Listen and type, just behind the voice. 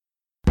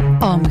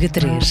Ômega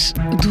 3,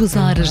 2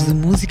 horas de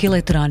música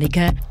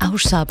eletrónica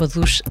aos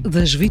sábados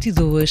das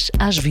 22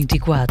 às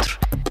 24.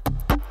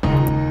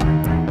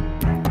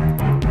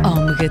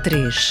 Ômega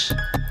 3,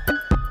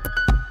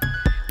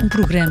 um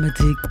programa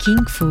de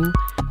Kung Fu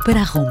para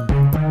a ROM.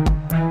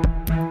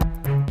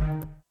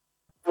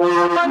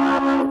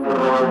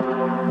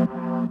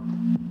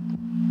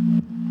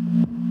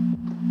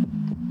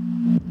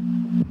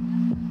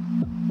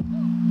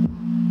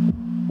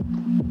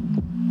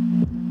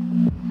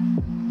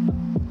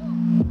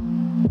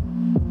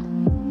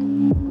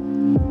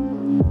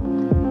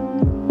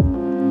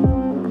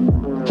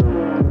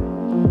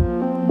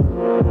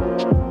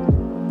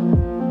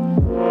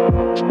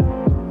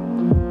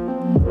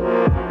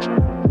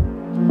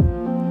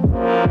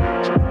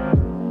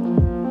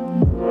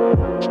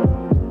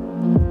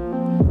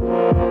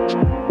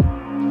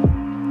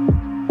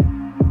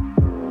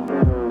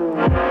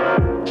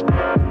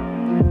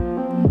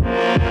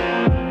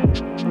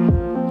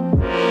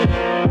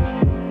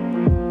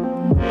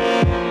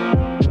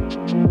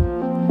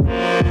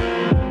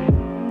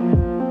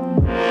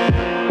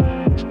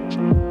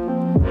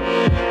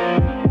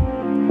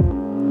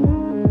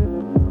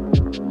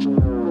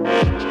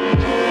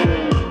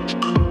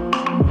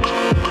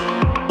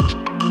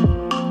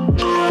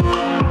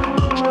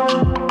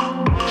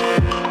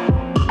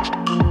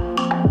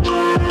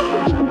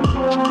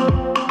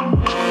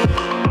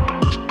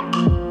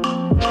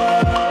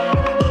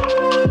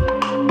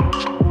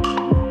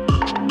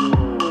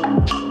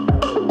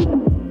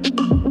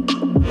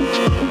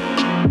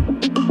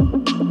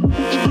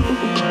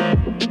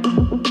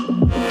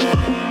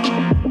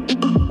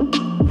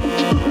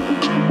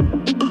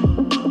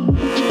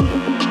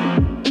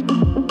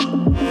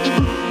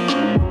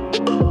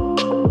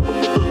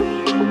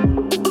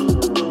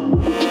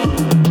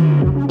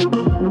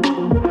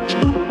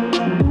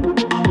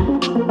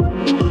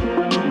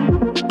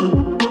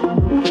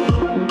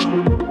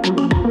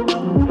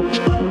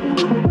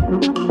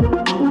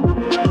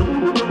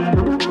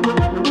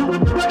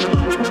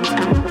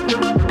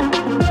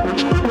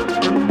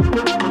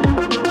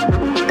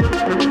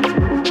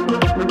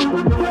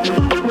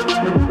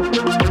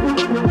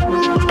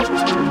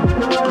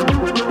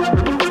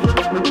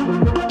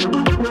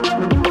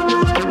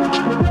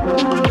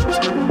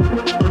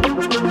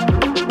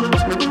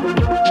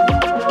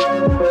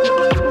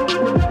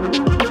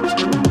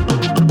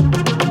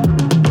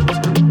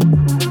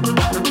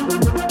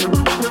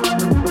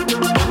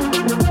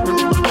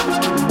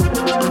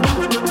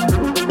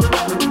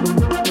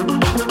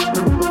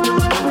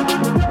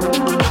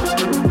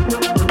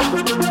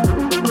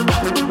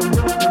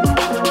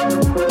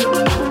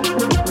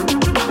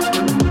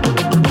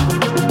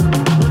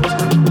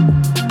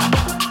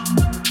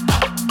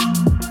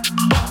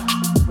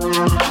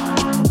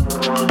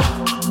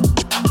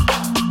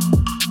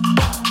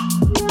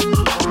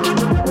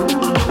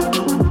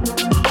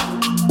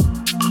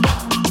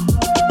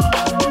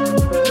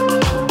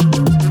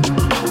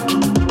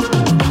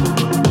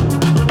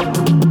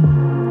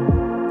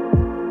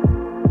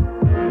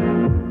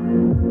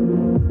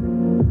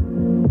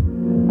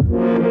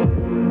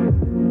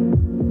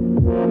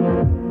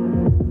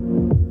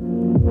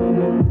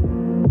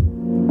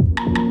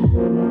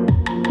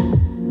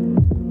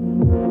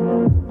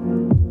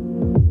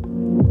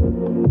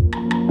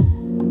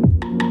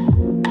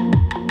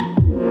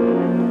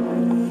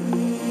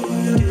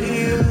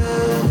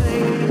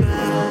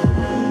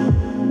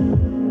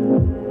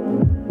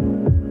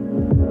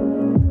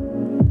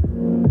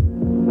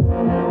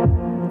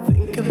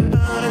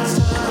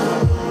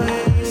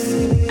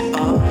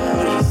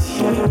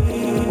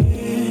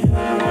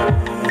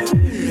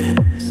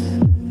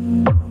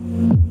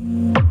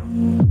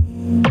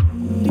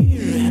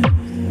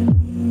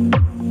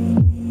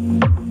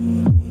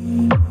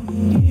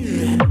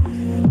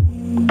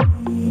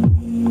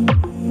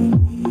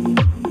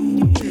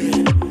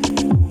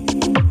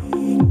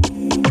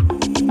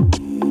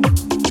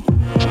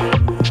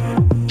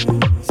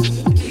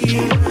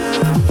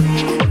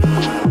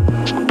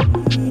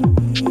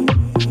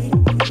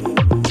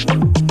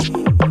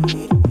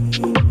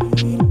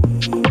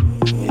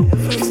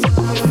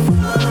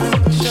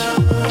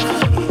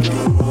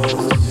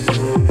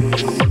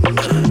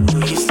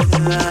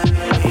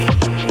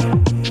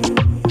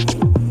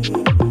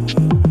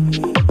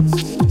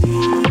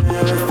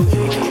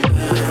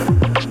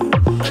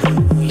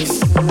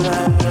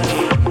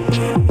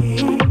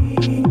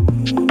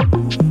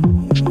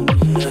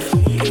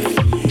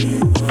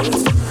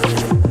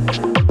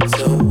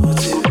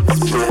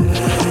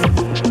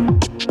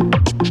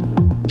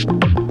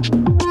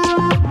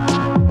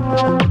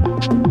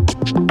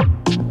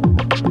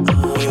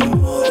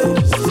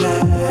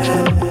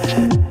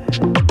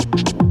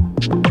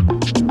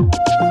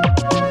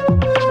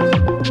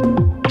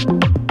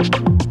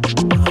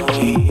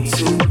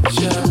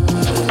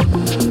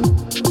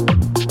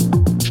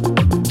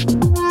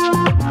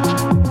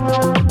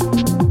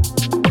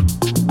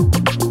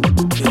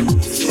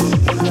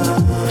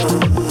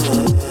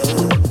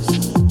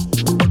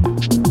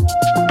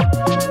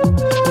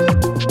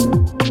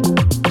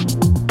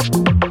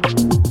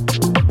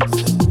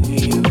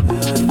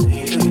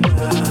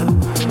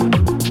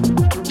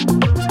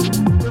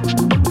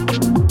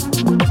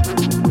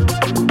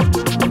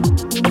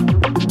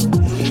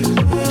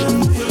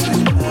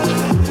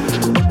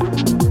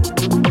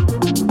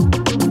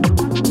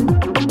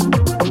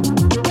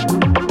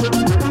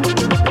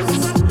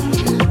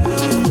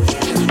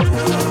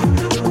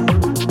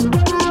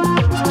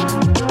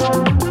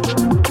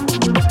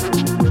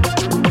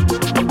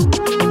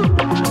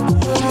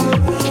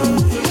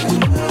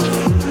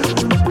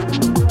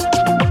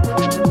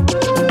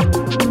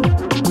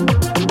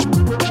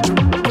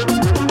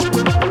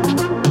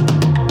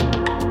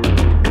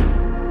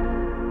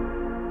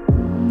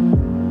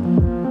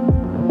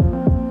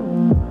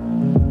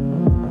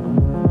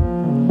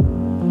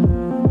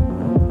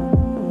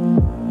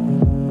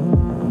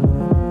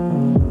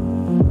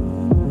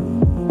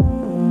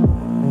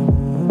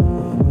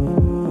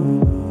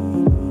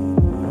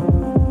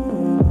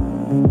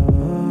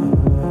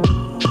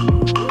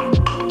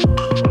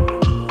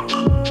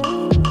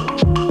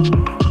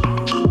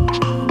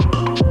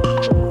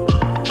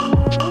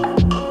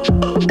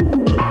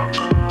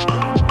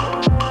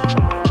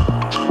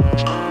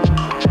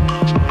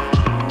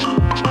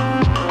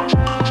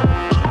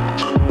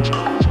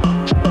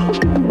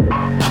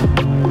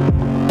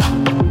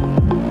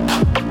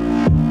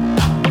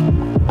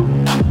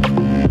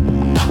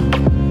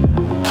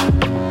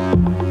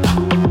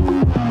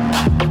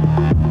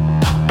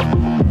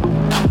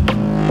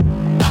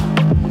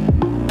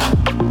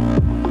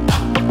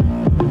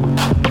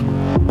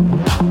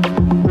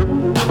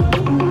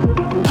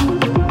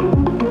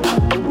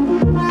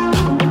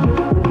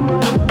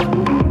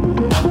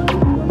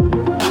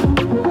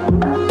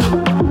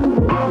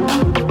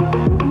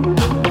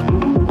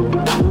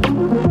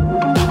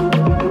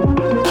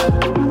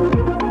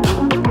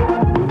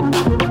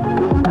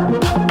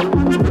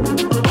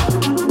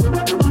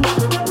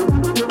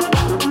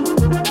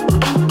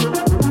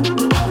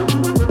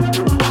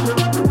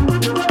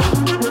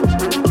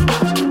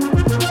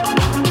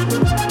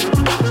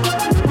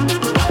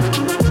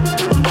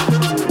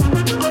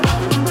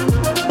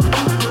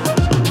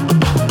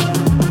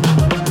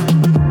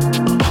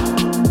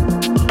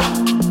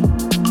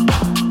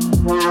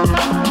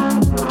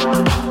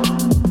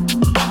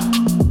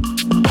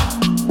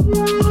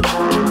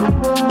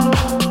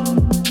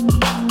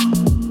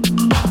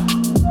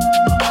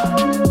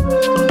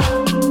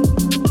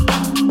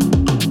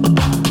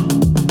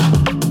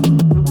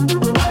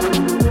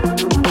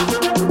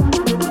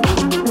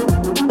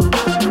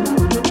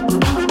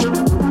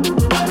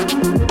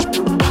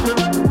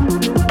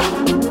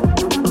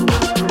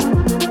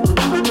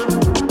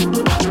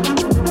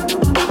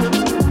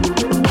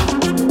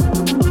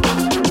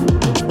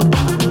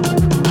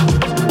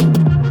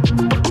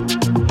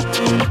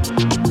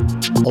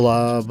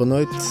 boa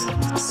noite.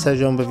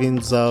 Sejam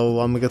bem-vindos ao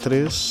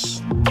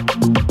ômega-3,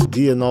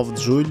 dia 9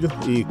 de julho,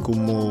 e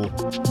como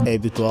é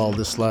habitual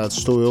deste lado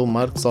estou eu,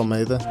 Marcos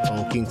Almeida,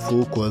 ao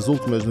M0u5e, com as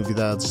últimas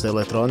novidades da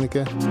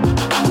eletrónica.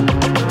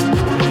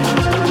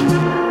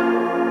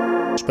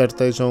 Espero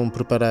que estejam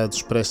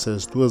preparados para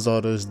estas 2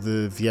 horas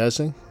de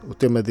viagem. O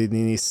tema de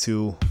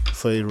início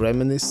foi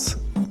Reminisce,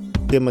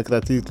 tema que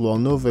dá título ao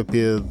novo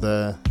EP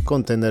da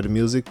Container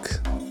Music,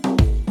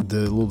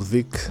 de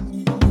Ludwig,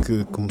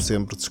 que como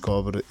sempre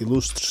descobre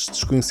ilustres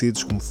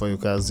desconhecidos, como foi o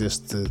caso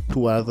deste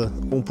Toada,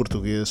 um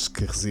português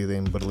que reside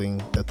em Berlim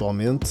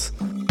atualmente,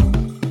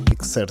 e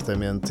que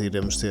certamente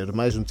iremos ter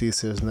mais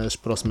notícias nas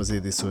próximas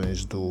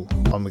edições do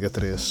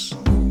ômega-3.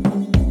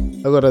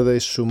 Agora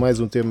deixo mais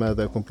um tema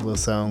da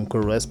compilação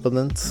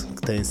Correspondent,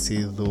 que tem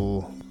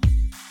sido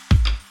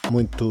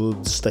muito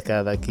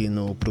destacada aqui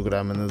no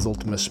programa nas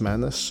últimas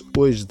semanas.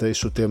 Hoje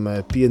deixo o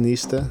tema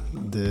Pianista,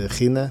 de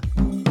Rina,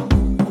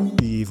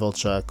 e volto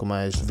já com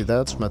mais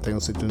novidades.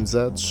 Mantenham-se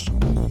sintonizados.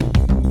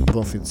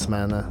 Bom fim de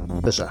semana.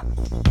 Até já.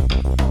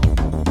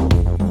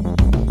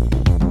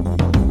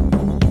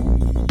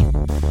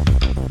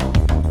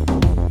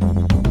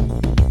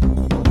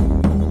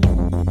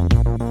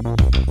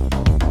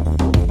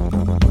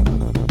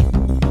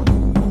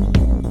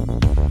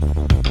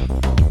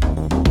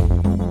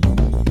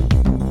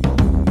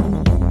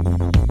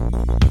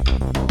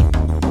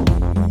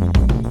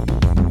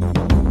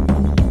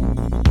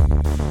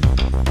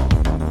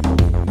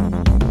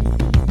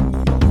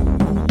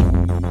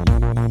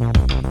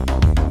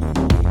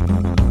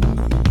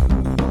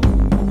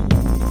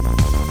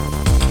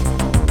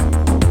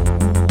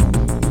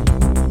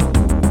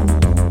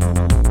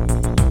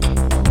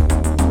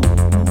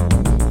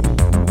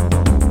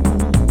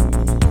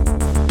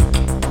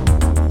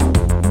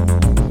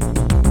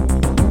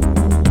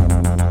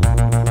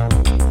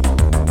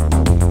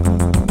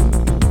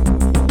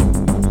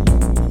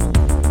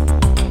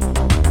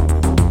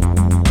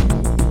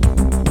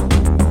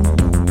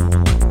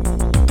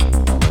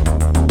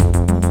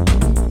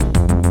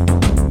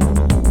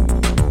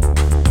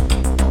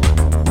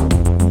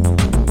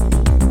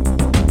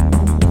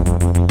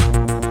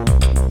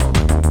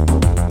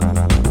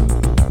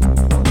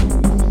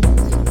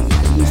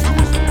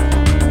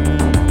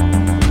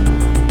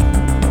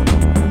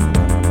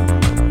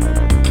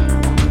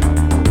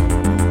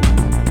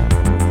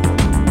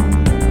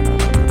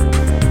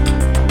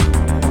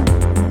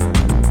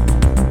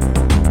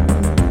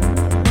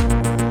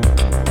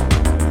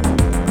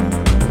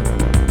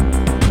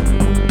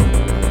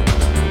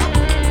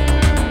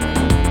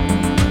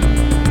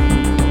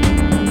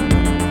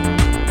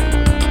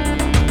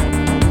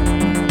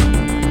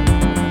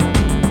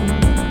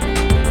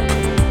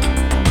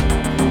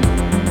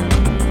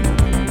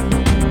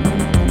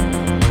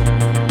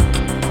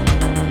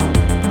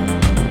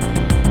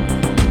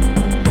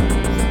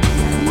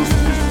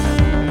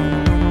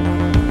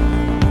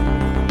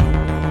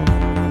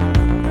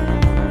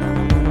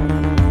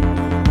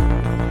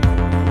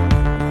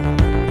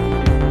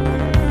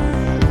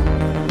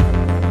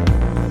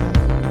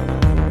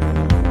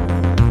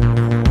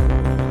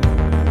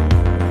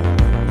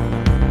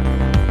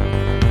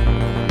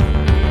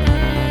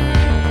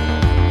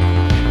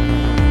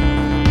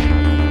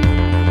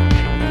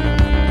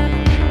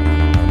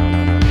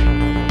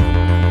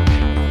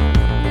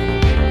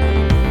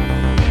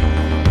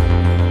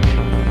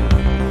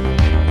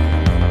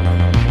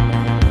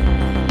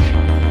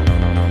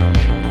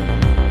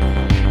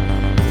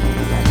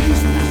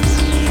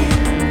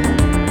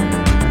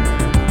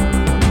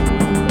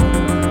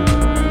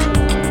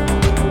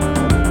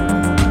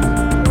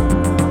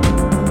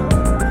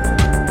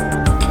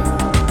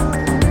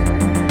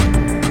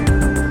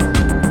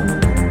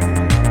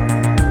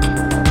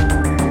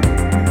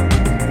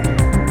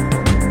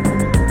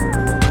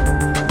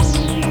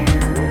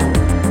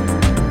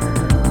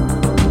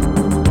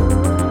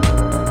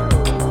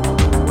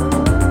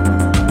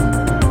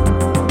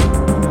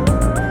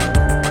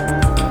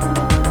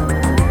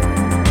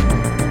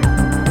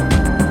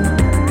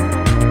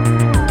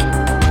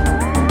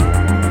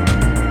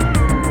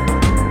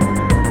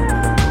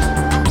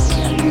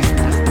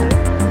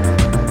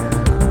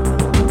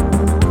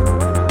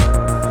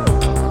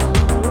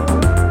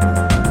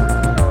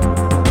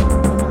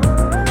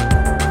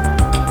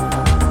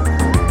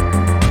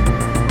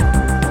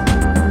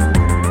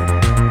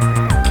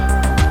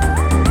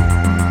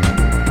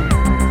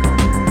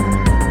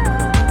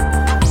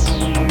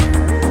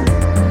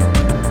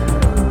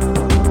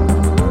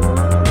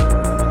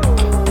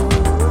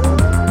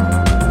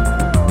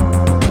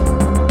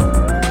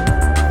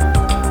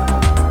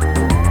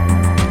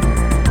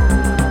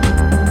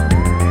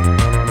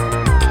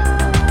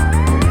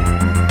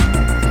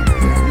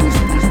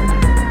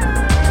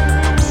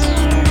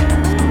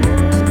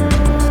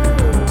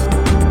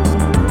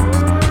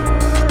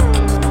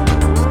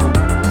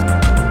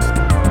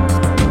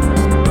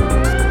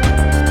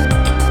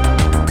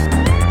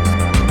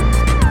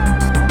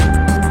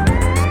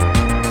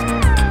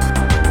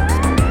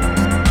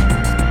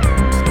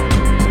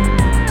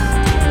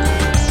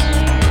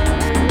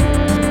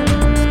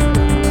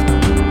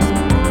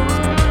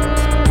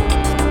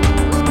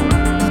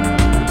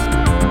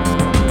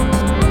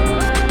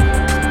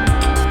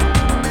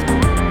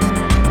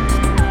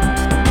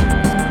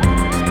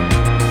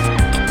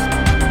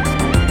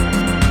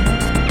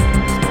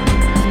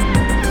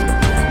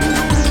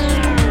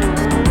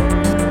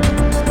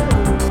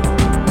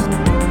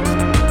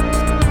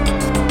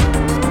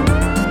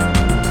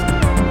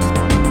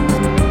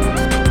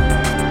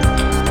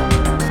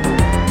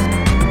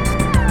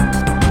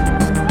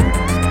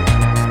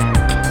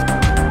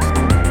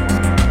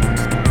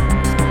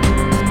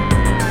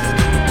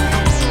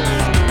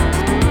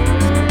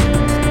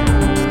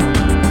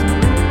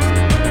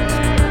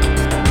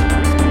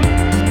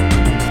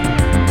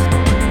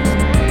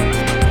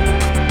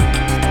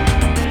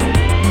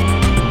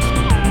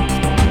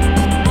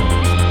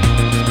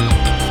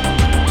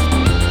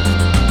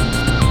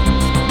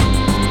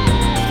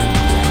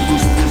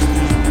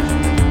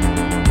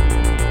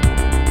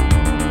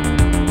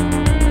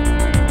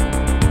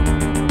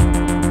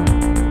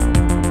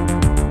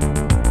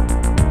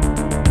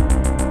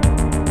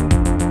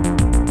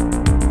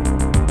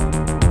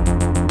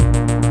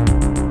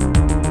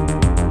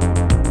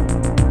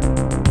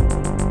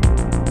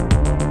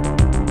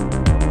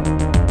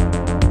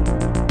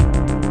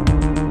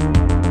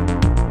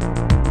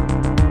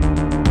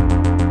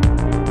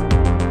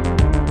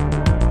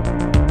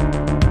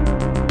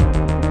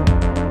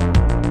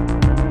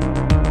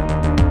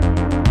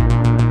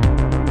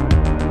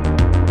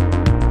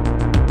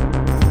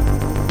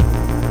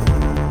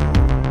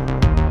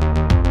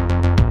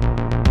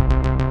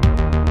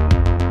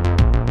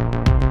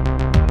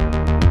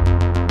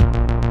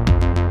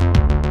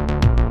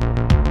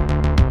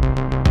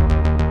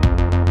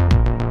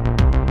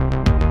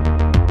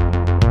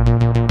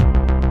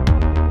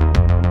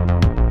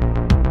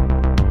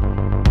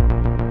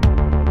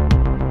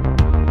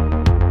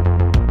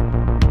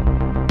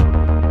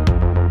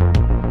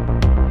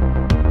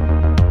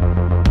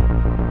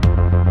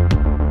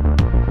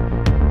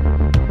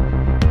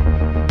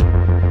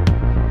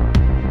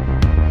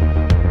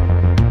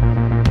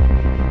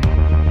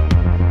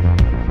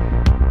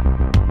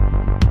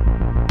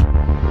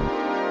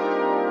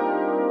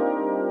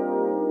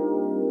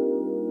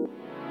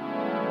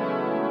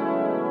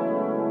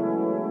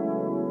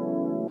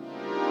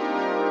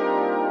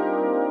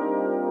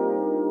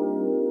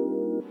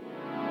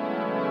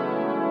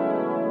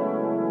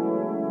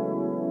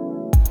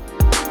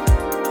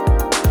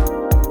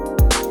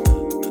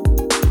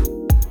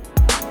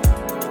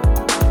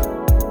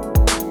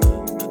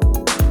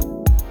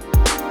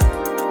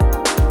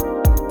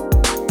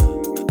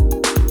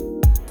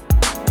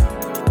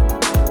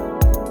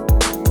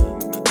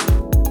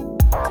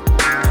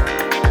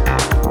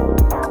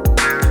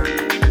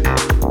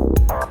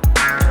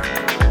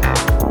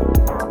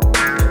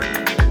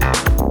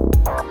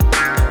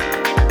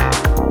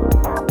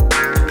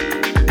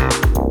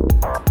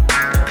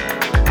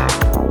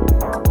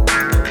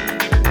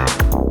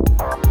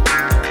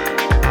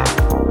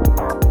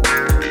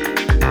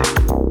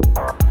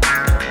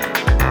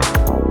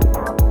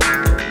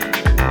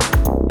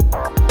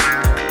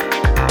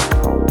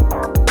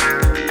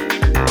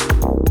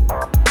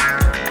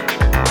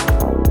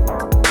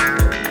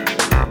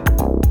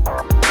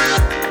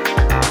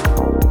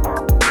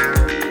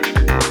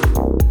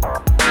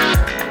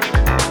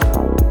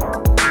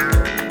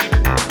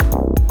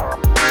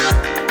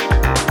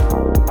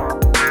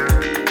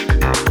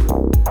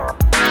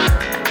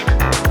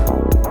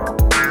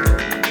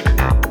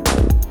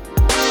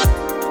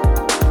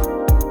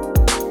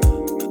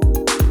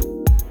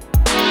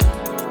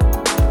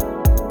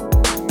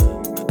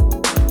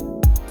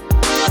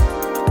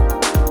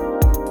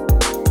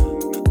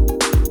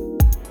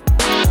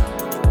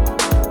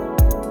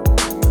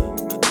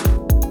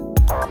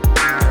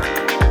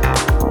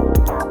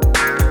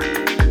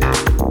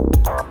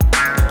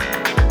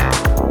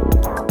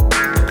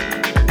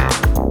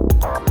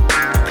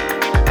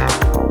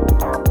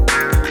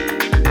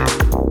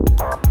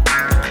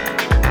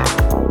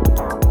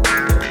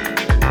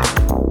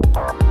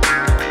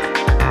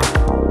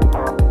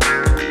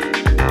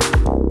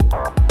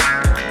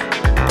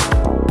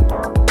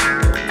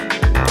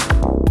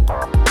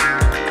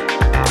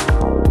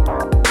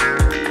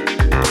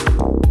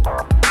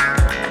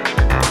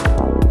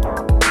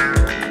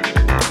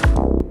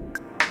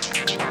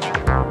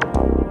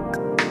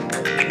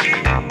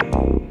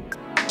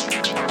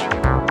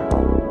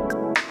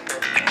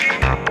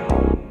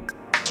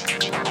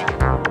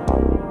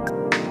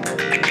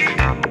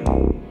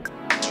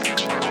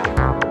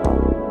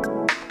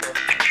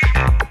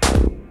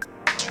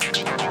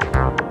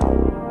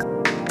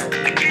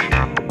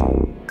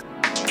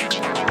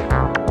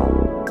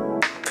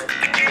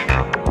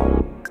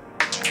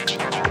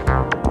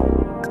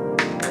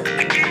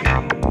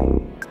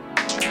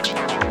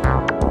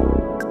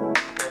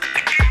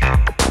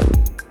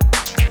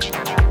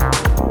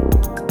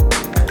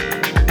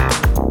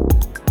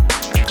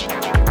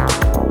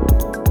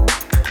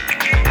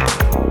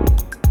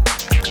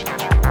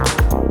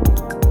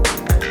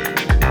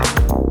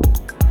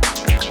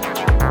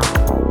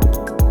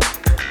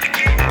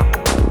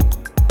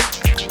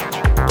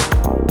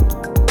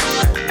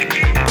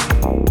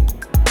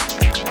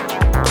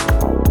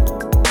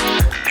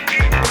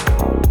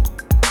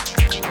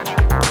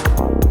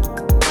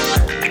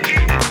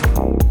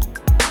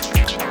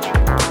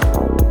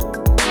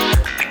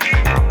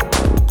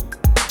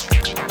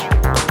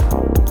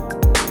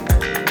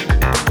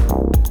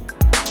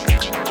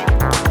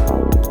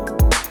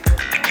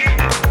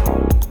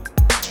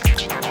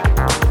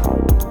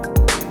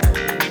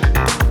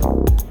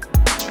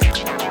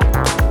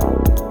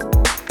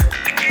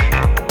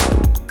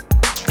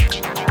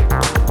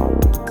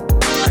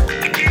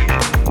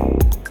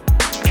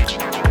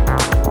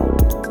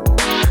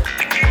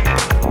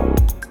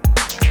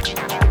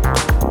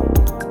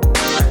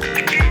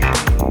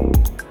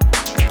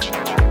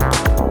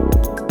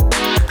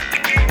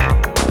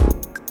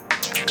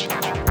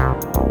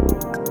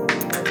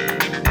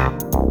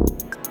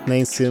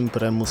 Nem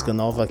sempre é música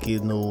nova aqui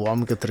no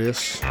Ômega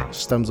 3.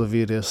 Estamos a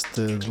ouvir este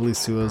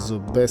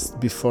delicioso Best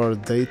Before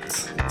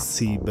Date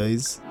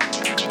C-Base.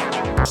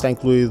 Está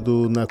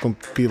incluído na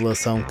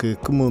compilação que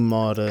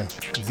comemora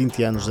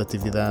 20 anos de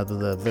atividade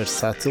da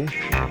Versátil.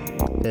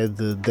 É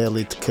de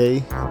Delete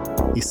K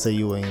e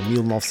saiu em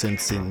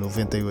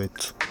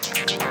 1998.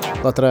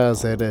 Lá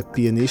atrás era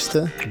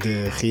Pianista,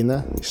 de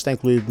Rina. Está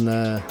incluído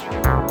na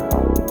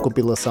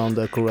compilação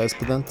da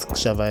Correspondent, que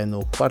já vai no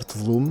 4º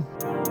volume.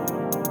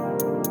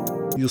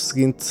 E o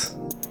seguinte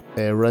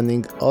é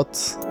Running Hot,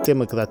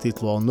 tema que dá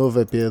título ao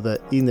novo EP da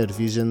Inner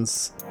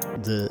Visions,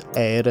 de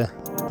Era,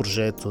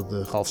 projeto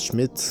de Ralph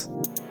Schmidt,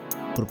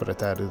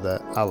 proprietário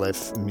da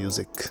Aleph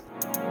Music.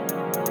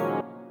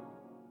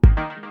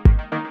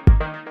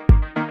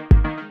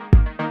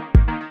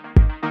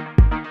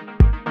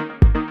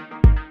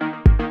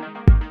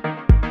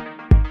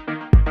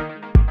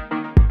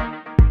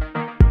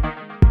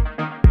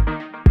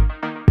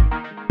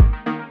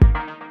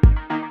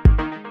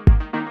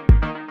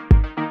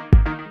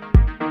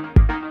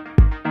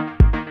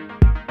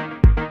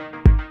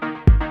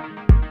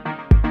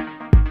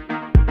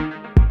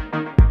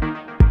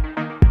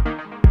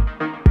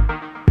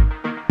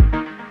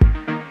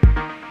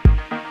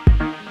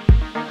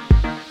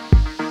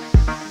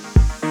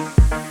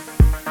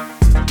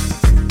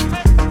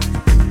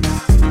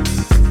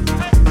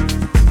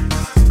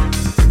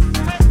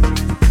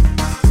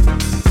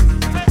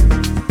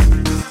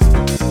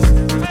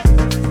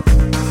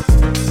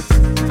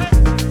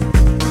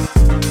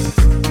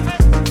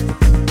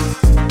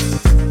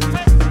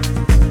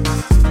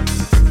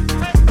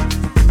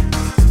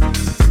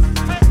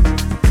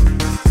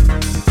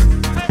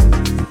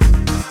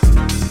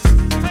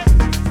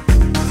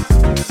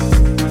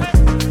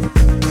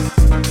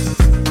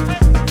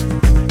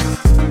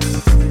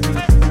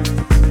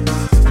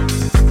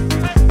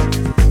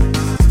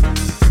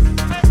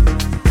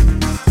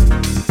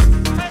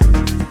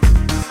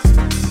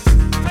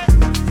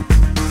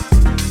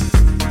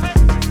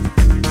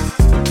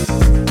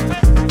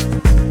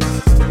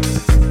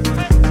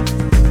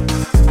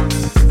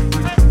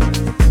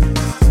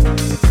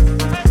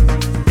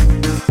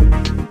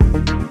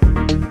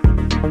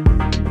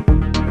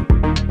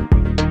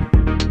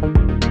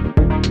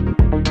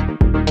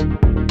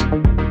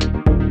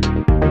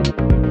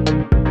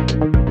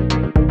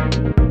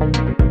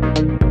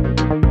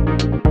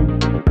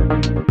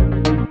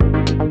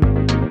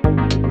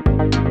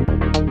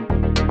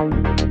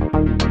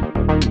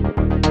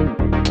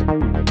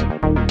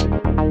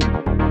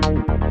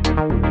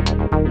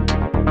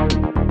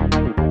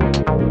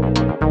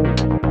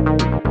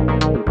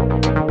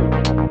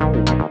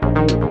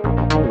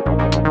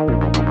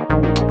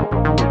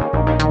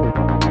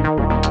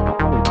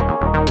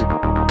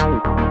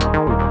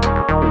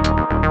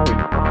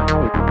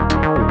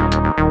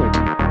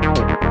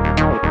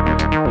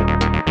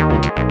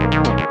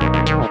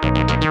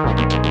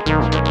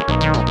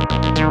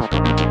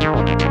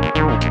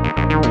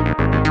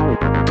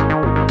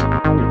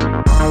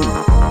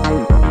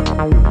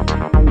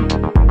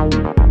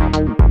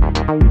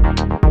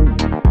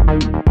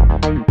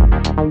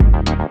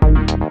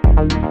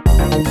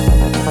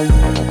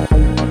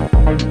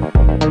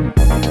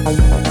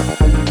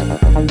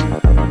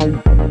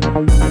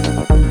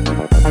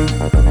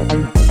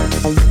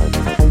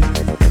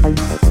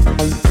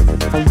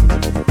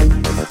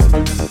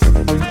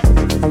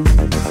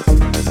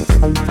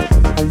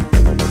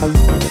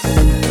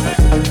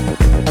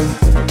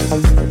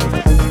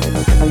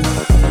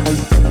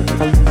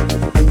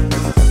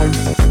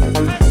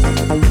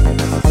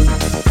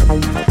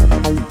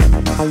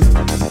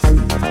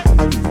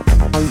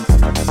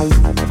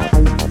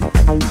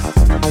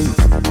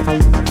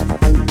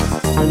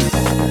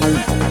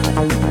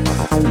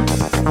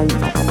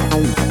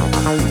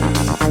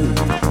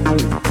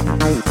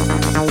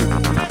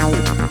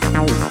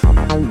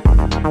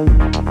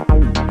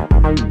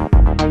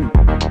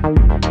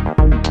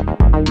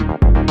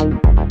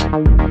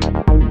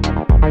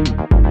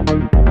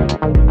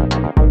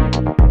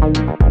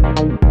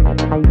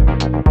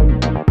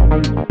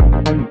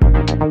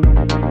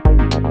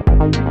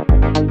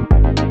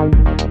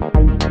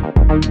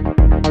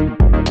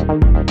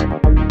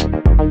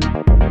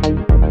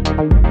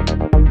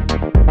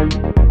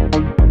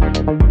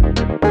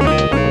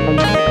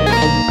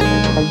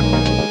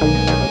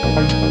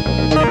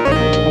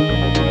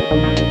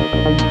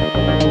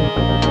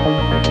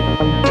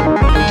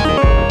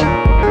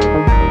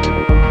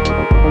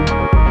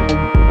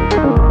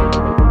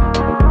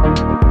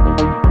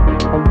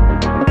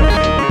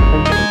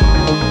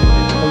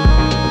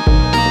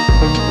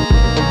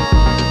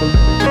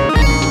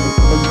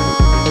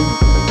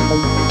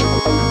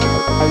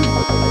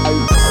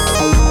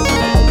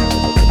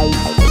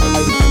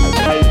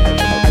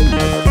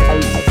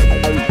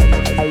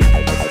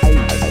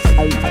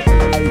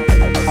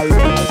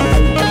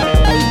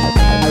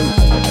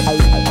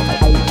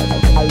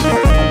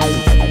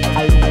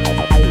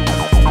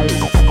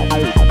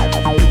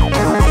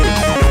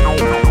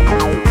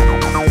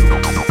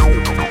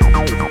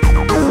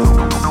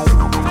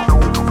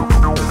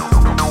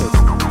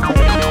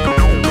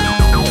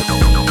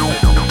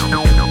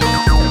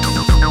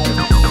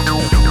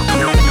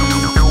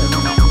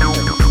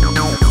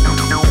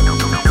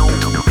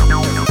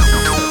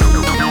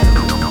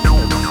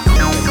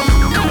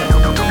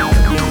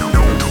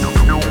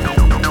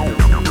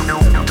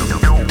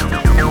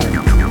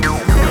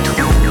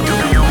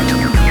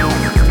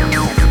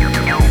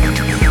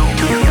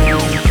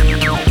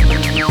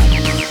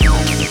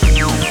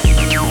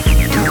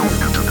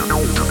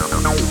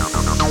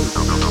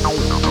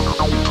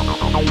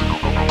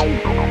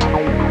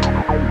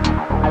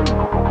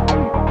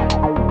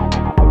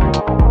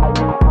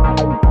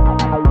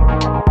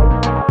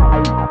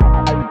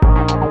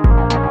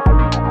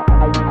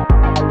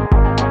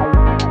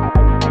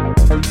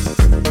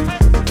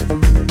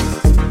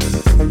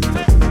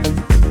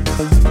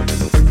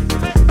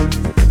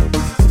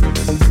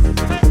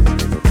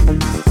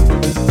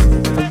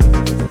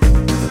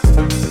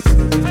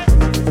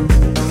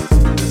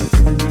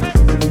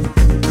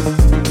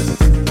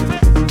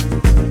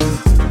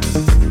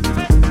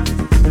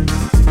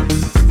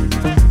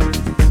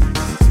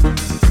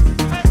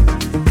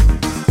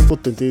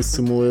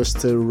 interessantíssimo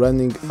este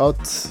Running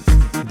Out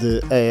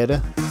de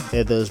Era,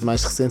 é das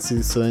mais recentes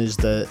edições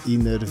da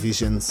Inner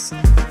Visions.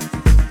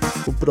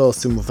 O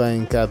próximo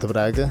vem cá de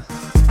Braga,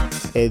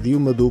 é de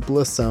uma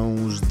dupla, são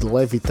os de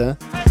Levitã,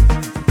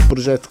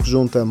 projeto que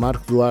junta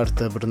Marco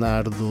Duarte a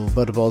Bernardo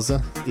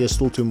Barbosa.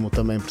 Este último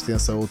também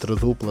pertence a outra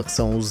dupla que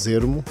são os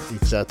M0u5e e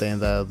que já têm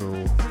dado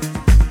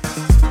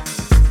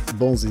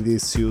bons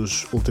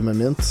indícios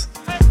ultimamente.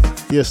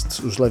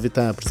 Os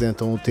Levitã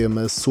apresentam o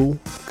tema Sul,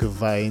 que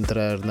vai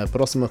entrar na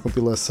próxima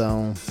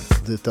compilação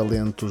de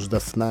talentos da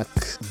FNAC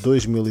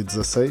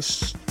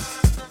 2016.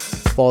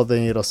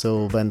 Podem ir ao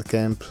seu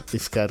Bandcamp e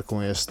ficar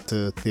com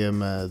este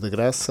tema de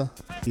graça.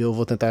 Eu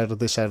vou tentar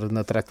deixar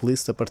na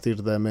tracklist a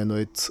partir da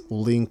meia-noite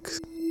o link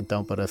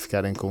então para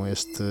ficarem com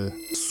este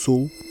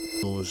Sul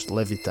dos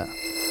Levitã.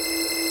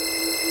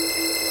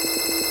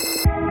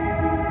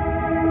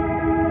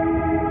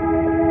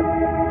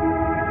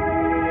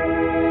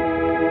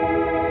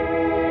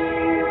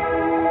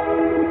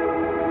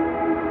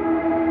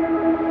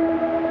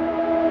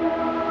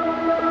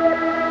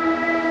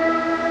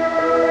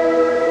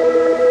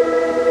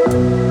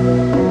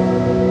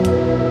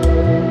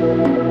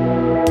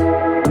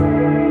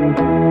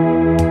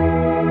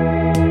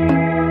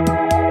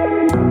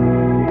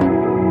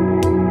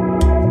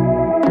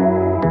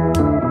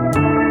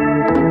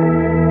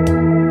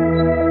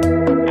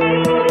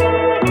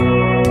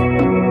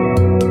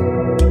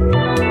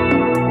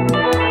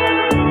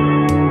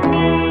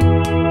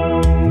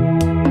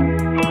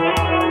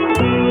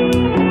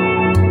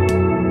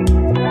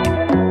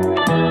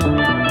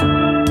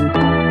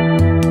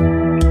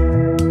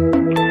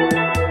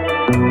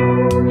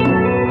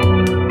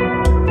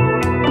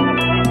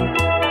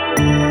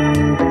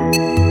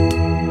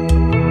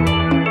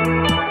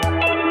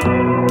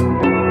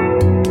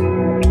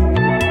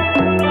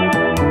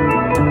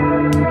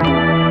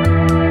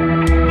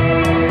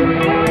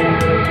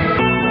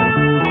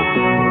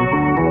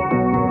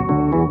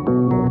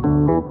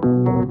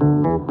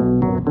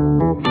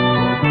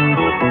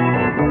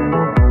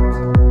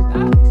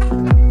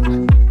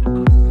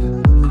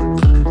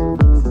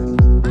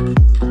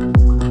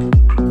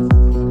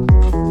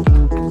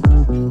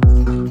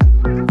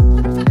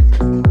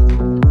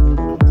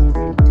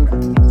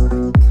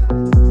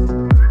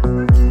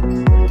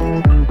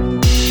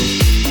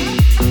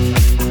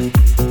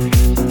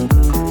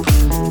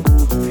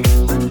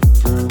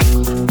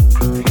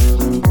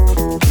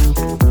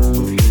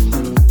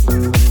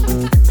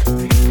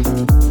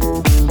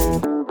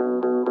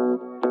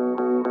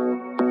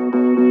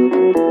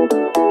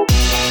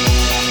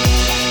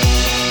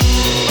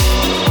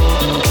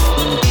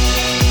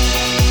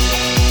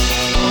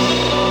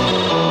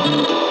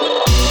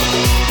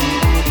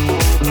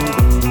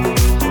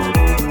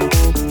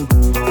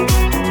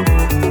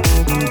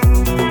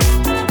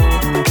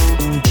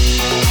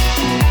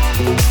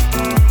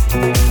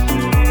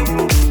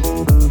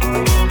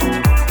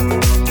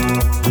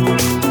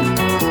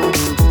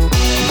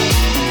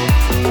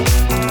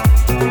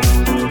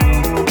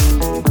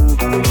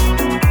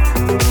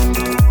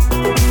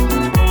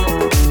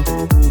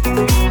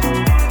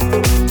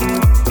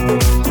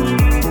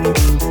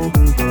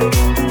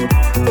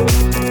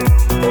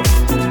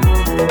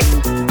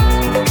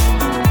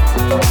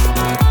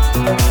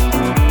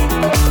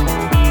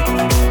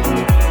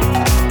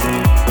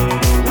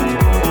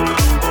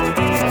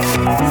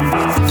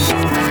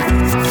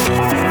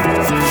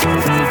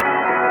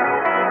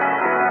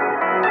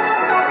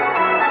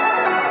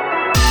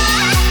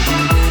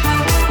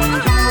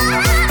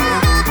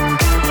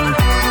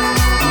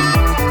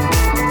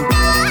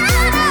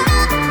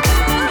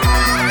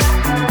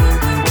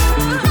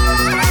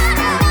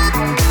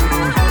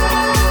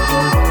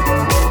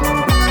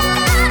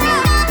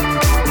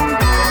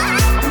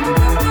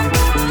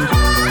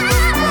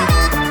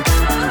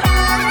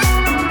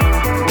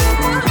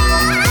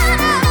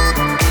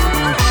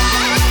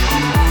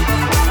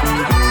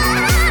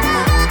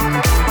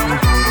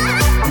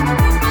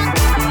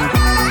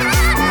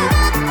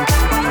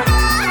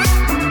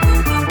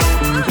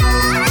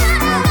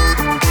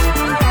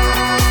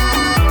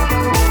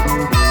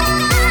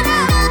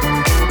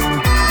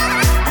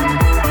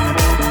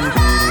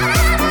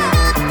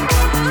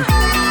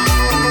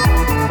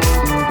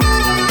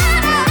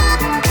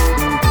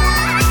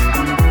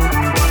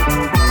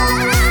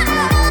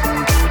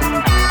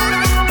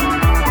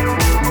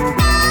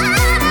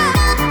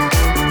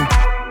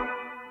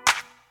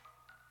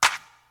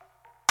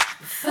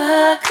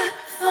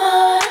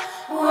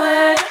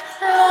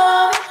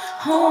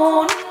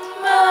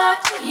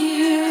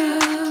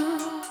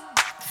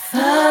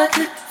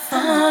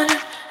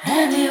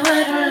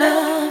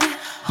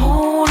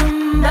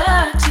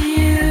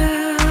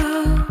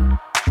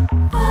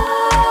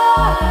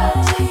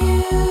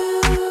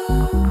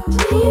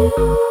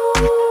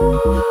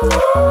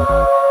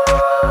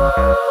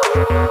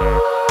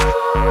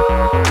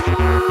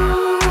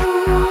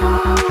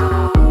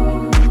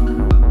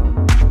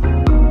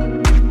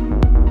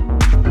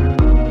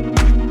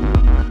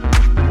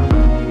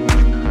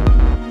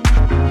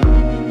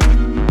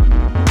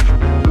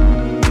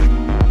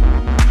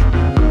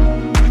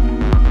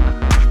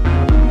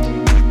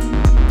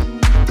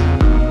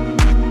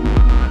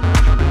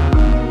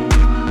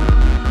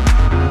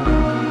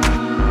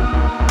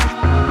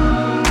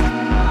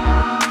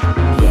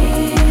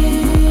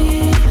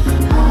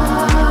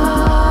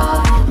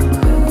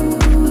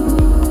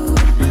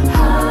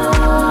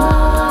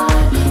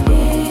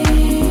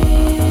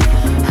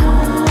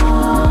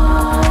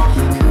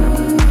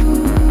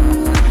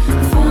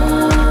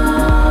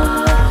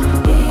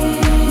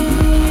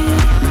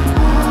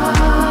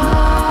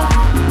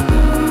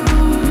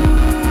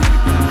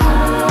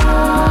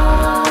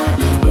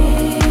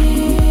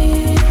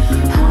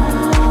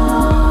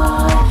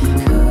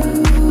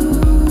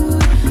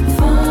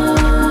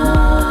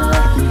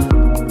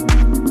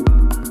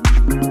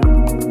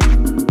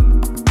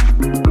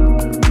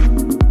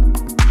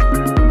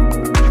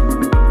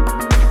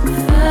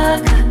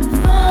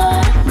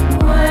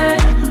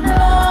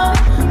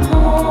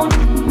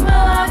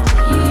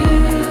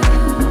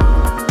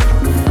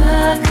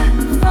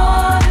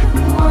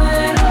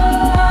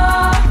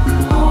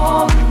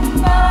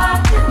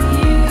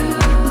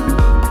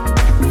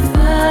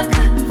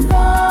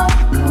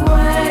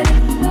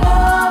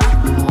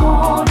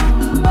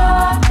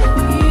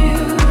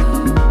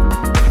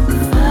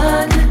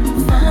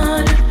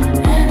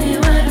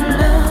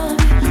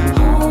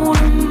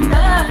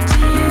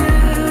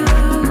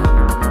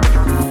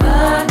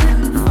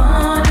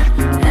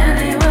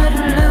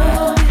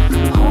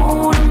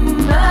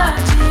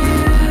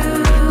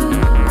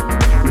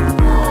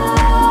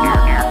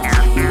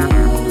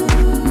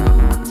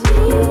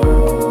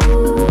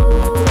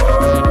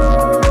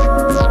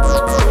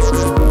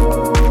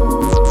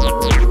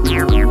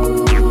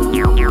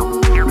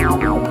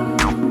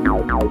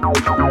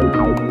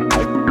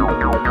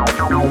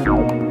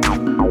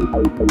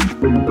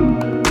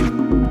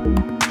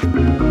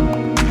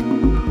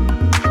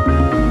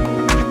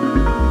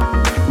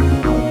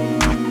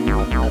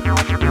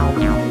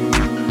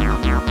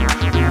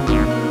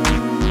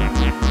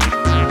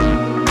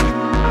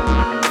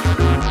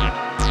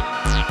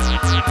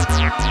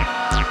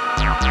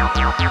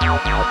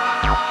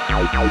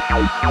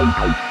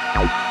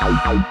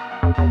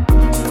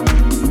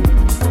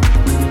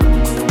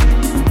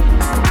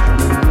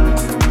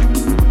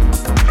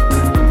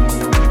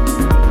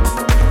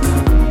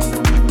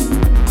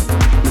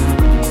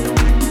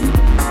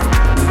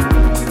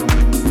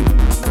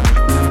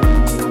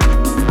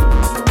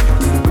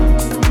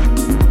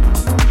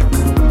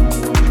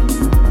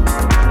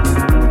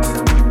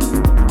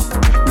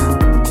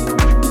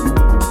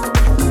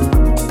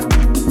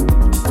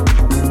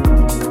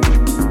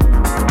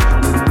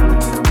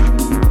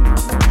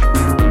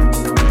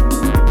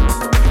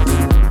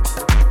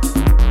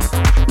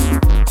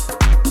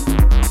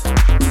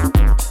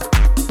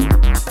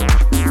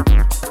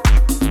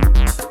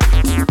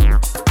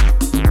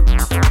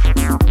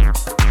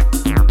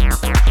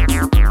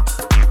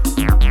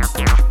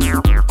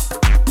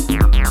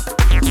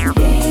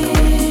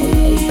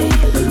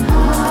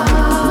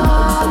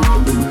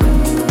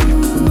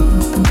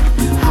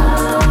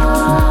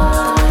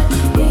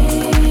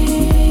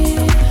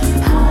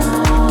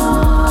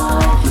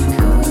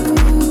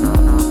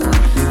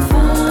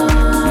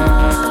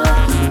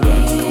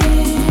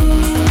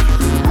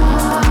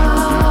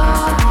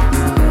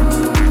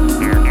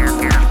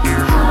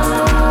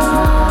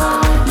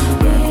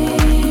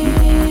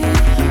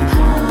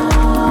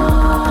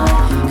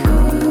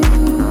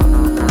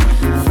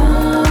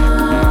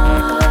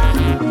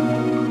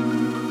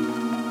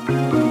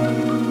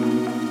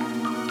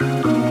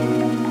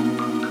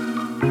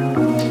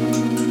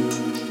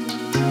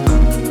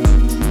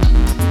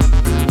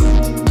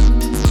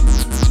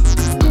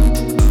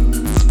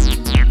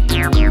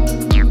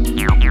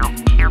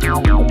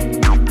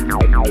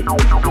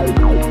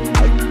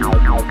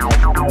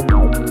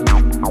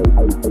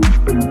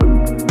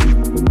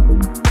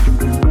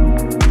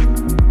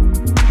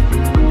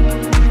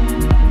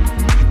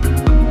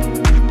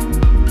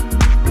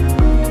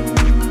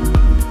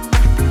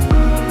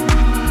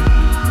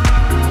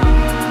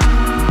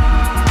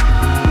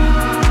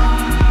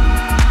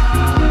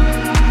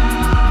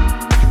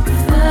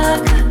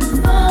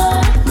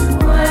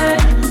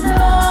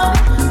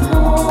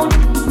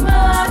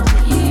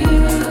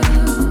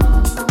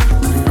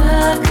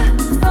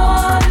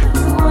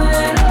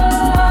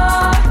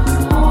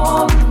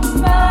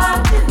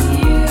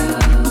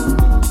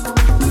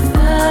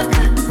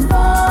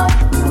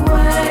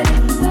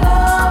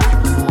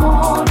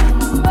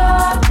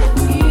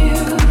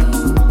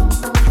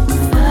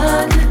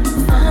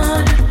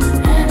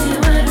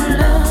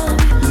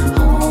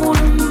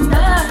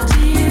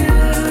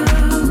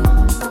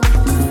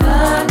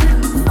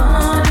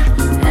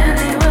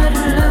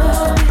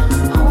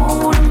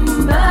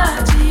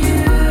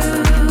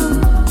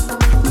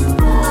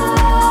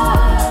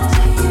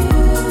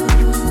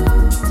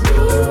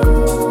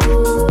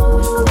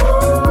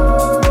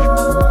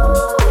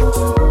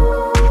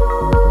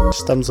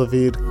 Estamos a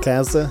ouvir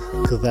Casa,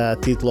 que dá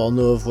título ao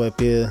novo EP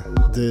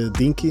de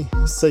Dinky,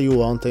 saiu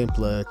ontem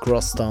pela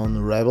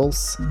Crosstown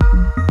Rebels.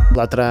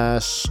 Lá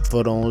atrás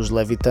foram os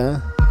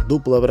Levitã,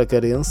 Dupplo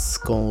bracarense,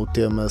 com o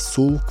tema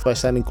Sul, que vai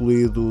estar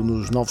incluído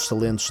nos novos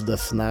talentos da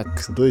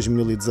FNAC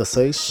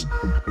 2016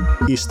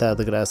 e está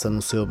de graça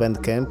no seu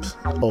Bandcamp,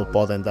 ou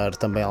podem dar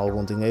também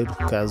algum dinheiro,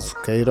 caso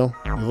queiram.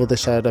 Eu vou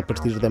deixar a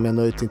partir da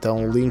meia-noite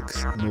então o link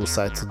no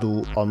site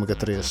do Ômega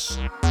 3.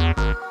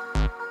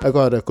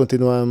 Agora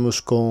continuamos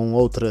com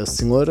outra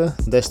senhora,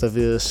 desta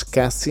vez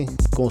Cassie,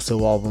 com o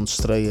seu álbum de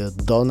estreia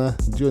Donna,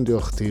 de onde eu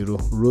retiro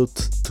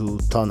Route to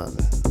Tonan.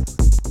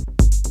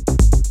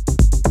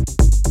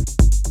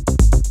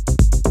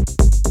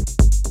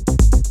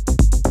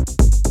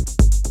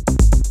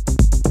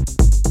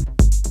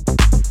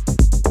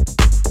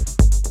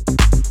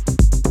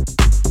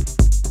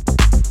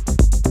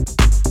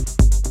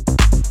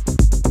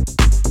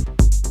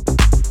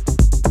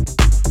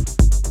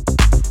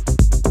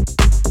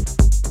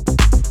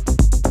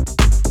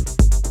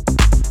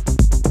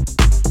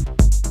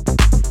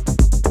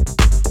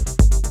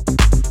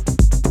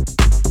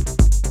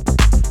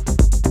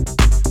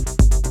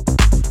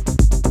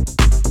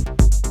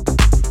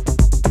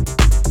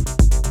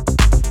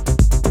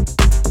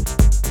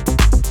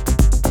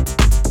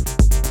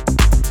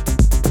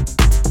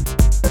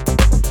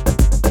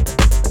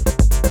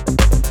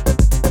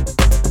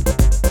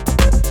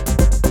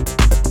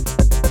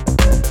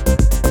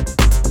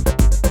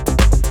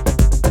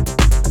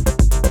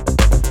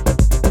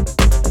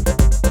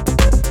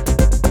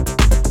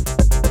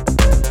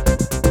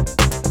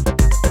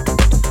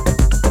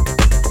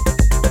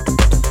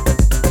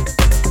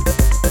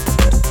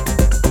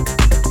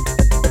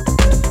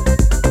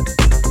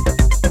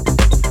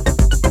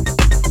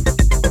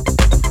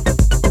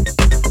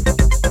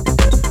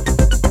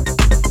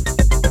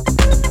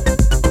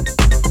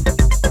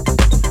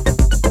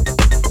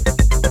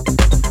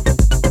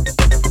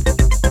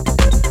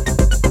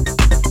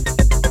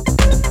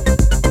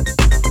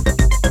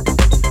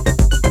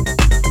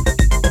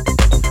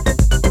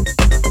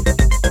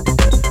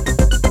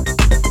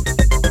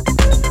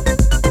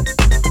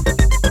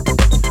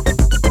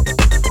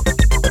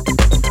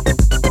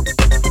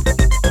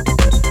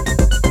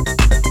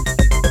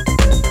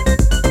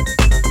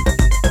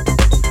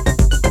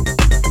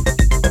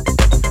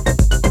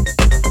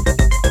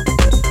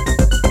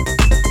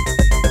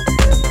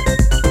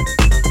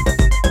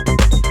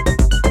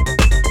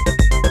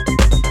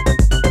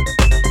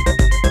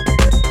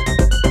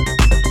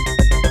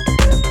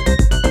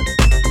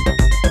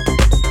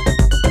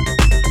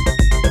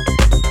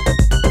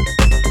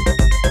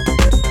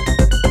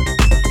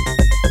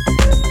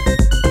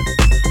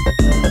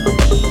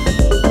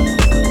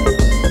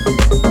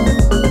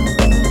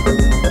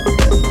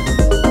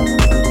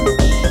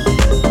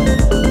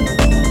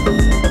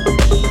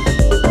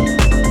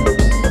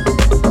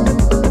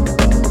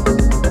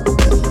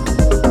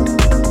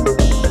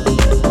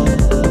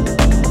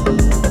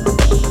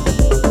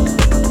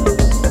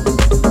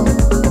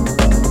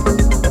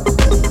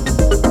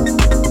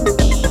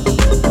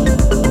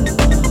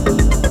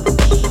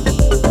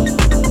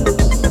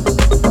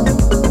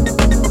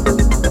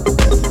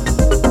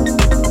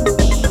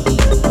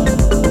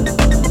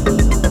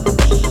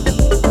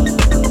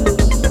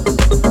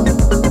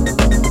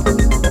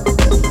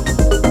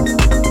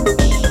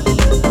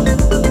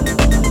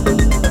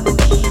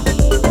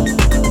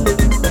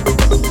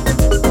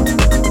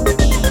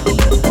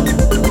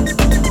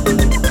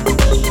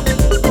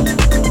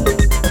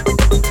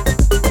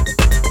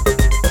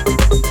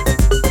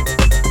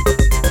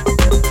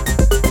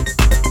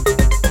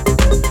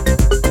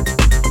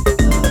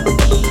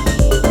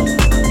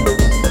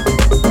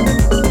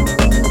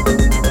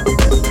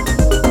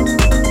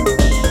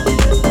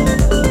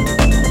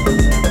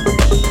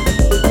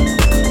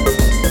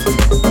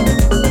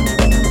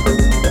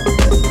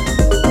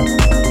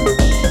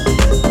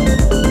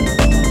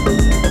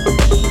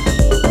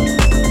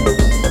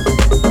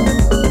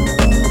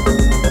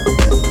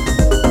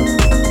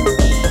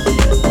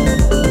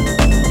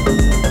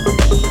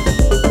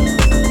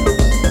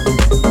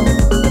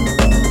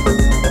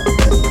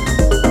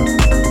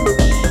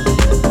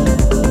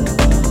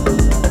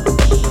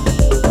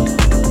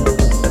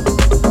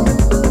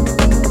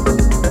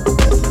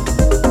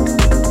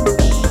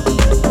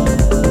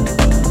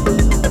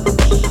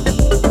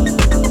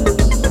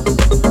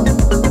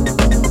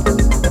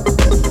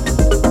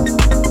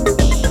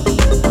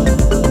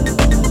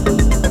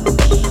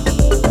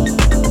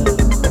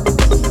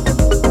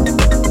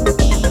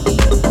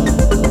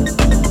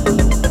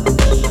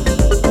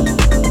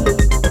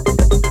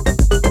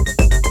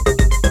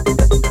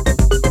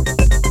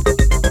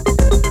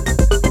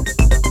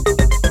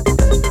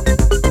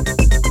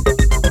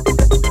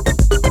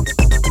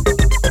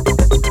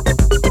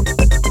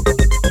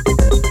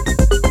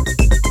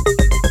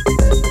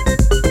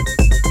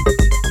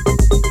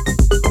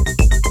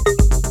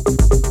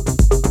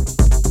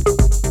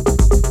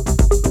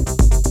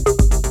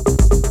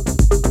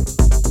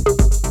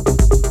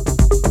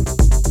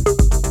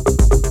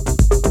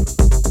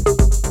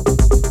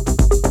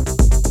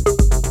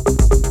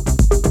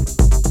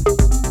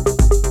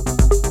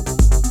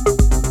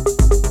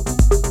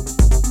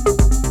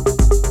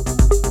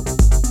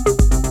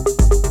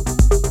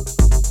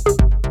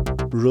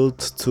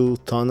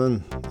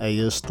 Serotonin, é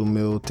este o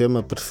meu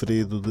tema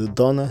preferido de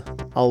Donna,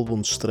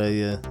 álbum de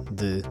estreia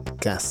de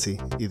Cassie,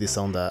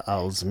 edição da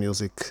House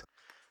Music.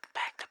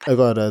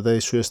 Agora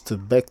deixo este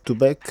Back to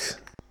Back,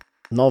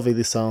 nova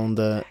edição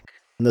da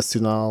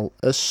Nacional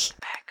M0u5e,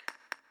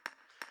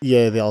 e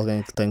é de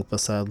alguém que tenho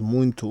passado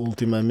muito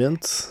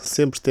ultimamente,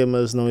 sempre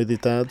temas não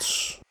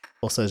editados,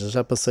 ou seja,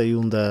 já passei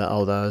um da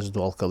Audaz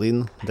do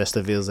Alcalino,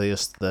 desta vez é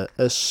este da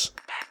M0u5e,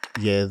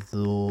 e é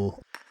do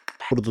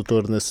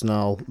produtor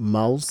nacional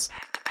M0u5e,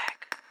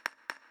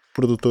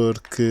 produtor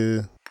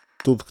que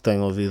tudo que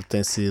tenho ouvido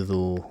tem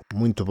sido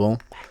muito bom,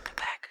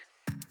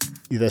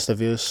 e desta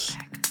vez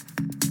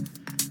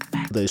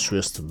deixo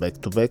este Back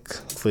to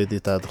Back, que foi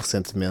editado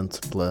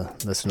recentemente pela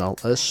Nacional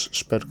M0u5e.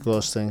 Espero que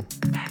gostem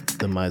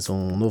de mais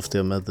um novo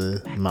tema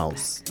de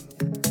M0u5e.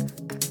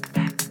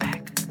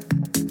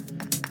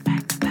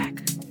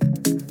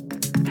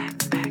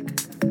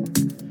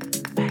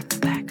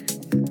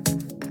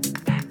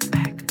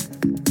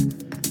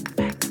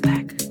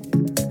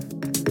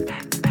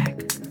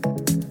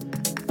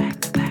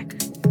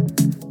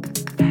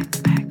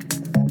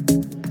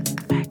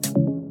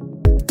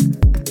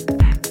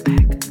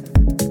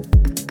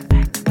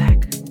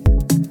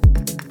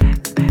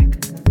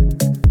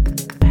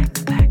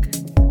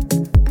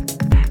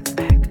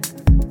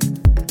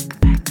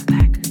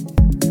 Back.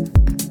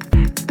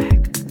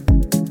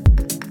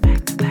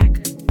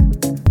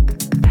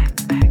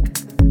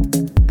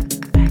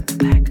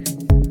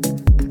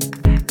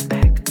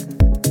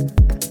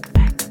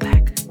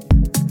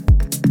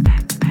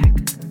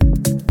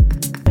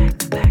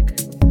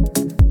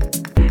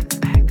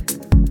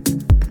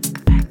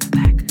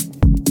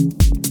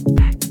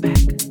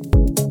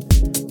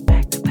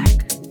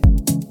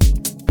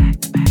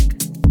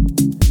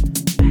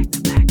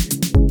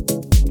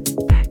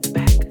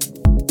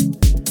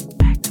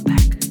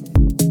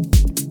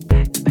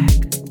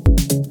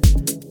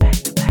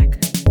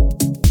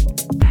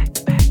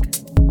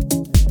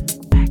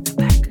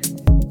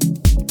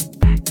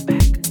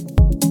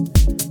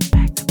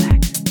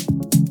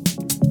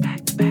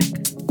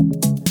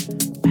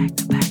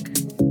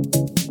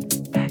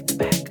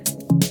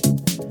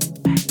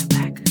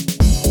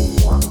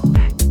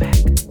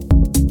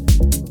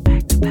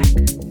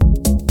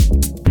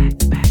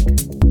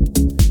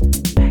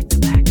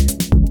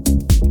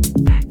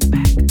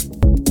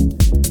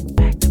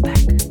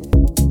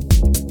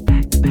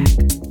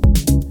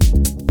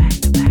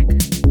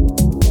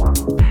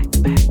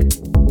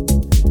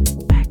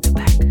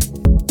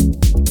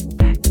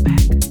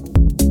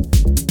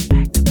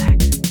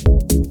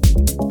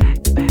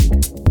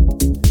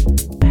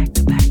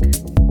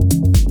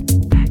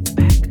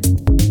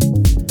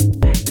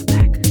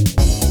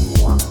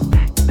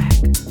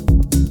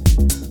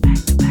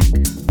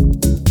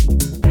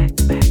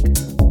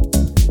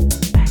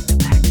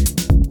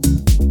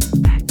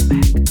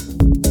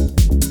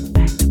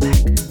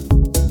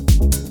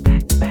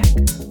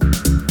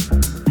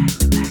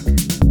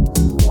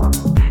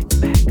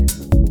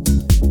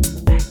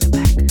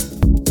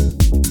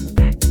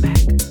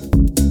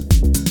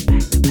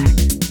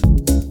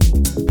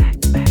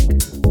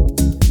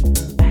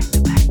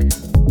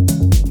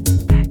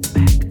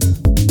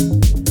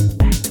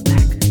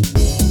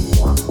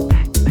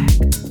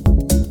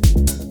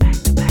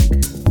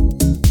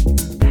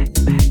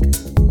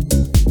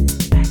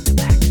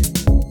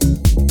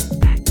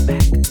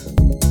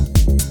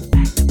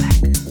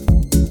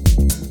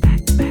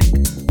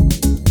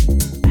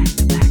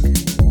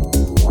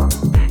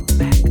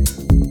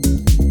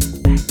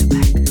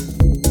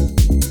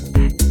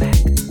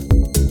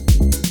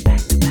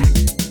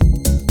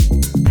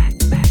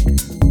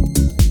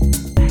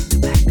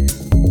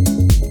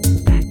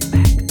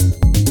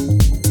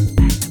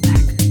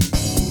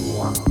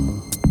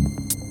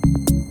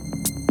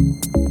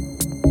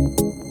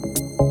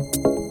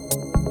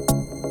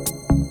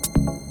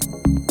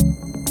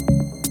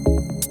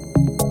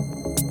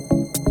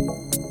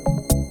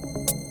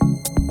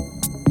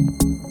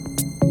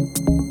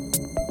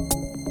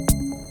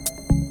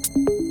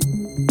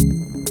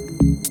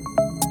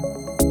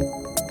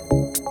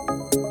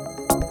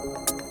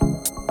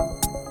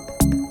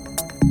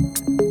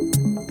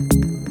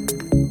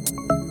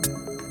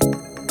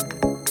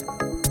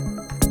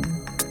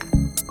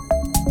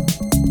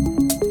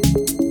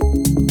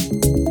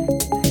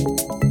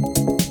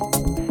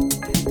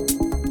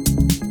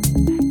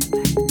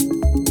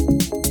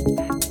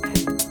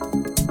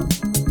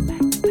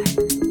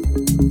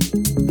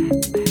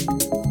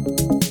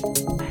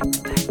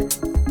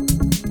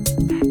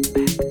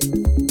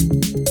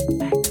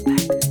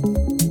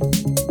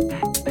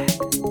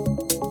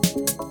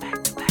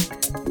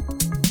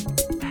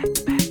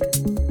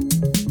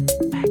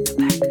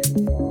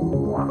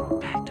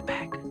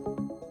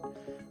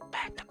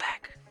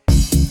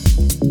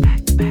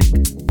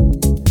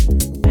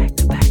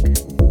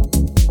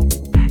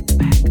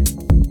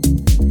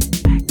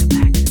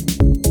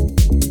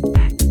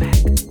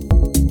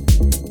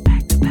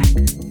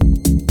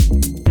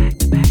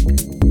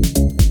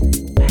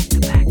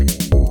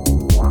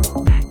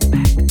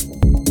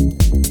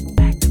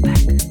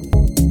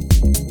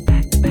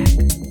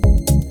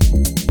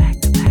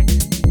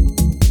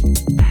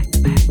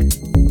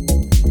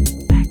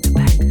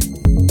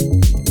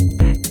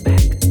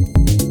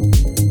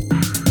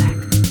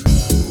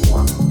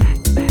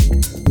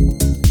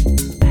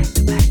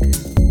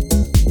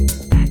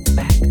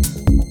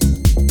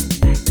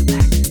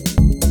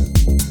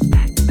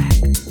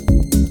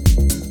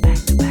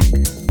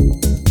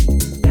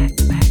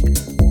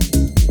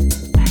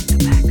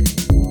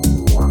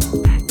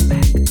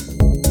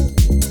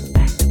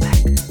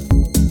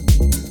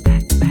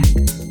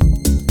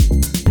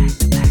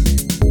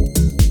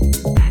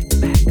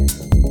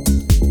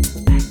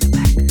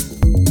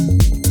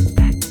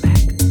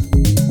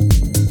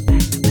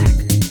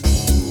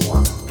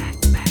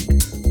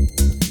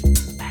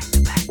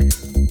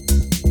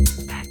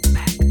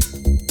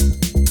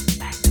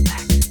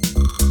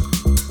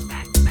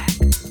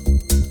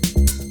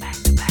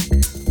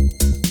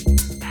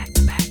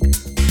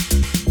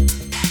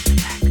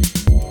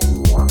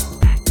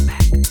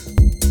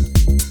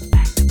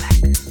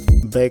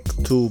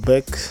 to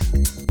Back,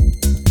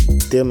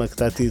 tema que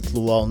dá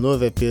título ao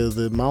novo EP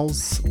de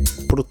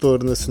M0u5e,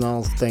 produtor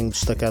nacional que tem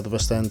destacado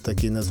bastante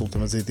aqui nas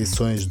últimas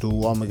edições do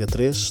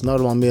ômega-3,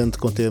 normalmente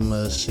com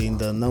temas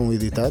ainda não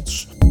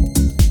editados,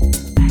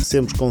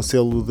 sempre com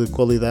selo de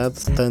qualidade,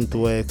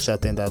 tanto é que já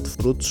tem dado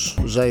frutos.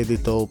 Já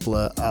editou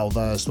pela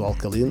Audaz do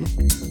Alcalino,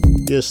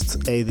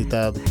 este é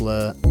editado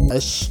pela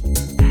Ash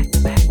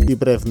e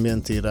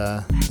brevemente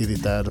irá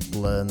editar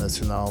pela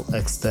Nacional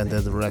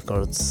Extended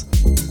Records.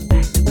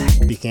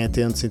 Fiquem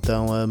atentos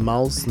então a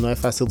M0u5e, não é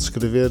fácil de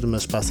escrever,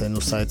 mas passem no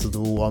site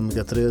do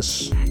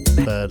ômega-3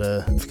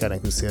 para ficarem a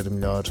conhecer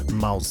melhor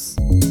M0u5e.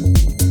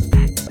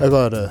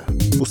 Agora,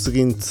 o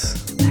seguinte,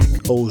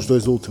 ou os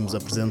dois últimos,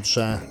 apresento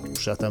já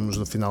estamos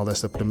no final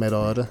desta primeira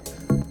hora.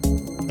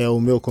 É o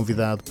meu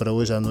convidado para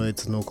hoje à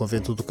noite no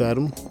Convento do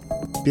Carmo,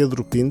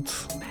 Pedro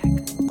Pinto,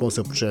 com o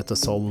seu projeto a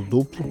solo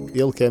Dupplo,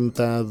 ele que é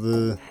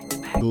metade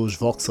dos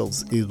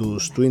Voxels e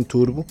dos Twin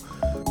Turbo.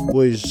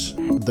 Hoje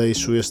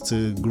deixo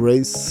este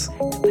Grace,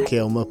 que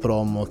é uma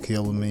promo que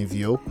ele me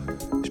enviou.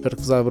 Espero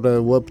que vos abra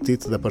o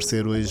apetite de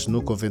aparecer hoje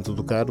no Convento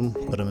do Carmo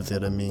para me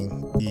ver a mim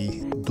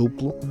e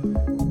Dupplo.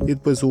 E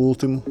depois o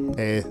último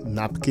é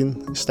Napkin,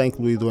 está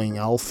incluído em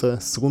Alpha,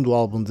 segundo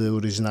álbum de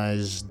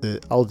originais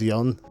de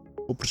Audion,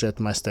 o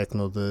projeto mais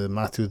techno de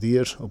Matthew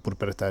Deere, o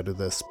proprietário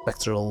da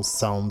Spectral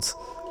Sound.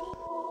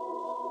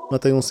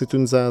 Mantenham-se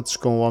sintonizados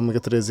com o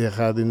ômega-3 e a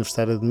Rádio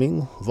Universitária de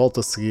Minho. Volto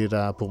a seguir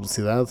à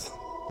publicidade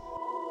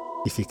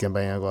e fiquem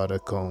bem agora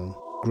com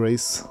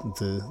Grace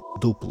de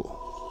Dupplo.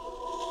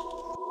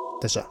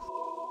 Até já.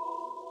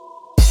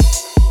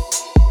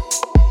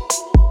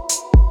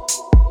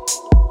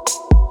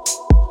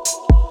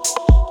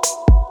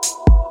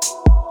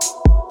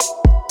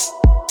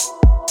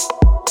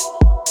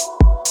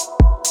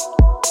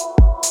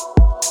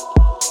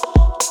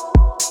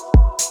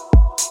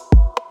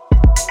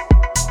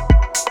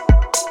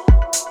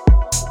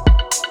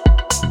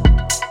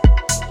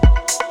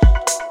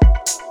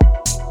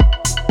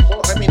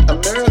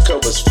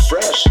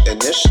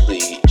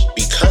 Initially,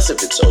 because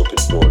of its open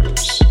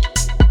borders.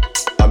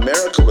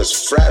 America was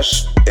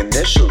fresh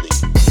initially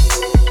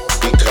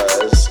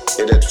because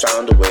it had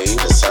found a way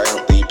to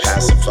silently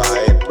pacify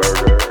and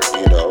murder,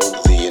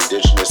 the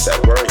indigenous that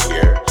were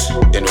here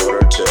in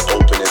order to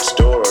open its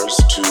doors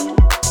to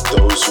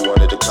those who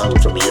wanted to come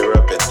from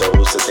Europe and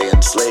those that they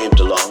enslaved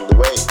along the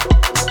way.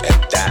 And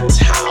that's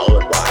how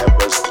and why it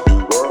was the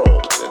new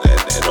world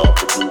and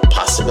offered new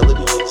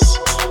possibilities.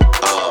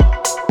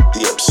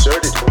 The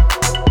absurdity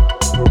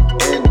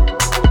in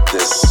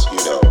this,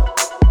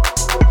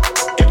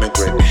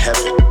 immigrant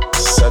heaven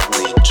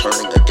suddenly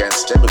turning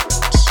against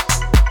immigrants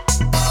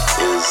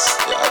is,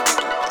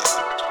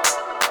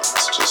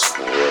 it's just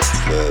more of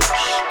the,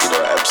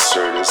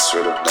 absurdist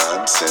sort of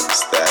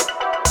nonsense that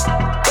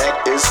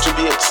is to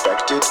be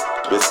expected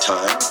with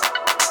time,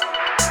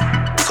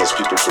 because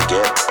people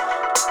forget,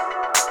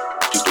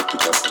 people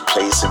become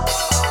complacent,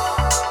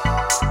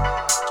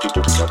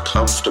 people become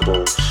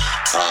comfortable,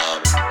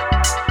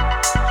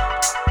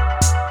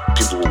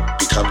 people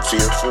become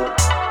fearful.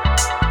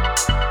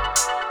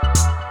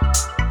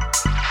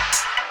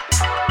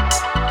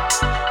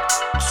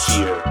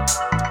 Fear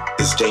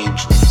is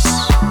dangerous.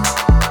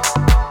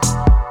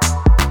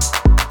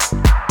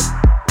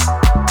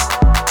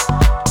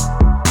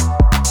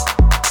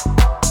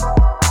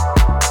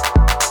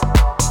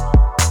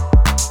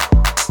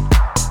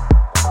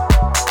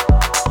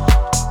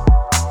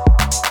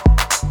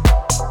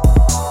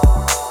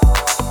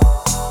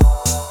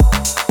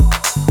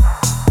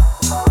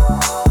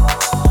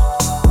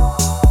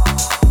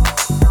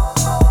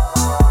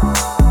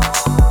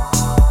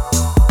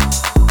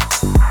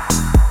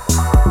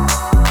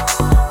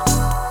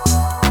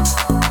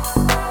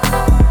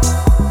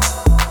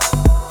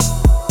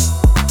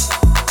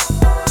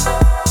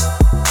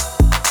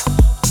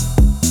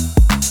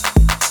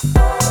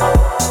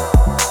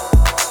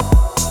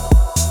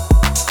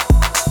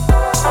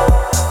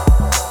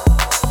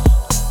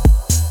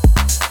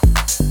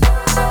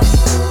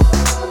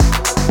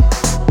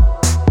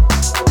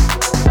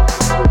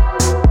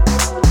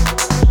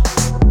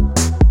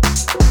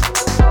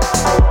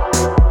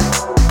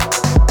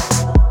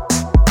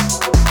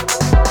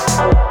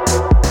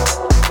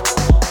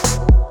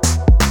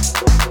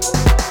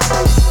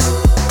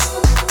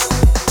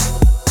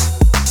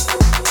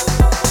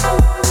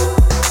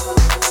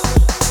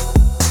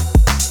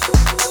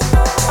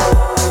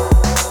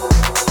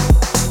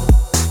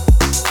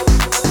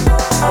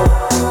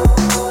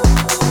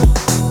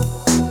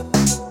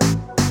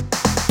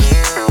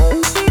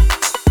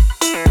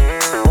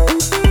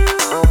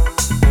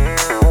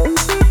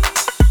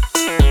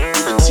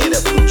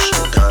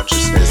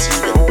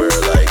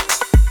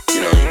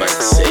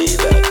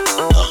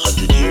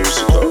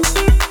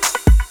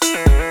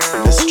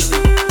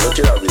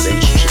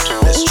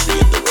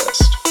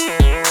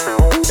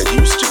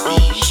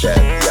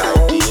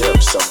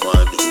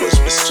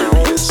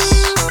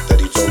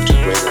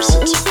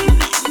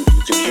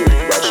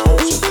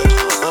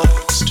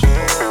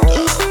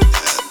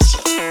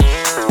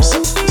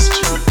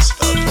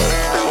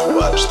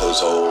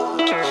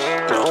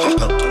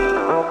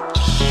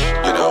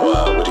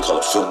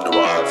 film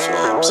noir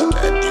films,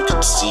 and you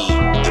can see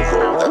the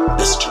role that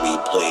mystery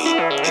played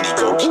in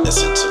evoking a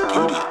sense of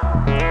beauty.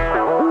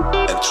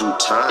 And through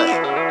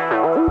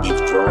time,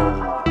 we've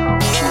grown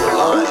to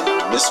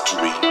align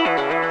mystery,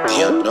 the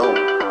unknown,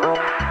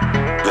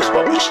 with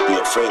what we should be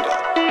afraid of,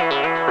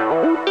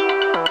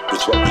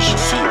 with what we should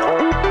feel.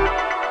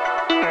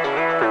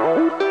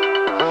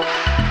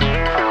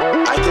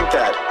 I think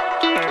that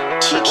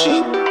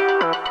teaching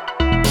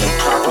and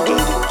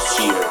propagating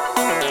fear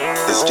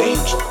is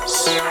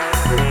dangerous.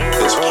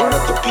 It's part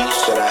of the beef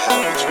that I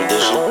have with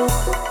religion.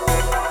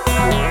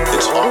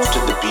 It's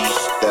often the beef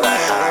that I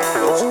have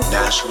with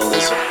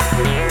nationalism.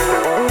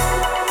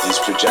 These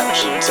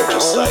projections are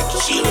just like,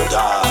 fear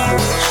God,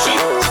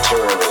 fear the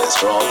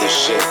terrorist, or all this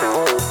shit.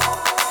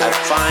 I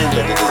find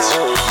that it is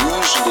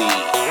usually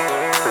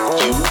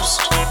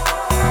used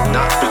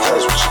not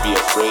because we should be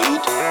afraid,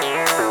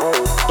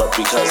 but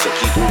because the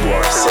people who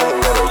are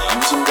saying that or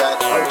using that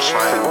are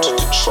trying to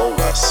control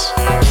us.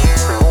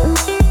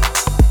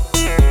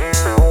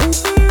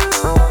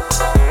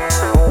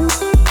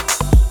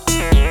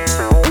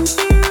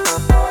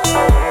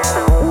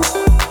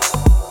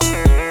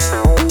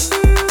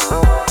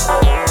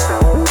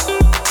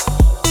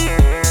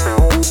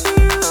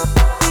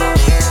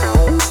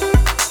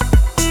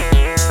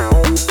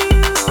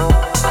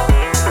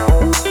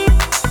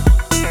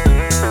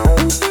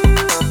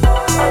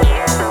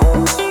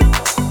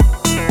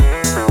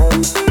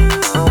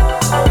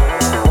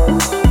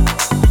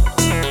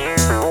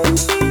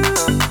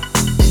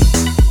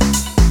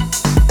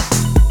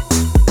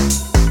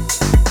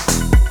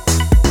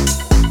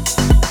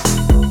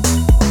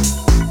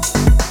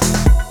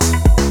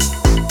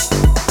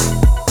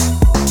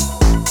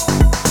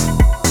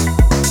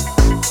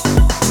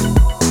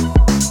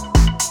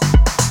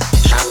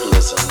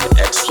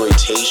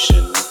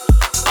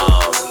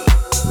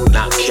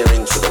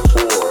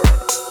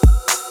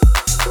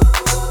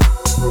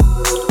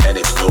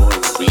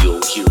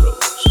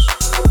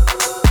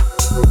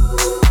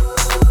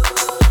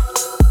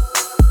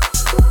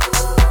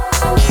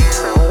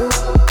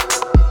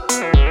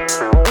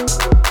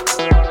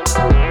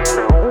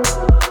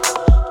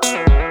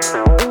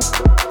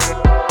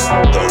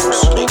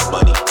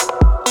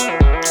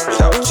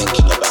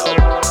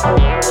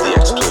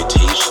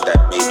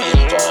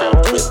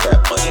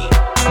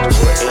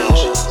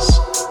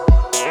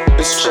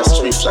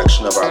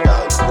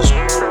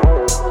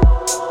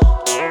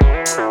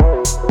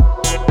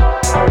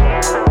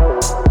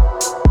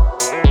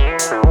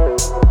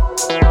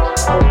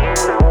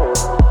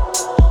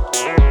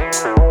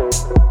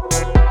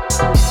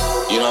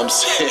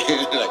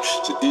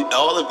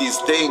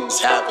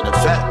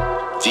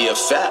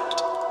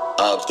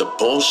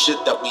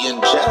 Bullshit that we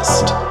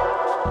ingest,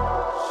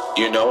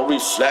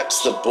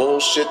 reflects the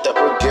bullshit that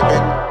we're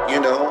given,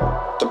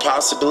 the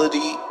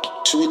possibility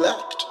to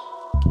elect.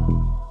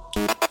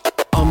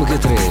 Ômega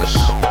 3.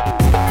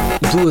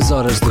 2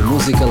 horas de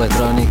música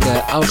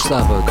eletrónica aos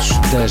sábados,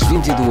 das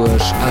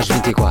 22 às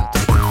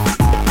 24.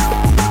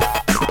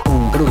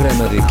 Um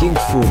programa de King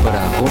Fu para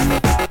a Roma,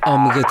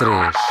 Ômega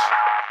 3.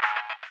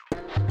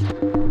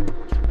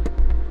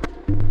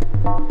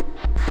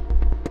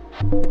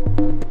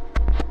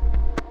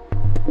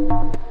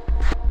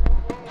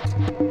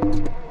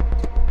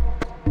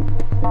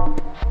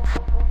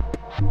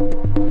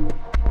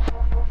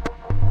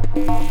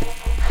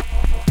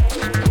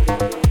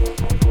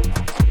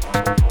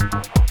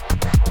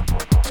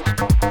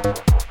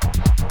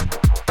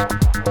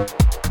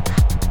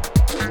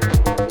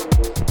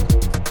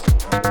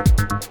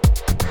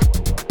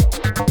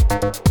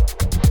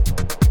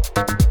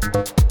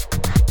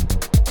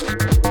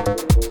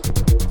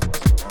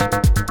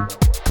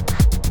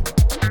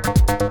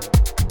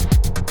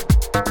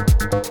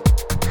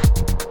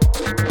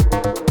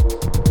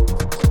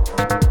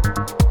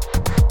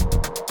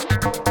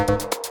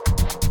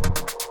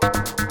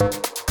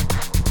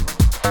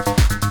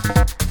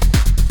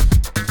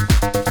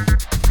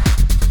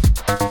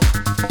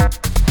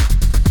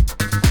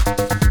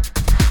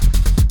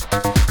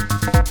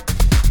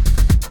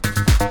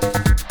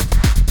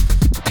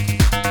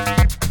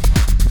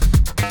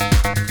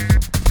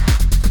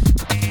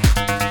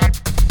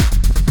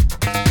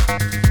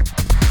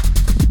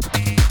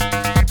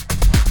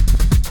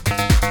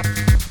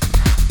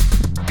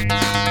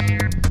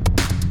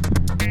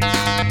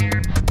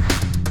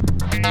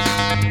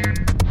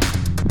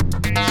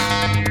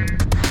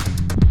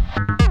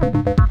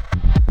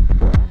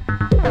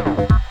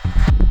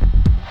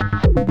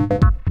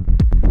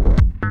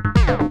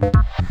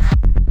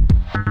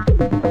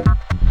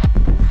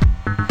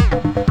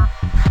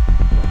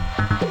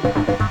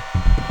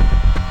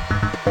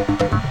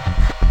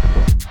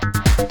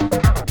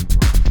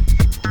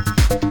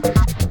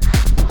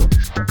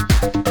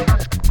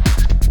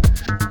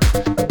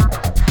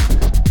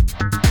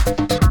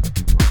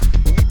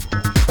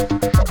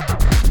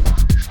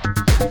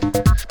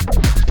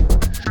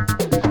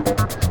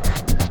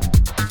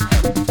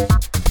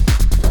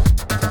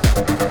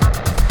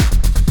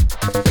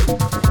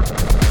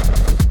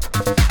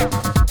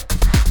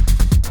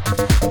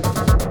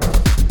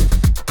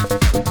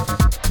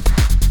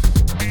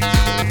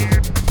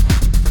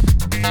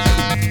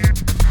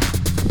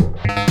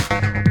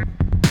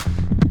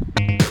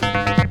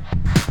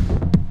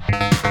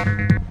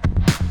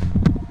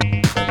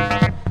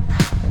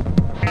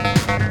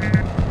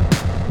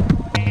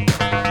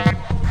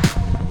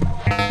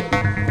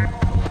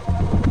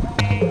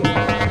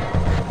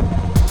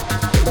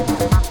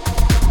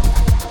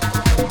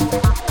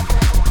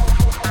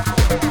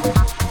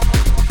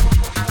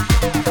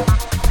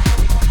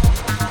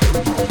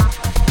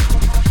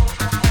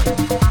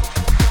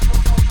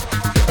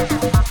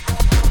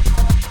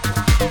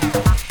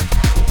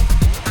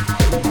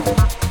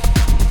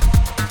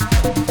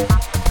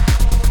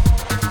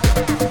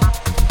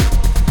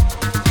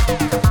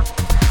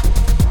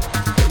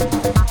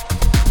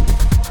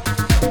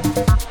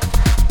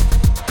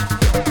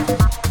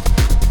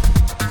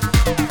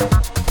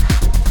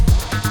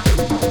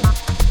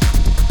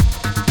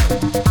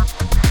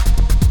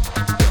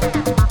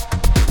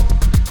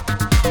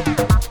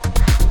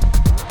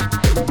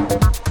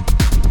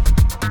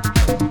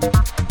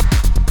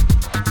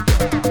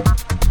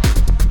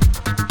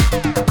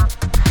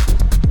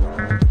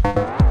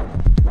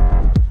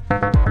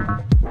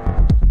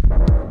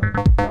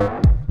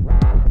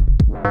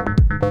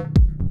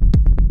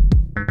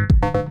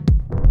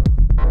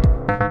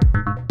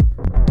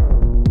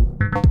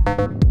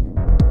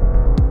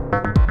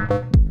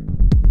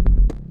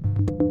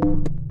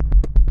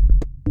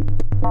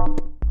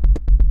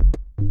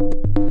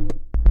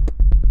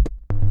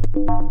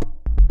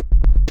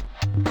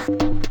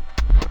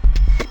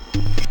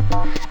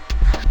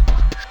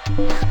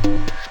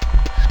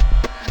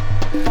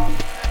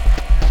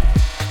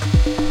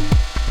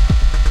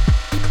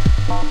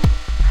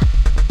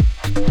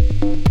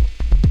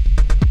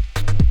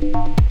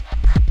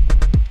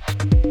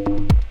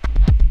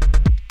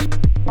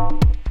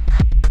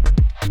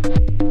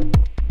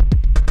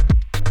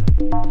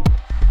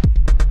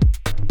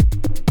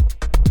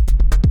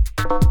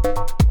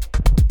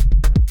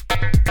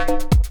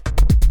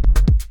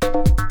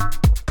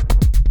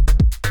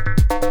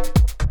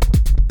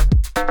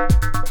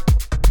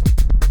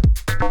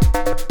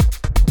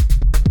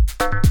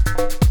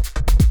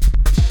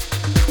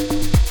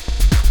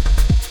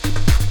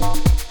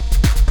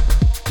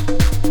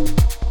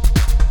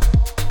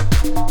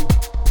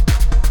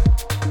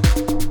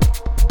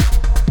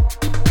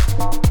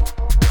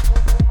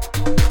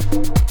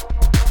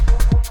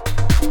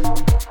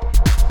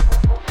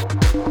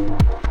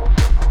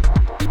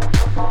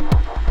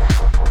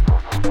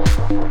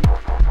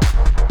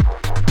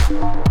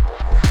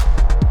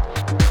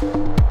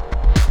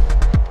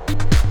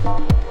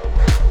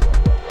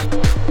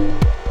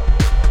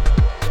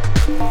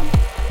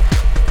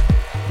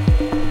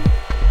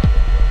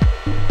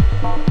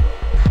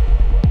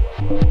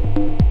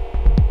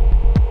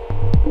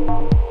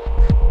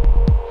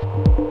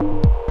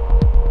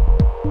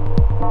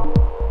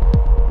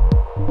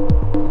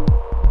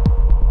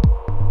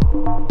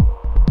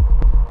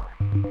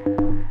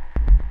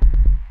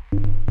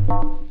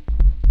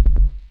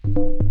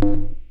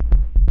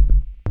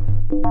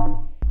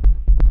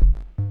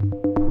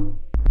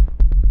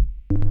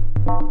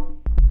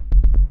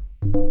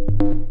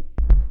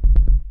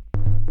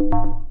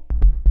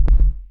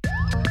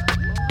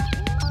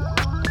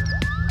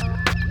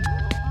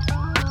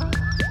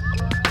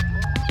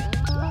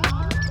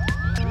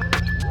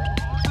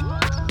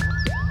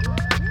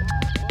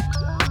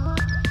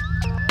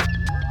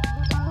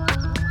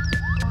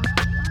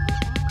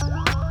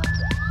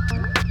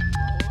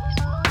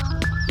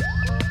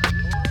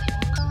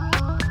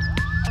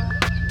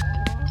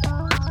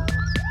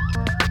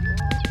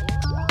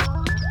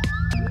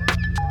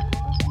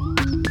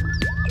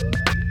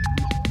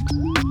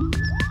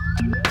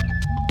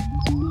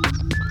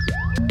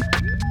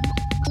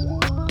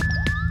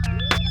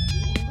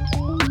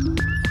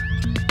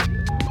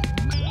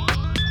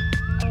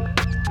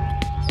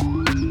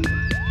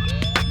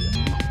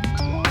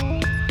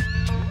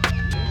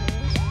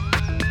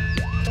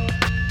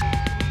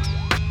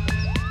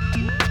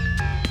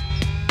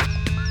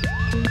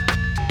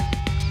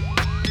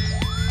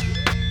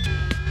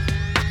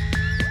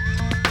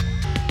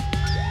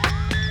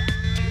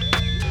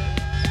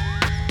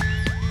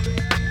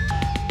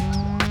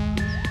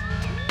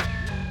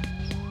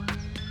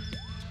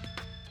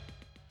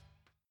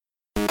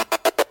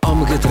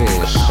 Ômega 3.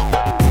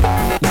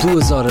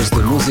 2 horas de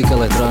música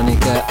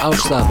eletrónica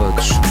aos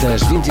sábados,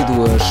 das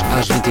 22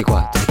 às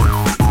 24.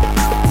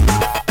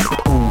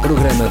 Um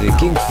programa de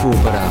King Fu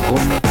para a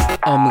Roma,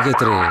 Ômega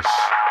 3.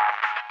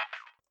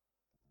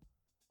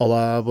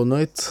 Olá, boa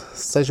noite,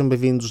 sejam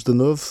bem-vindos de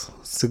novo,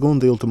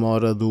 segunda e última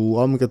hora do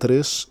Ômega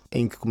 3,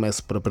 em que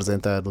começo por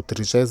apresentar o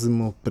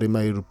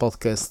 31º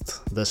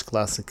podcast das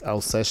Classic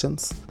House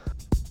Sessions.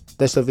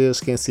 Desta vez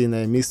quem ensina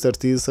é Mr.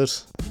 Teaser,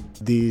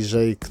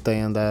 DJ que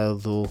tem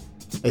andado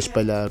a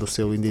espalhar o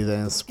seu indie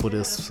dance por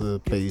esse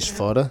país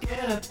fora.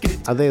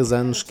 Há 10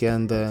 anos que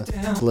anda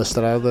pela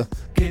estrada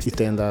e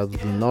tem andado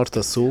de norte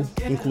a sul,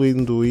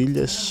 incluindo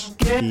ilhas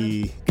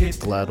e,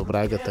 claro,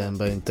 Braga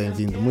também tem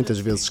vindo muitas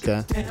vezes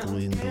cá,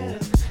 incluindo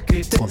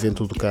o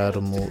Convento do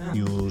Carmo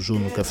e o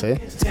Juno Café.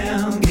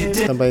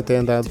 Também tem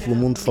andado pelo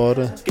mundo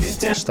fora,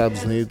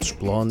 Estados Unidos,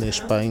 Polónia,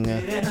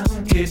 Espanha.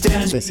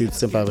 Tem sido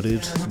sempre a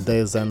abrir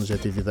 10 anos de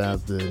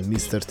atividade de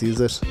Mr.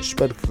 Teaser.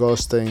 Espero que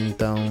gostem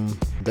então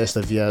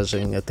desta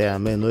viagem até à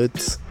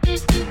meia-noite.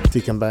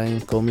 Fiquem bem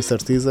com o Mr.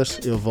 Teaser.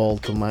 Eu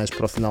volto mais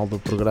para o final do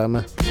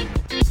programa.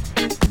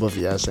 Boa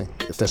viagem.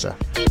 Até já.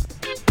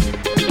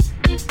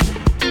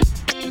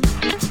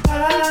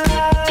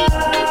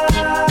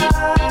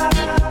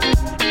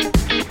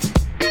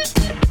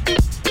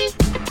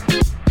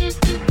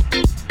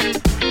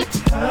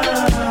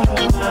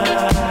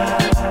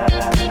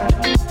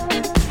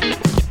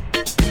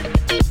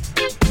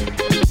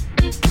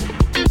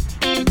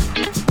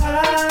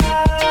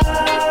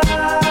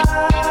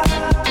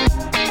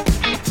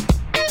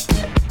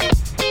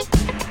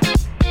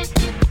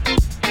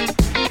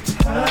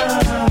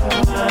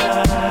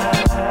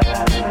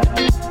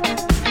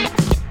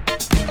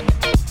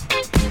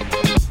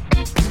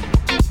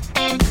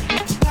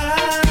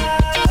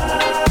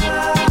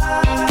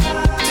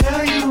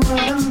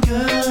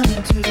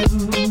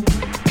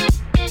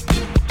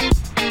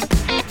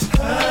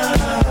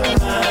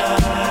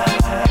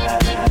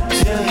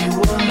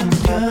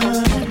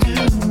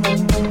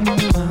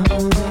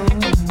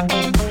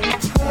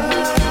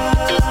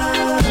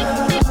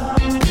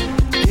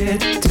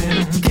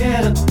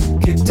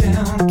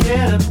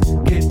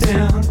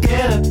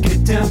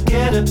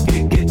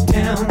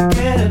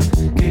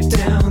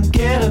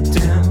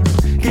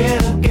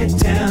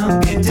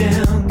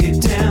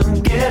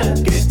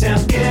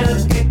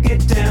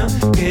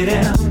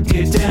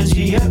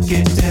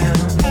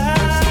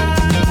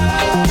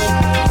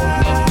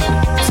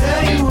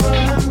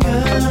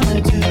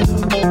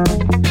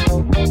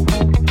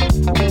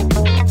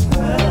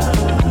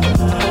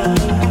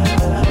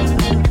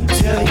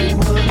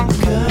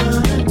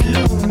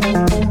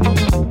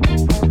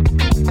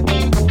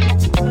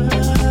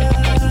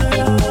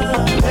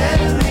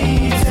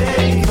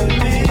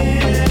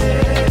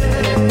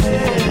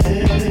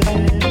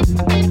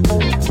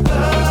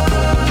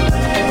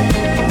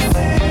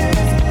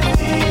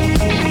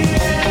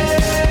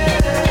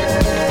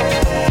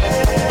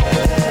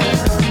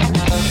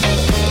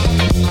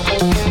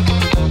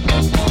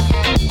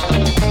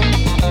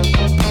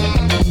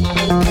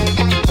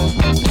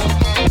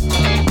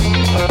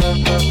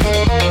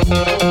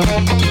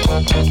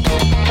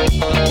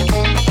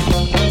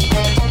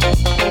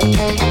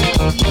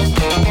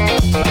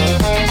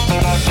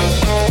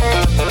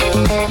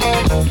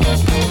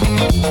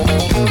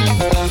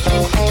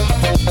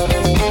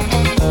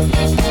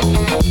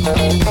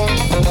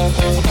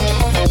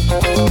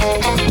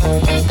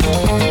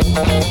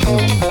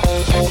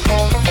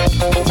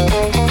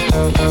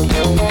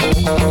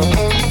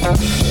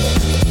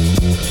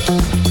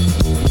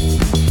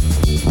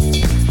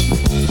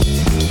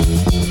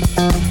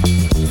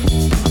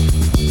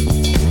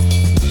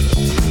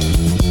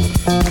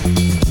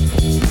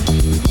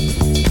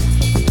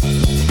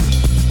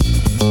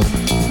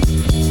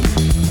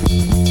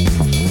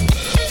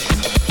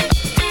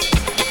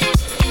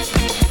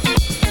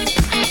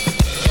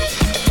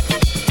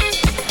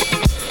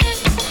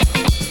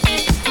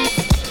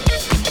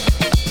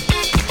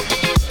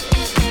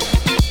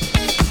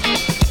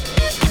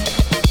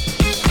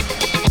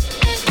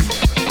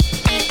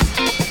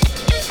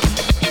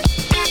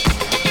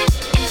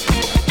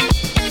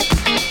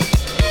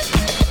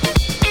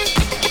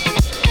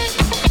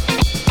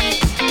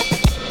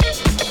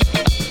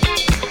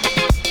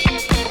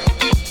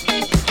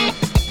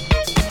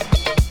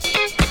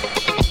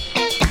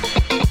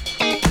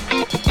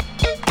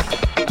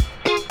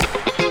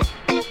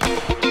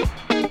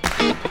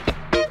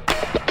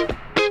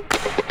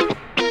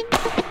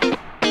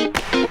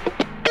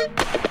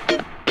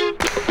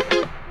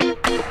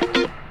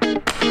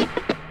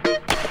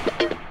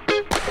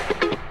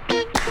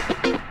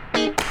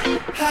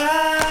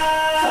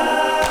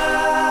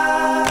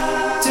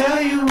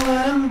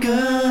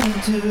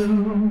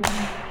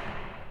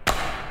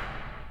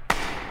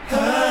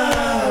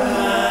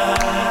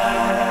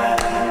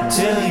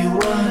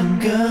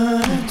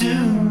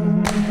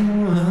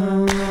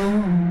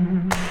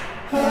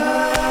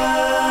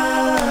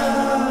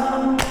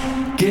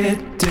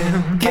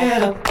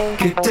 get up,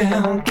 get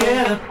down,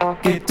 get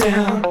up, get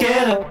down,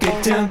 get up,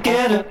 get down,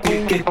 get up,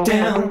 get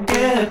down. down,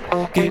 get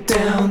up, get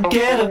down,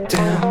 get up,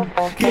 down,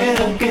 get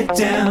up, get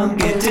down,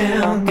 get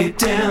down, get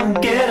down,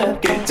 get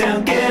up, get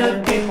down, get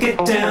up,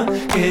 get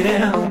down, get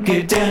down,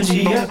 get down,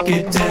 G up,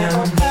 get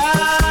down.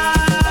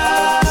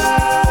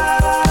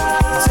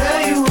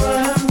 Tell you what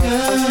I'm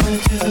gonna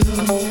do.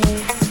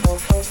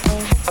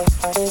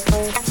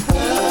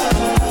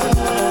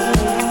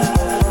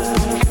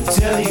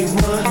 Tell you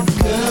what I'm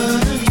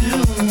gonna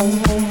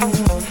do.